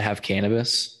you allowed to have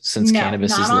cannabis since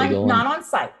cannabis is legal? Not on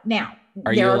site. Now,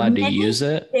 are you allowed to use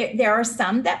it? There are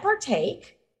some that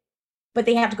partake, but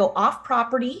they have to go off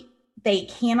property. They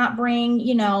cannot bring,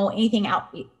 anything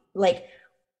out. Like,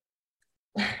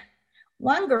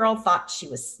 one girl thought she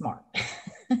was smart.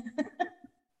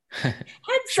 Had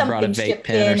something shipped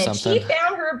in, and she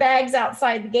found her bags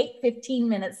outside the gate 15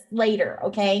 minutes later.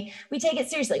 Okay. We take it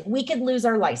seriously. We could lose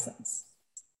our license.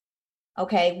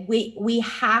 Okay. We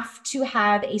have to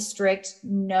have a strict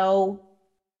no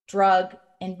drug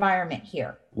environment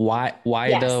here. Why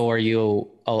though are you,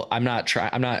 I'm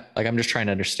just trying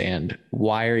to understand,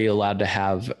 why are you allowed to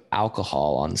have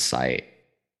alcohol on site?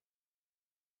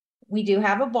 We do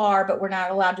have a bar, but we're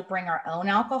not allowed to bring our own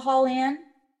alcohol in.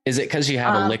 Is it because you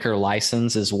have a liquor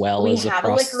license as well as a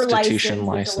prostitution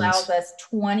license? Which allows us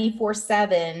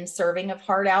 24/7 serving of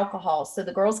hard alcohol. So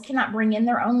the girls cannot bring in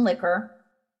their own liquor.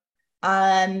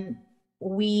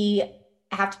 We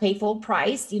have to pay full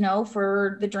price,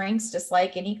 for the drinks, just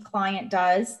like any client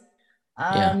does.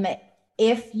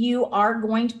 If you are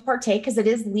going to partake, because it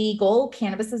is legal,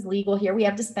 cannabis is legal here. We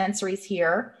have dispensaries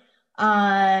here.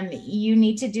 You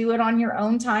need to do it on your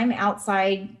own time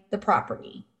outside the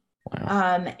property.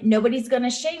 Wow. Nobody's going to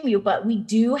shame you, but we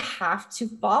do have to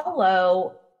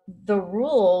follow the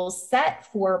rules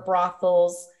set for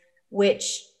brothels,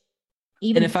 which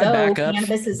even though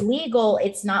cannabis is legal,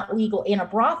 it's not legal in a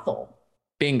brothel.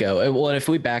 Bingo. Well, if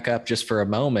we back up just for a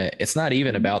moment, it's not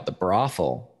even about the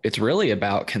brothel. It's really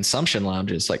about consumption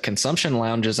lounges. Like consumption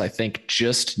lounges, I think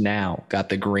just now got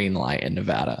the green light in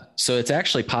Nevada. So it's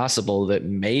actually possible that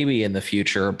maybe in the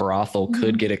future, a brothel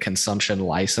could get a consumption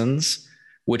license,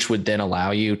 which would then allow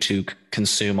you to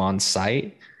consume on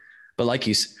site. But like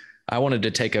I wanted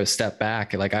to take a step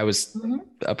back. Like I was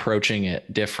approaching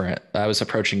it different. I was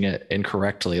approaching it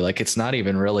incorrectly. Like it's not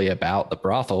even really about the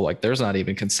brothel. Like there's not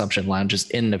even consumption lounges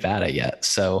in Nevada yet.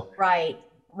 So right.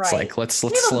 It's like, let's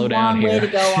slow down here. We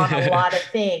have a long way to go on a lot of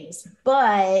things,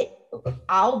 but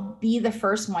I'll be the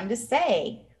first one to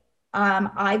say,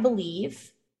 I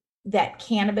believe that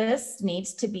cannabis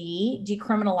needs to be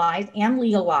decriminalized and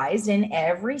legalized in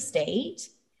every state.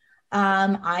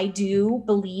 I do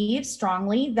believe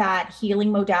strongly that healing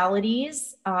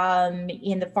modalities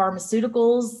in the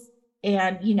pharmaceuticals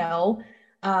and,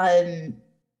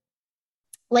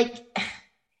 like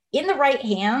in the right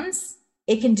hands,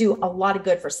 it can do a lot of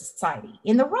good for society.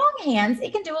 In the wrong hands,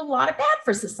 it can do a lot of bad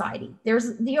for society.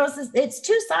 It's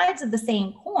two sides of the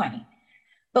same coin.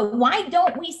 But why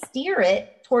don't we steer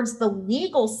it towards the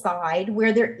legal side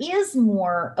where there is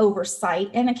more oversight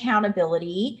and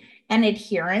accountability and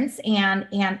adherence and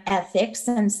ethics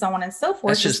and so on and so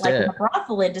forth? Just like in the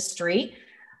brothel industry,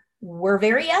 we're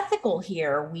very ethical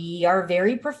here. We are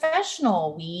very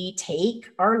professional. We take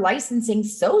our licensing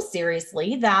so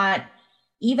seriously that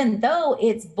even though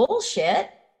it's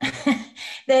bullshit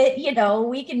that,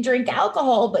 we can drink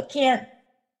alcohol, but can't,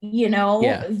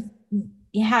 have,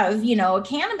 a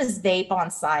cannabis vape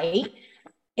on site,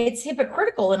 it's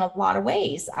hypocritical in a lot of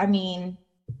ways. I mean,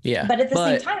 but at the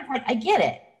same time, I get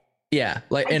it. Yeah.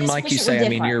 Like you say, I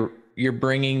mean, you're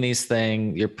bringing these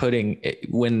things, you're putting it,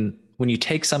 when you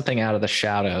take something out of the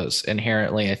shadows,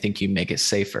 inherently, I think you make it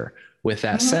safer. With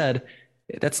that said,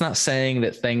 that's not saying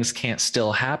that things can't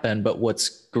still happen, but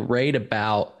what's great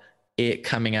about it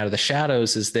coming out of the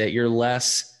shadows is that you're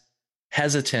less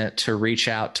hesitant to reach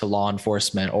out to law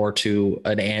enforcement or to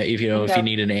if you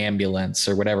need an ambulance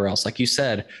or whatever else. Like you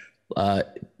said,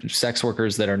 sex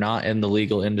workers that are not in the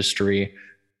legal industry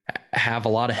have a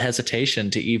lot of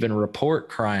hesitation to even report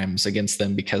crimes against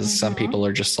them because some people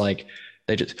are just like,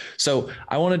 so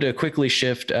I wanted to quickly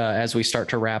shift as we start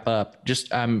to wrap up.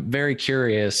 I'm very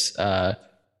curious. I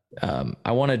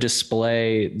want to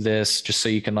display this just so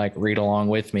you can like read along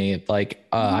with me. Like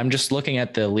I'm just looking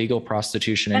at the legal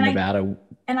prostitution in Nevada.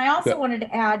 And I also wanted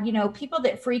to add, people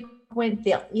that frequent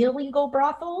the illegal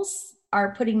brothels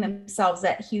are putting themselves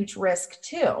at huge risk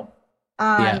too.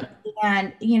 Yeah.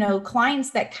 Um, and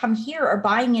clients that come here are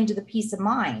buying into the peace of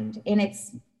mind, and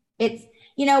it's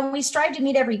we strive to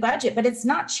meet every budget, but it's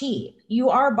not cheap. You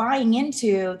are buying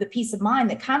into the peace of mind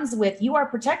that comes with you are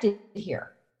protected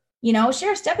here.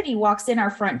 Sheriff's deputy walks in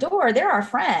our front door, they're our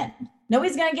friend.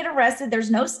 Nobody's going to get arrested.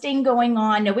 There's no sting going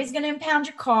on. Nobody's going to impound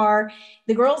your car.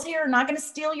 The girls here are not going to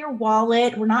steal your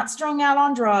wallet. We're not strung out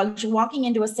on drugs. You're walking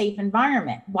into a safe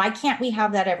environment. Why can't we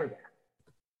have that everywhere?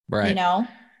 Right.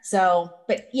 So,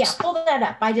 but yeah, pull that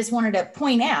up. I just wanted to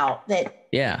point out that.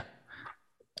 Yeah.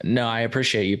 No, I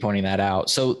appreciate you pointing that out.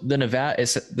 So the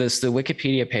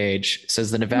Wikipedia page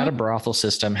says the Nevada brothel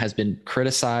system has been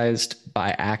criticized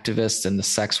by activists in the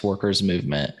sex workers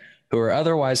movement who are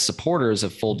otherwise supporters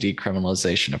of full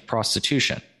decriminalization of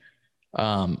prostitution.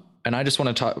 And I just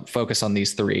want to focus on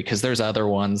these three because there's other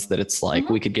ones that it's like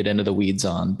we could get into the weeds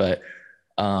on, but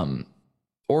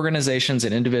organizations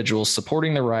and individuals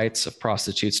supporting the rights of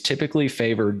prostitutes typically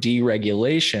favor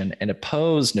deregulation and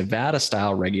oppose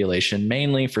Nevada-style regulation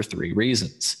mainly for three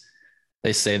reasons.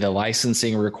 They say the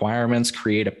licensing requirements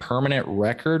create a permanent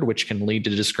record, which can lead to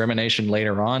discrimination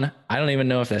later on. I don't even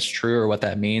know if that's true or what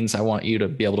that means. I want you to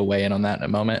be able to weigh in on that in a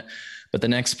moment. But the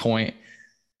next point,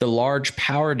 the large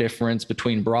power difference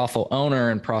between brothel owner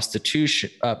and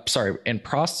prostitute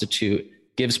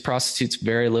gives prostitutes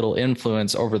very little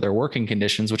influence over their working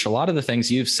conditions, which a lot of the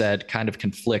things you've said kind of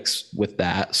conflicts with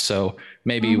that. So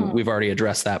maybe we've already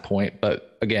addressed that point,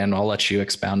 but again, I'll let you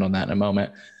expound on that in a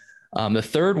moment. The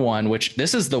third one, which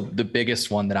this is the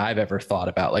biggest one that I've ever thought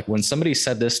about. Like when somebody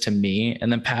said this to me in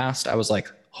the past, I was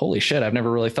like, holy shit, I've never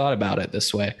really thought about it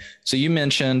this way. So you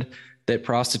mentioned that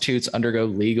prostitutes undergo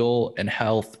legal and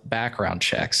health background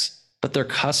checks, but their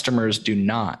customers do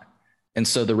not. And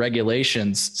so the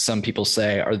regulations, some people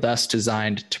say, are thus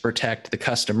designed to protect the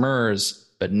customers,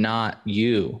 but not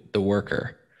you, the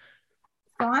worker.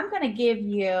 So I'm going to give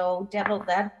you devil's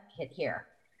advocate here.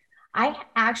 I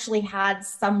actually had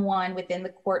someone within the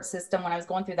court system when I was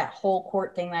going through that whole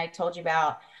court thing that I told you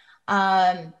about,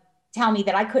 tell me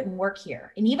that I couldn't work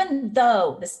here. And even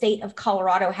though the state of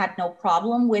Colorado had no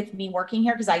problem with me working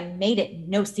here, because I made it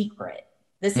no secret,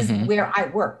 this is where I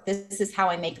work. This is how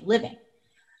I make a living.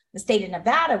 The state of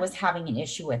Nevada was having an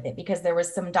issue with it because there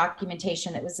was some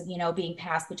documentation that was, being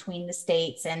passed between the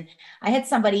states. And I had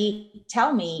somebody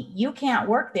tell me, you can't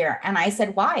work there. And I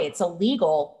said, why? It's a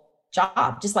legal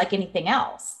job, just like anything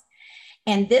else.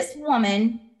 And this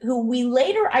woman, who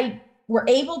I were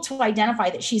able to identify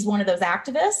that she's one of those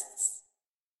activists,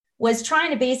 was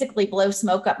trying to basically blow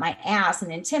smoke up my ass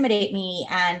and intimidate me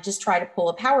and just try to pull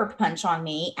a power punch on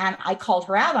me. And I called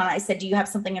her out on it. I said, do you have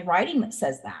something in writing that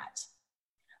says that?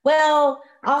 Well,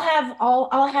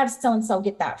 I'll have so-and-so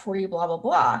get that for you, blah, blah,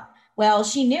 blah. Well,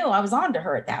 she knew I was on to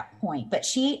her at that point, but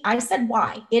I said,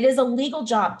 why? It is a legal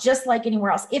job, just like anywhere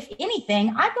else. If anything,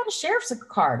 I've got a sheriff's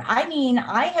card. I mean,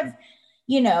 I have,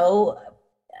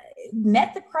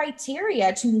 met the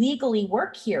criteria to legally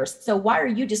work here. So why are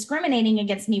you discriminating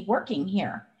against me working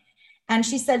here? And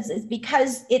she says, it's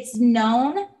because it's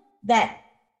known that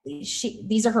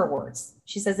these are her words.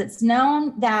 She says, it's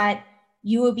known that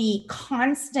you will be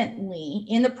constantly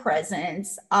in the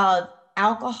presence of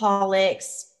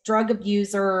alcoholics, drug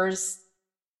abusers,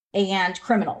 and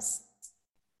criminals.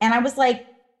 And I was like,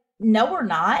 no, we're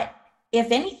not.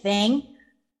 If anything,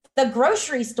 the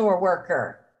grocery store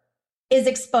worker is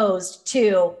exposed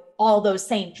to all those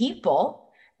same people.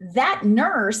 That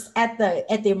nurse at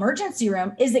the emergency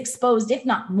room is exposed, if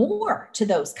not more, to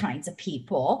those kinds of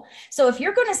people. So if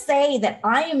you're going to say that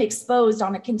I am exposed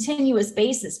on a continuous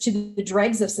basis to the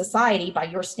dregs of society by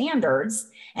your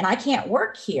standards, and I can't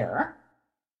work here,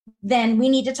 then we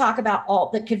need to talk about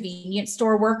all the convenience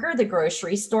store worker, the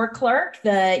grocery store clerk,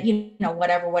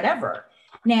 whatever.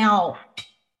 Now,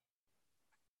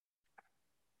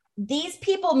 these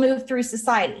people move through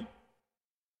society.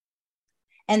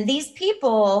 And these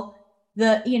people,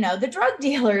 the drug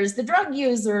dealers, the drug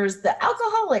users, the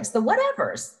alcoholics, the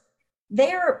whatevers,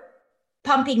 they're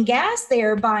pumping gas, they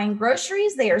are buying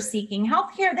groceries, they are seeking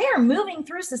healthcare, they are moving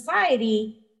through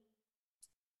society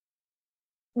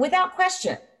without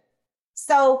question.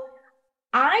 So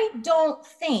I don't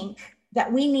think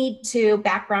that we need to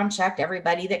background check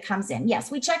everybody that comes in.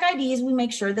 Yes, we check IDs, we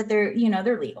make sure that they're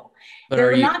legal. But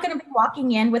they're not going to be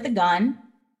walking in with a gun.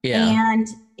 Yeah. And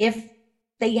if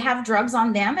they have drugs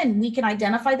on them and we can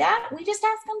identify that, we just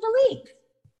ask them to leave.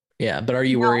 Yeah. But are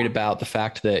you worried about the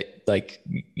fact that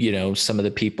some of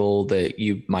the people that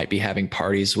you might be having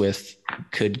parties with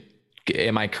could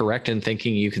am I correct in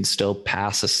thinking you can still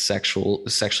pass a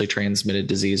sexually transmitted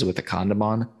disease with a condom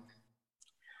on?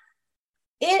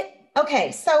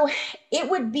 Okay, so it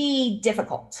would be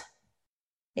difficult.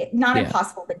 Not Yeah.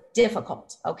 impossible, but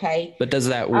difficult. Okay. But does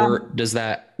that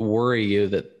worry you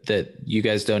that you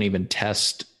guys don't even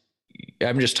test?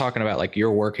 I'm just talking about like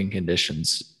your working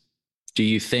conditions. Do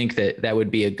you think that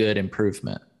would be a good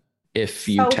improvement if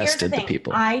you So here's the tested the thing.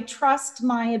 people? I trust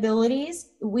my abilities.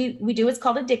 We do what's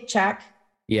called a dick check.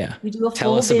 Yeah. We do a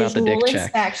Tell full us about the visual dick check.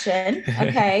 inspection.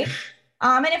 Okay.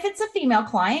 And if it's a female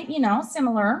client,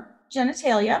 similar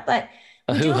genitalia, but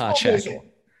A we do a hoo-ha full check. visual.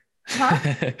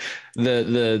 Huh?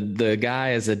 The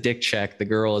guy is a dick check, the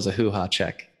girl is a hoo-ha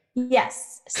check.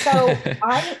 Yes. So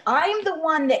I'm the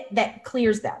one that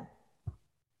clears them.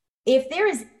 If there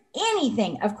is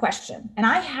anything of question, and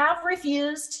I have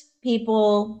refused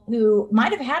people who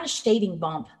might have had a shaving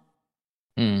bump.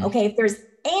 Okay, if there's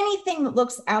anything that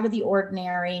looks out of the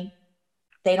ordinary,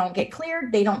 they don't get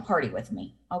cleared, they don't party with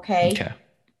me. Okay.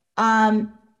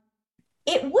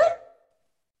 It would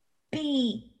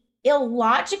be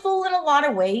illogical in a lot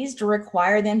of ways to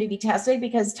require them to be tested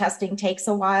because testing takes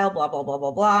a while, blah, blah, blah,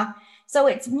 blah, blah. So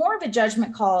it's more of a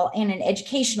judgment call and an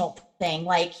educational thing.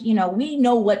 Like, we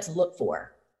know what to look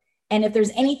for. And if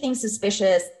there's anything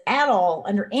suspicious at all,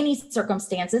 under any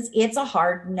circumstances, it's a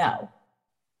hard no.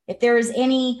 If there is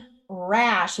any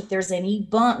rash, if there's any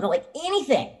bump, like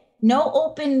anything, no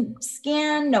open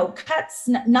skin, no cuts,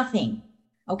 nothing.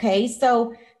 Okay.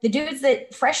 So the dudes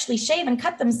that freshly shave and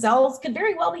cut themselves could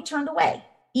very well be turned away,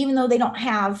 even though they don't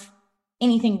have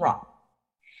anything wrong.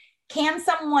 Can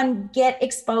someone get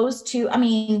exposed to,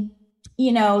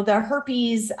 the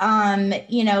herpes,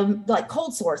 like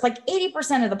cold sores, like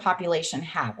 80% of the population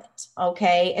have it.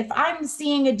 Okay. If I'm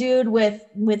seeing a dude with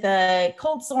a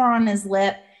cold sore on his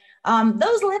lip,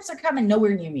 those lips are coming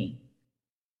nowhere near me,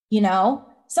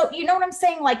 So you know what I'm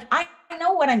saying? Like, I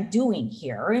know what I'm doing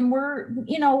here. And we're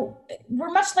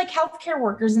much like healthcare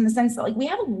workers in the sense that like we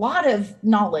have a lot of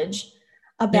knowledge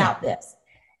about this.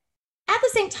 At the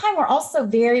same time, we're also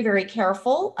very, very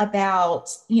careful about,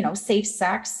 safe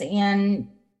sex and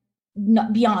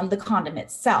beyond the condom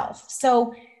itself.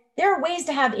 So there are ways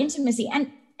to have intimacy.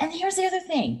 And here's the other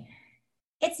thing.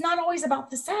 It's not always about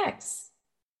the sex.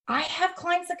 I have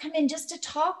clients that come in just to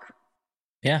talk.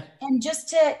 Yeah. And just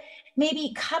to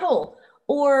maybe cuddle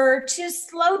or to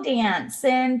slow dance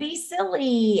and be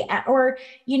silly. Or,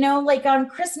 like on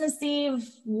Christmas Eve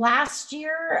last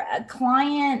year, a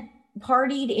client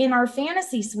partied in our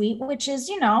fantasy suite, which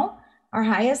is, our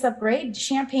highest upgrade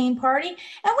champagne party.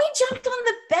 And we jumped on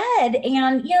the bed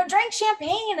and, drank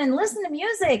champagne and listened to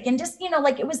music and just,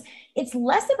 it's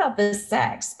less about the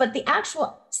sex, but the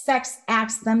actual sex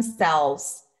acts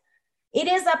themselves. It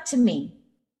is up to me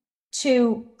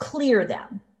to clear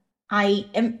them. I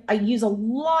use a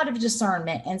lot of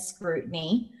discernment and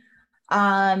scrutiny.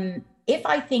 If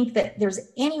I think that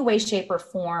there's any way, shape, or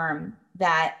form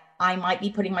that I might be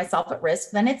putting myself at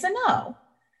risk, then it's a no.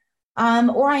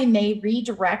 Or I may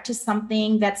redirect to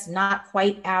something that's not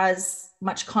quite as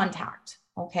much contact.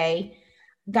 Okay.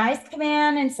 Guys come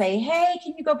in and say, hey,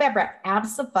 can you go bed rep?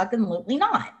 Absolutely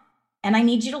not. And I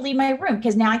need you to leave my room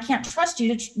because now I can't trust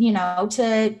you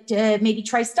to maybe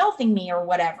try stealthing me or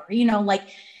whatever. Like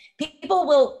people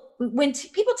will, when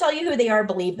people tell you who they are,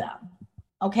 believe them.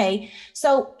 Okay.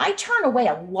 So I turn away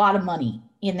a lot of money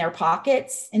in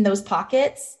those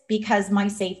pockets, because my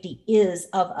safety is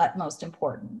of utmost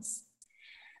importance.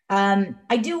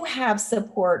 I do have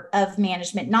support of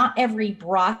management. Not every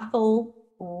brothel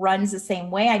runs the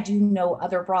same way. I do know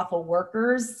other brothel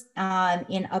workers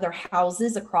in other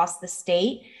houses across the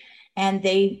state. And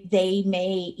they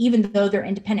may, even though they're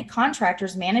independent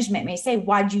contractors, management may say,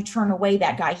 why'd you turn away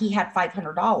that guy? He had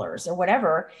 $500 or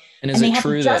whatever. And they have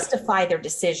to justify their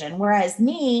decision. Whereas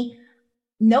me,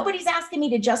 nobody's asking me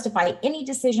to justify any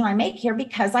decision I make here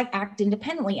because I act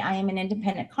independently. I am an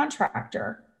independent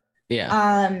contractor.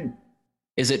 Yeah.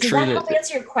 Is it true that help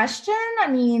answer your question?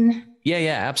 Yeah,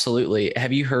 absolutely.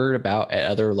 Have you heard about at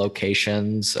other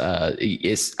locations?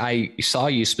 I saw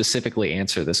you specifically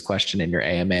answer this question in your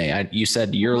AMA. You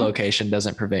said your location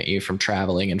doesn't prevent you from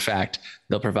traveling. In fact,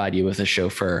 they'll provide you with a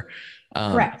chauffeur.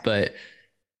 Correct. But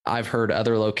I've heard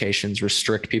other locations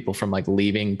restrict people from like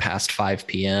leaving past 5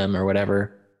 p.m. or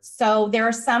whatever. So there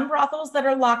are some brothels that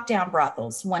are lockdown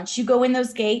brothels. Once you go in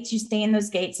those gates, you stay in those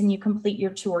gates and you complete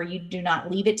your tour. You do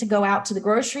not leave it to go out to the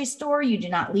grocery store. You do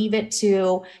not leave it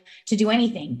to do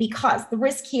anything, because the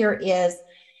risk here is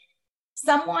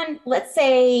someone, let's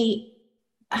say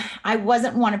I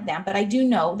wasn't one of them, but I do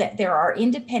know that there are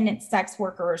independent sex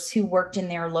workers who worked in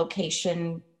their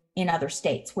location in other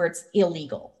states where it's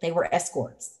illegal. They were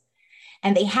escorts.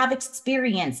 And they have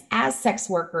experience as sex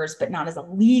workers, but not as a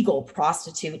legal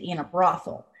prostitute in a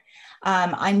brothel.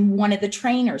 I'm one of the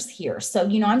trainers here. So,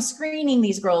 I'm screening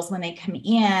these girls when they come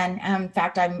in. In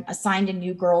fact, I'm assigned a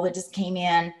new girl that just came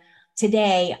in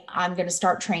today. I'm going to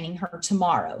start training her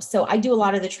tomorrow. So I do a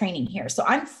lot of the training here. So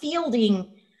I'm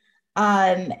fielding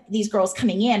these girls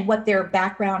coming in, what their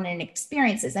background and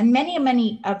experiences. And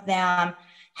many of them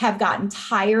have gotten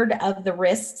tired of the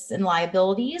risks and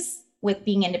liabilities with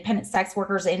being independent sex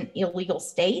workers in illegal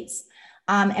states,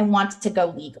 and want to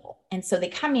go legal. And so they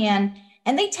come in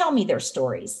and they tell me their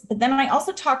stories. But then I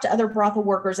also talk to other brothel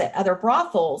workers at other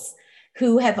brothels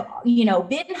who have,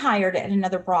 been hired at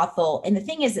another brothel. And the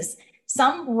thing is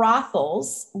some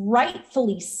brothels,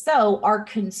 rightfully so, are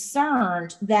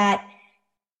concerned that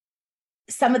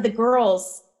some of the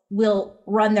girls will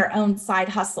run their own side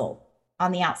hustle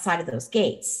on the outside of those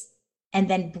gates and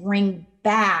then bring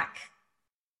back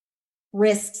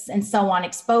risks and so on,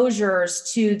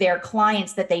 exposures to their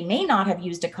clients that they may not have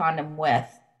used a condom with.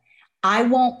 I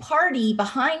won't party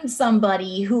behind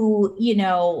somebody who,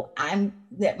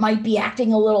 that might be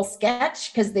acting a little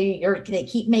sketch because they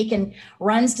keep making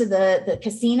runs to the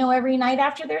casino every night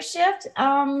after their shift.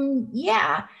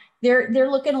 They're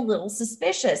looking a little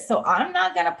suspicious. So I'm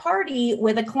not going to party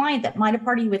with a client that might have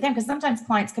partied with them, because sometimes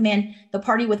clients come in, they'll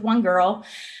party with one girl,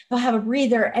 they'll have a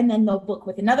breather, and then they'll book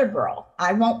with another girl.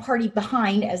 I won't party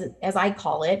behind, as I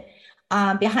call it,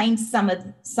 behind some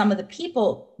of the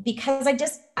people, because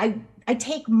I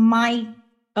take my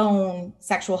own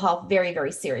sexual health very,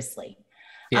 very seriously.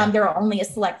 Yeah. There are only a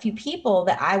select few people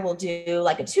that I will do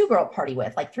like a 2-girl party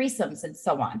with, like threesomes and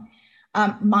so on.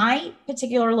 My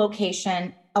particular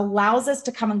location allows us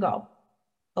to come and go.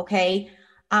 Okay.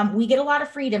 We get a lot of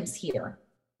freedoms here,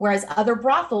 whereas other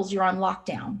brothels, you're on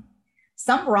lockdown.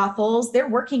 Some brothels, their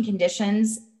working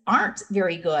conditions aren't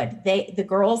very good. The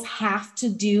girls have to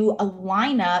do a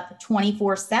lineup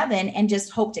 24/7 and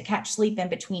just hope to catch sleep in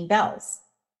between bells.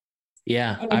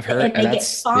 Yeah, and I've heard. And they get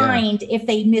fined if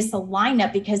they miss a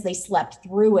lineup because they slept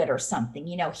through it or something.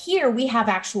 Here we have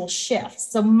actual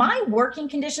shifts. So my working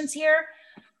conditions here,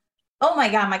 oh my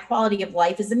God, my quality of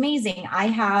life is amazing. I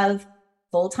have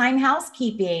full-time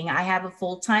housekeeping. I have a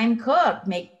full-time cook.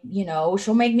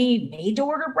 She'll make me made to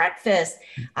order breakfast.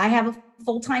 I have a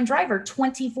full-time driver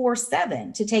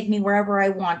 24/7 to take me wherever I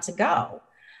want to go.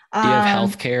 Do you have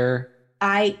health care?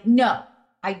 No,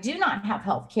 I do not have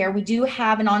health care. We do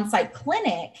have an on-site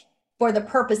clinic for the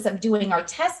purpose of doing our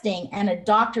testing, and a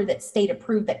doctor that's state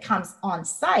approved that comes on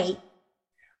site.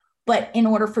 But in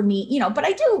order for me,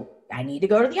 I need to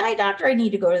go to the eye doctor. I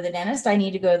need to go to the dentist. I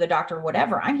need to go to the doctor,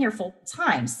 whatever. I'm here full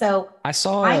time. So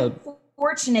I'm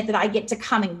fortunate that I get to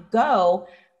come and go,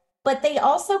 but they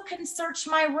also can search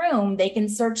my room. They can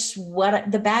search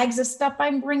what the bags of stuff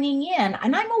I'm bringing in.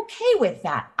 And I'm okay with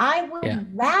that. I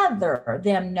would rather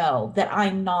them know that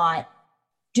I'm not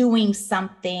doing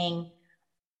something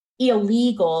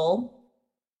illegal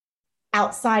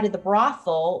outside of the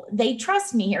brothel. They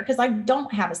trust me here because I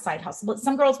don't have a side hustle. But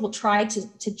some girls will try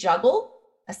to juggle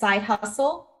a side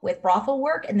hustle with brothel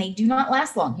work, and they do not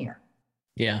last long here.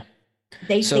 Yeah.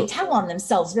 They tell on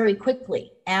themselves very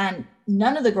quickly, and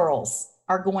none of the girls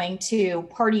are going to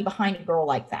party behind a girl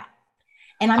like that.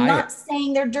 And I'm not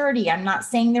saying they're dirty. I'm not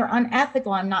saying they're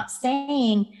unethical. I'm not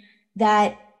saying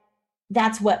that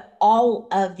that's what all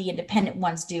of the independent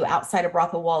ones do outside of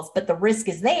brothel walls, but the risk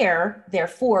is there.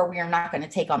 Therefore, we are not going to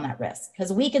take on that risk,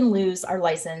 because we can lose our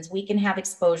license. We can have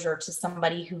exposure to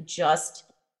somebody who just,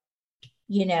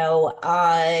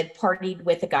 partied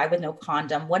with a guy with no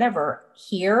condom, whatever.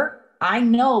 Here, I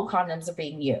know condoms are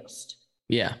being used.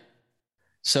 Yeah.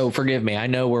 So forgive me. I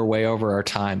know we're way over our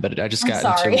time, but I just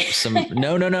got into some,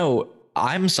 no.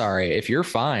 I'm sorry. If you're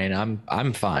fine,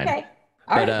 I'm fine. Okay.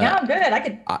 All right. Now I'm good.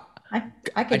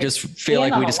 I just feel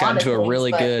like we just got into a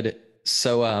really good.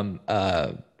 So,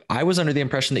 I was under the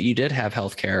impression that you did have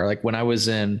healthcare. Like when I was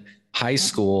in high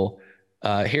school,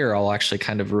 here, I'll actually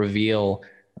kind of reveal,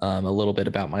 a little bit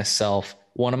about myself.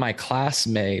 One of my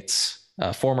classmates,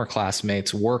 former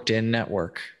classmates, worked in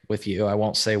network with you. I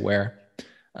won't say where,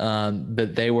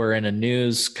 but they were in a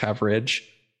news coverage.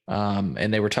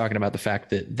 And they were talking about the fact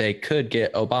that they could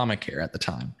get Obamacare at the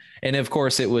time. And of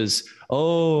course it was,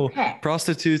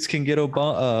 prostitutes can get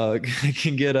health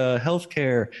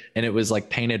care. And it was like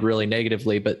painted really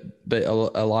negatively, but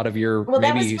a lot of your,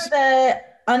 that was for the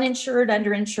uninsured,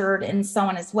 underinsured, and so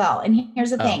on as well. And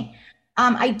here's the thing.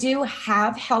 I do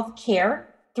have health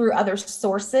care through other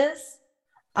sources.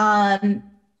 However,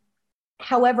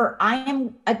 I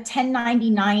am a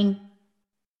 1099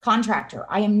 contractor.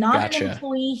 I am not an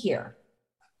employee here.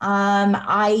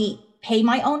 I pay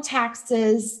my own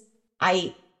taxes.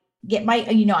 I get my,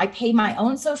 I pay my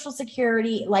own social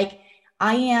security. Like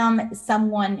I am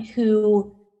someone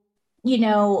who,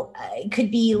 could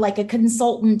be like a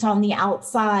consultant on the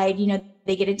outside.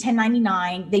 They get a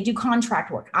 1099, they do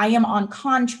contract work. I am on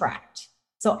contract.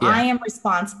 So I Yeah. am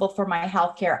responsible for my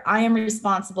healthcare. I am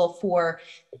responsible for,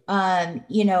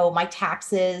 my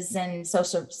taxes and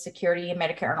social security and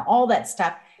Medicare and all that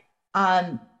stuff.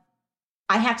 I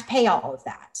have to pay all of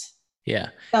that. Yeah.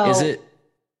 Is So, it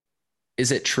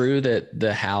is it true that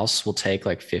the house will take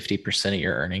like 50% of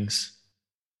your earnings?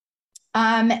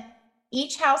 um,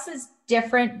 each house is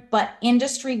different, but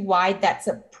industry wide, that's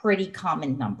a pretty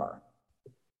common number.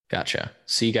 Gotcha.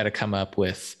 So you got to come up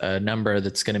with a number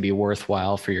that's going to be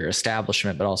worthwhile for your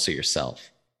establishment, but also yourself.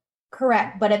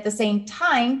 Correct. But at the same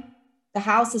time, the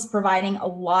house is providing a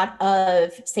lot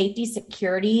of safety,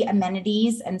 security,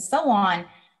 amenities, and so on.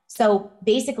 So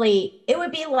basically, it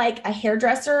would be like a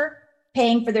hairdresser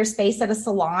paying for their space at a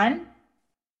salon.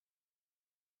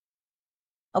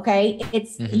 Okay.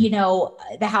 It's,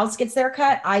 Mm-hmm. the house gets their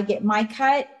cut, I get my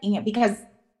cut, because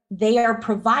they are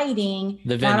providing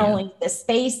The not venue. only the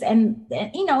space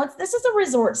this is a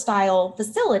resort style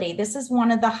facility. This is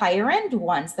one of the higher end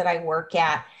ones that I work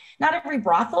at. Not every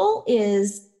brothel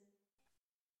is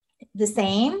the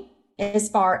same as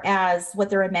far as what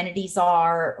their amenities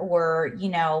are or,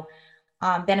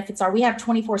 benefits are. We have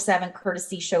 24/7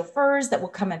 courtesy chauffeurs that will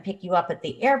come and pick you up at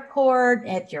the airport,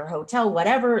 at your hotel,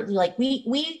 whatever. Like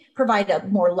we provide a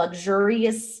more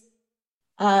luxurious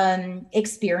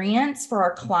experience for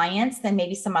our clients than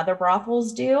maybe some other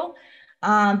brothels do.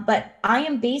 But I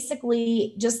am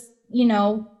basically just,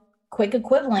 quick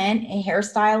equivalent, a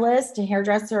hairstylist, a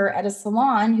hairdresser at a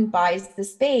salon who buys the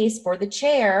space for the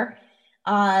chair.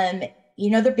 Um,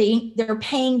 they're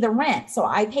paying the rent. So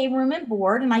I pay room and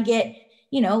board and I get,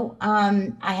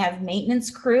 I have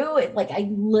maintenance crew.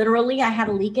 I had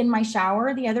a leak in my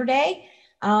shower the other day.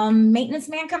 Maintenance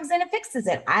man comes in and fixes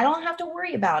it. I don't have to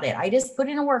worry about it. I just put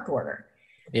in a work order.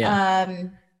 Yeah.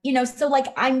 Um, so like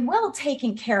I'm well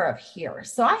taken care of here.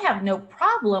 So I have no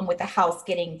problem with the house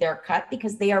getting their cut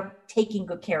because they are taking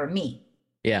good care of me.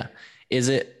 Yeah. Is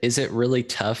it really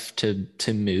tough to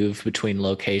move between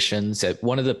locations?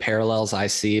 One of the parallels I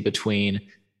see between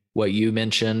what you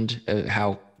mentioned,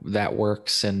 how that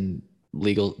works in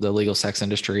the legal sex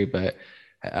industry, but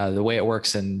the way it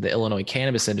works in the Illinois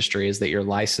cannabis industry is that you're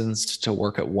licensed to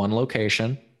work at one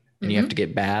location and you have to Mm-hmm.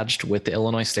 get badged with the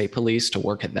Illinois State Police to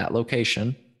work at that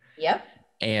location. Yep.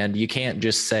 And you can't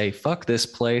just say, fuck this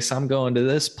place, I'm going to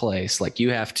this place. Like you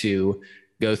have to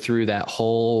go through that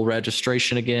whole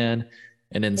registration again.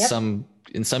 And Yep.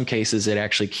 in some cases, it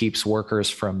actually keeps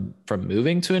workers from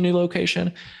moving to a new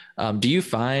location. Do you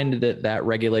find that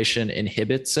regulation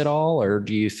inhibits it all, or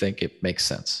do you think it makes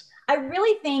sense? I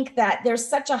really think that there's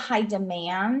such a high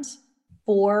demand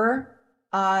for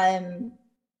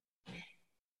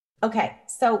okay,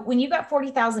 so when you got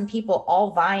 40,000 people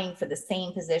all vying for the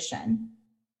same position,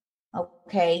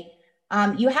 okay,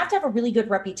 you have to have a really good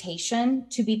reputation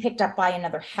to be picked up by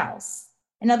another house.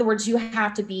 In other words, you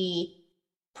have to be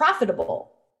profitable.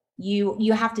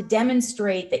 You have to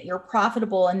demonstrate that you're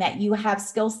profitable and that you have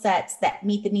skill sets that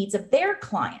meet the needs of their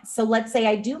clients. So let's say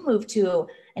I do move to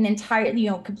an entire,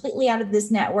 completely out of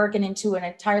this network and into an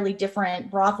entirely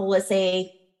different brothel, let's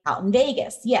say out in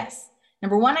Vegas. Yes.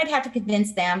 Number one, I'd have to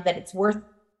convince them that it's worth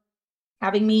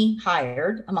having me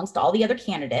hired amongst all the other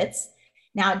candidates.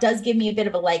 Now it does give me a bit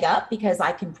of a leg up because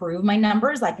I can prove my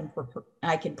numbers. I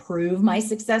can prove my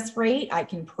success rate. I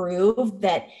can prove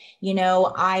that,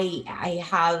 I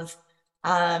have,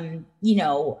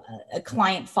 a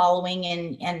client following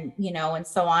and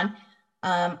so on.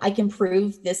 I can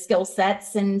prove the skill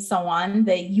sets and so on.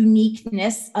 The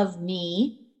uniqueness of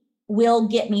me will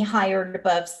get me hired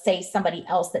above, say, somebody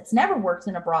else that's never worked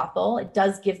in a brothel. It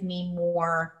does give me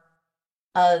more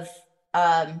of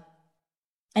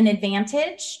an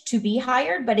advantage to be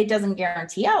hired, but it doesn't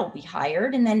guarantee I'll be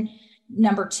hired. And then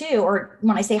number two, or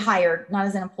when I say hired, not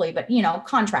as an employee, but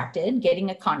contracted, getting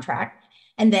a contract.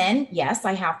 And then, yes,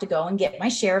 I have to go and get my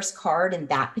sheriff's card in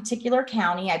that particular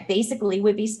county. I basically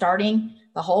would be starting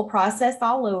the whole process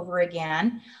all over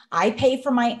again. I pay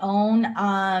for my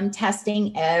own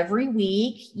testing every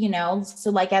week, so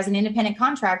like as an independent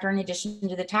contractor, in addition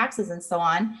to the taxes and so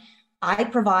on, I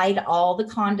provide all the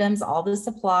condoms, all the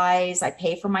supplies. I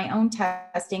pay for my own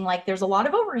testing. Like there's a lot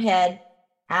of overhead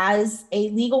as a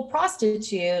legal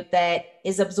prostitute that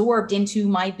is absorbed into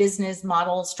my business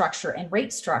model structure and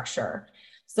rate structure.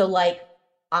 So like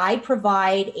I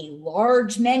provide a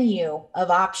large menu of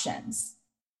options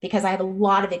because I have a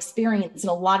lot of experience in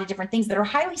a lot of different things that are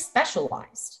highly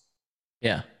specialized.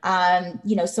 Yeah.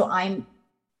 So I'm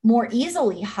more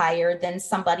easily hired than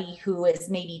somebody who is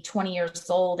maybe 20 years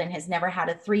old and has never had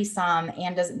a threesome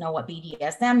and doesn't know what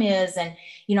BDSM is. And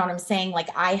you know what I'm saying? Like,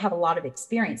 I have a lot of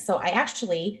experience. So I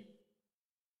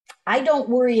don't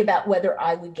worry about whether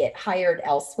I would get hired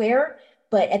elsewhere,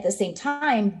 but at the same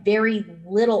time, very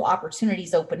little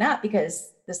opportunities open up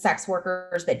because the sex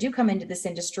workers that do come into this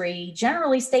industry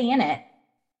generally stay in it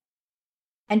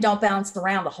and don't bounce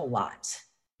around a whole lot.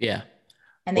 Yeah.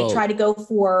 And they try to go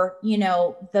for,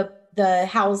 the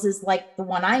houses like the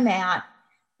one I'm at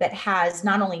that has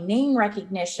not only name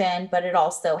recognition, but it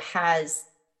also has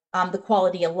the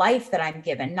quality of life that I'm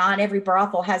given. Not every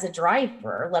brothel has a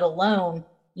driver, let alone,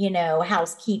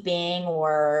 housekeeping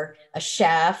or a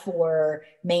chef or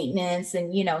maintenance.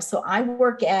 And, so I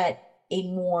work at a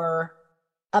more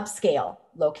upscale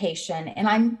location and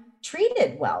I'm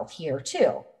treated well here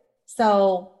too.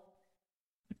 So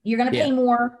you're going to pay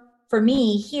more for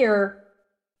me here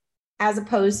as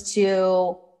opposed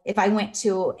to if I went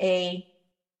to a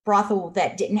brothel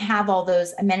that didn't have all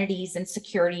those amenities and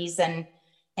securities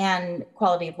and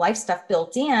quality of life stuff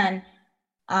built in.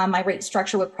 My rate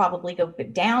structure would probably go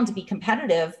down to be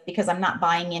competitive because I'm not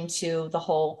buying into the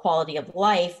whole quality of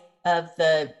life of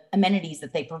the amenities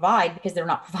that they provide because they're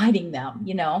not providing them,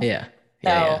 Yeah.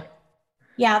 So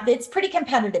it's pretty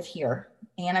competitive here.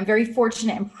 And I'm very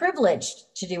fortunate and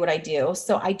privileged to do what I do.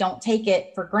 So I don't take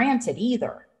it for granted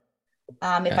either.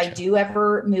 If I do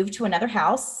ever move to another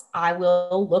house, I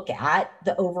will look at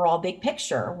the overall big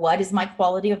picture. What is my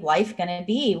quality of life going to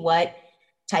be? What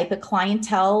type of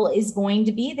clientele is going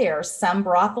to be there? Some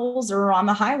brothels are on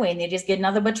the highway and they just get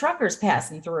nothing but truckers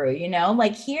passing through,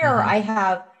 like here I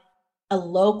have a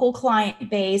local client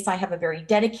base. I have a very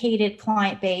dedicated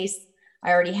client base.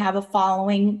 I already have a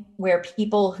following where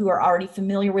people who are already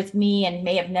familiar with me and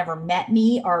may have never met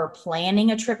me are planning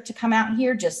a trip to come out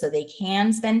here just so they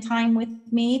can spend time with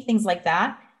me, things like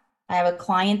that. I have a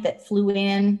client that flew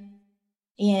in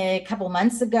a couple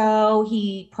months ago.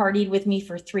 He partied with me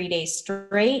for 3 days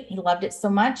straight. He loved it so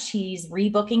much. He's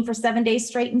rebooking for 7 days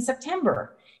straight in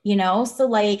September, so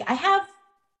like I have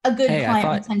a good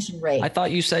client retention rate. I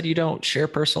thought you said you don't share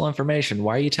personal information.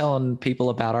 Why are you telling people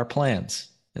about our plans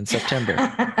in September?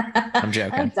 I'm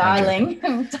joking. Darling,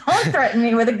 don't threaten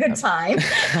me with a good time.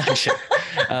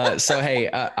 So, hey,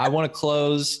 I want to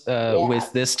close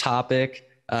with this topic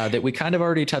that we kind of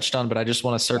already touched on, but I just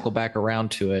want to circle back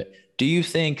around to it. Do you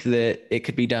think that it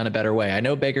could be done a better way? I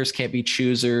know beggars can't be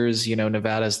choosers.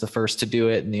 Nevada's the first to do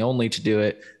it and the only to do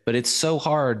it, but it's so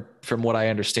hard from what I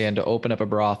understand to open up a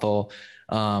brothel.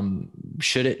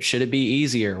 Should it be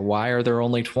easier? Why are there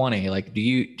only 20? Like, do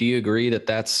you agree that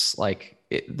that's like,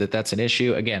 that's an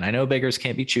issue? Again, I know beggars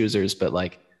can't be choosers, but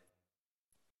like,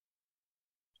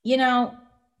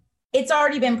 it's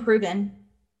already been proven.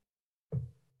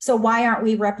 So why aren't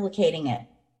we replicating it?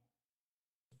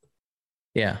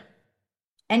 Yeah.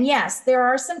 And yes, there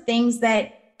are some things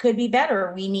that could be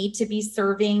better. We need to be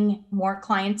serving more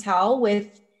clientele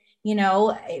with,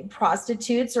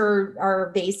 prostitutes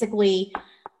are basically,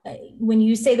 when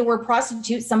you say the word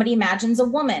prostitute, somebody imagines a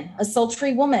woman, a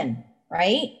sultry woman,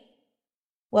 right?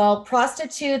 Well,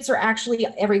 prostitutes are actually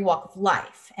every walk of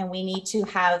life, and we need to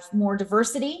have more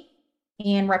diversity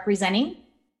in representing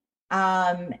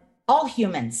all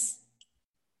humans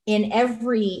in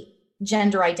every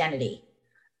gender identity.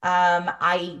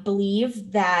 I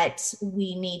believe that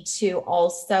we need to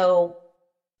also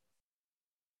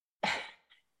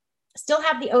still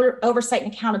have the oversight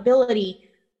and accountability,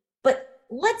 but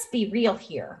let's be real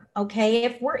here, okay?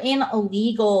 If we're in a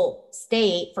legal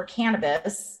state for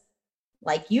cannabis,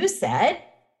 like you said,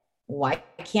 why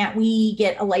can't we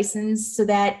get a license so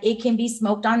that it can be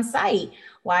smoked on site?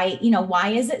 Why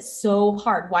is it so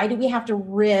hard? Why do we have to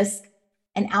risk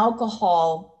an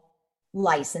alcohol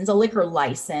license, a liquor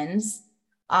license,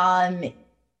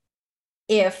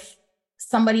 if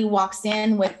somebody walks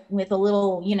in with a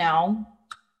little,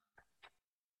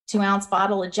 2-ounce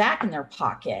bottle of Jack in their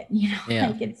pocket?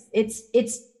 Like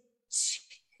it's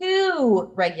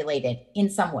too regulated in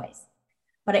some ways.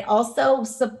 But I also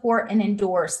support and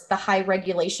endorse the high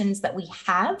regulations that we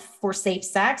have for safe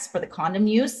sex, for the condom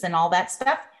use and all that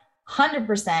stuff.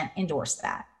 100% endorse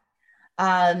that.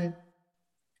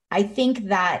 I think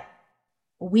that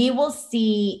we will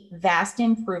see vast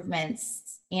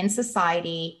improvements in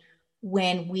society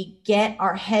when we get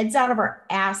our heads out of our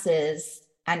asses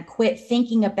and quit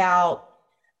thinking about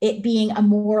it being a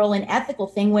moral and ethical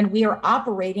thing when we are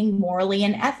operating morally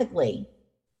and ethically.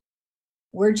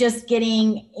 we're just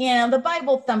getting, the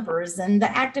Bible thumpers and the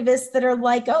activists that are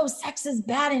like, oh, sex is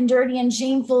bad and dirty and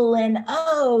shameful. And,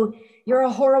 oh, you're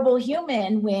a horrible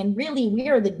human, when really we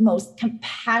are the most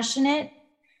compassionate,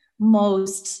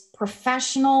 most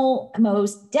professional,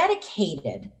 most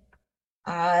dedicated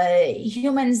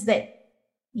humans that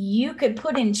you could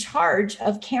put in charge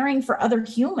of caring for other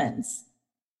humans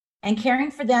and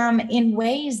caring for them in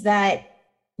ways that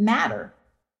matter.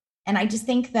 And I just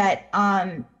think that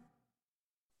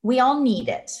we all need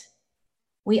it.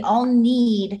 We all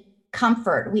need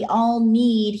comfort. We all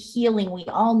need healing. We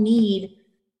all need,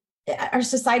 our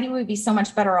society would be so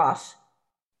much better off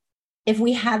if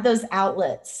we had those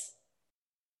outlets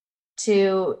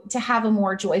to have a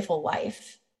more joyful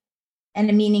life and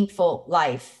a meaningful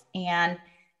life. And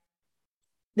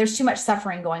there's too much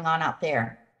suffering going on out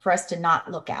there for us to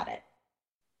not look at it.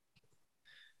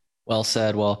 Well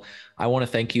said. Well, I want to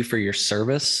thank you for your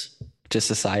service to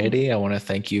society. I want to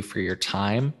thank you for your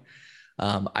time.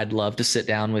 I'd love to sit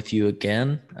down with you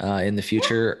again in the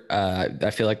future.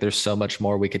 I feel like there's so much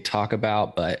more we could talk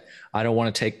about, but I don't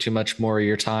want to take too much more of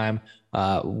your time.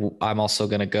 I'm also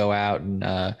going to go out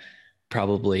and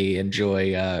probably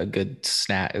enjoy a good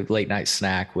late night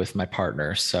snack with my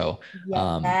partner. So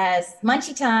yes,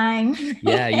 munchy time.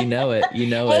 Yeah, you know it.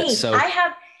 Hey, So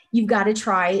you've got to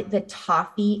try the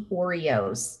toffee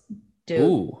Oreos, dude.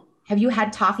 Ooh. Have you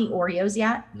had toffee Oreos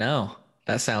yet? No,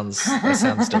 that sounds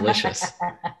delicious.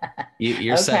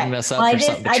 You're okay. Setting us up for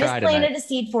something to try tonight. I just planted a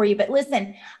seed for you, but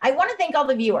listen, I want to thank all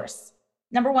the viewers.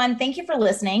 Number one, thank you for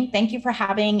listening. Thank you for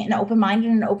having an open mind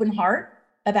and an open heart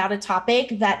about a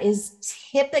topic that is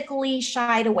typically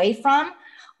shied away from,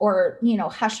 or,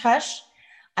 hush hush.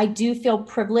 I do feel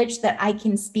privileged that I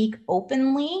can speak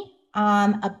openly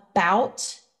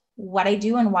about what I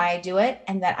do and why I do it,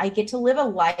 and that I get to live a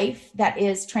life that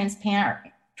is transparent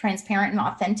and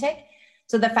authentic.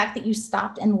 So the fact that you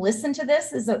stopped and listened to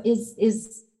this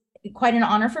is quite an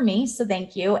honor for me. So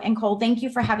thank you. And Cole, thank you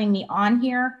for having me on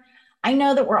here. I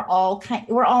know that we're all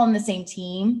on the same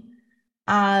team.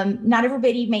 Not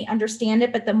everybody may understand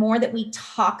it, but the more that we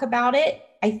talk about it,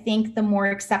 I think the more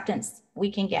acceptance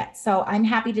we can get. So I'm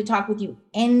happy to talk with you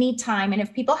anytime. And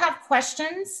if people have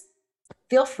questions,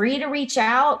 feel free to reach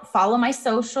out, follow my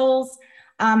socials.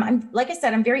 Like I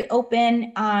said, I'm very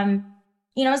open,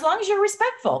 as long as you're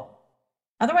respectful.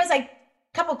 Otherwise, a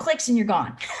couple clicks and you're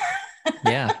gone.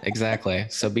 Yeah, exactly.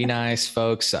 So be nice,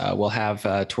 folks. We'll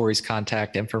have Torrey's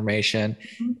contact information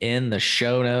in the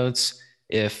show notes.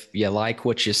 If you like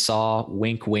what you saw,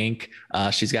 wink, wink.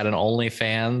 She's got an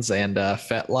OnlyFans and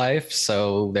FetLife.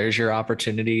 So there's your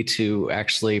opportunity to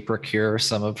actually procure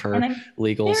some of her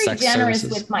legal sex services. I'm very generous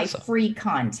with my free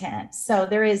content. So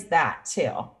there is that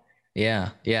too.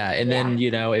 Yeah. And then,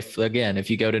 if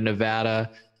you go to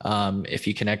Nevada, if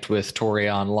you connect with Torrey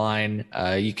online,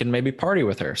 you can maybe party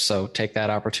with her. So take that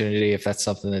opportunity if that's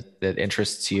something that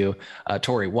interests you.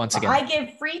 Torrey, once again. I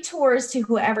give free tours to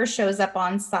whoever shows up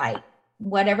on site.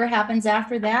 Whatever happens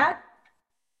after that.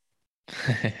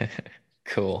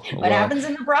 Cool. What happens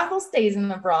in the brothel stays in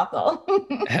the brothel.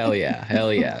 Hell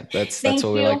yeah. That's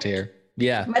what we like to hear.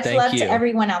 Yeah. Much love to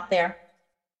everyone out there.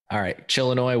 All right.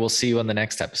 Chillinois. We'll see you on the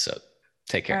next episode.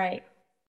 Take care. All right.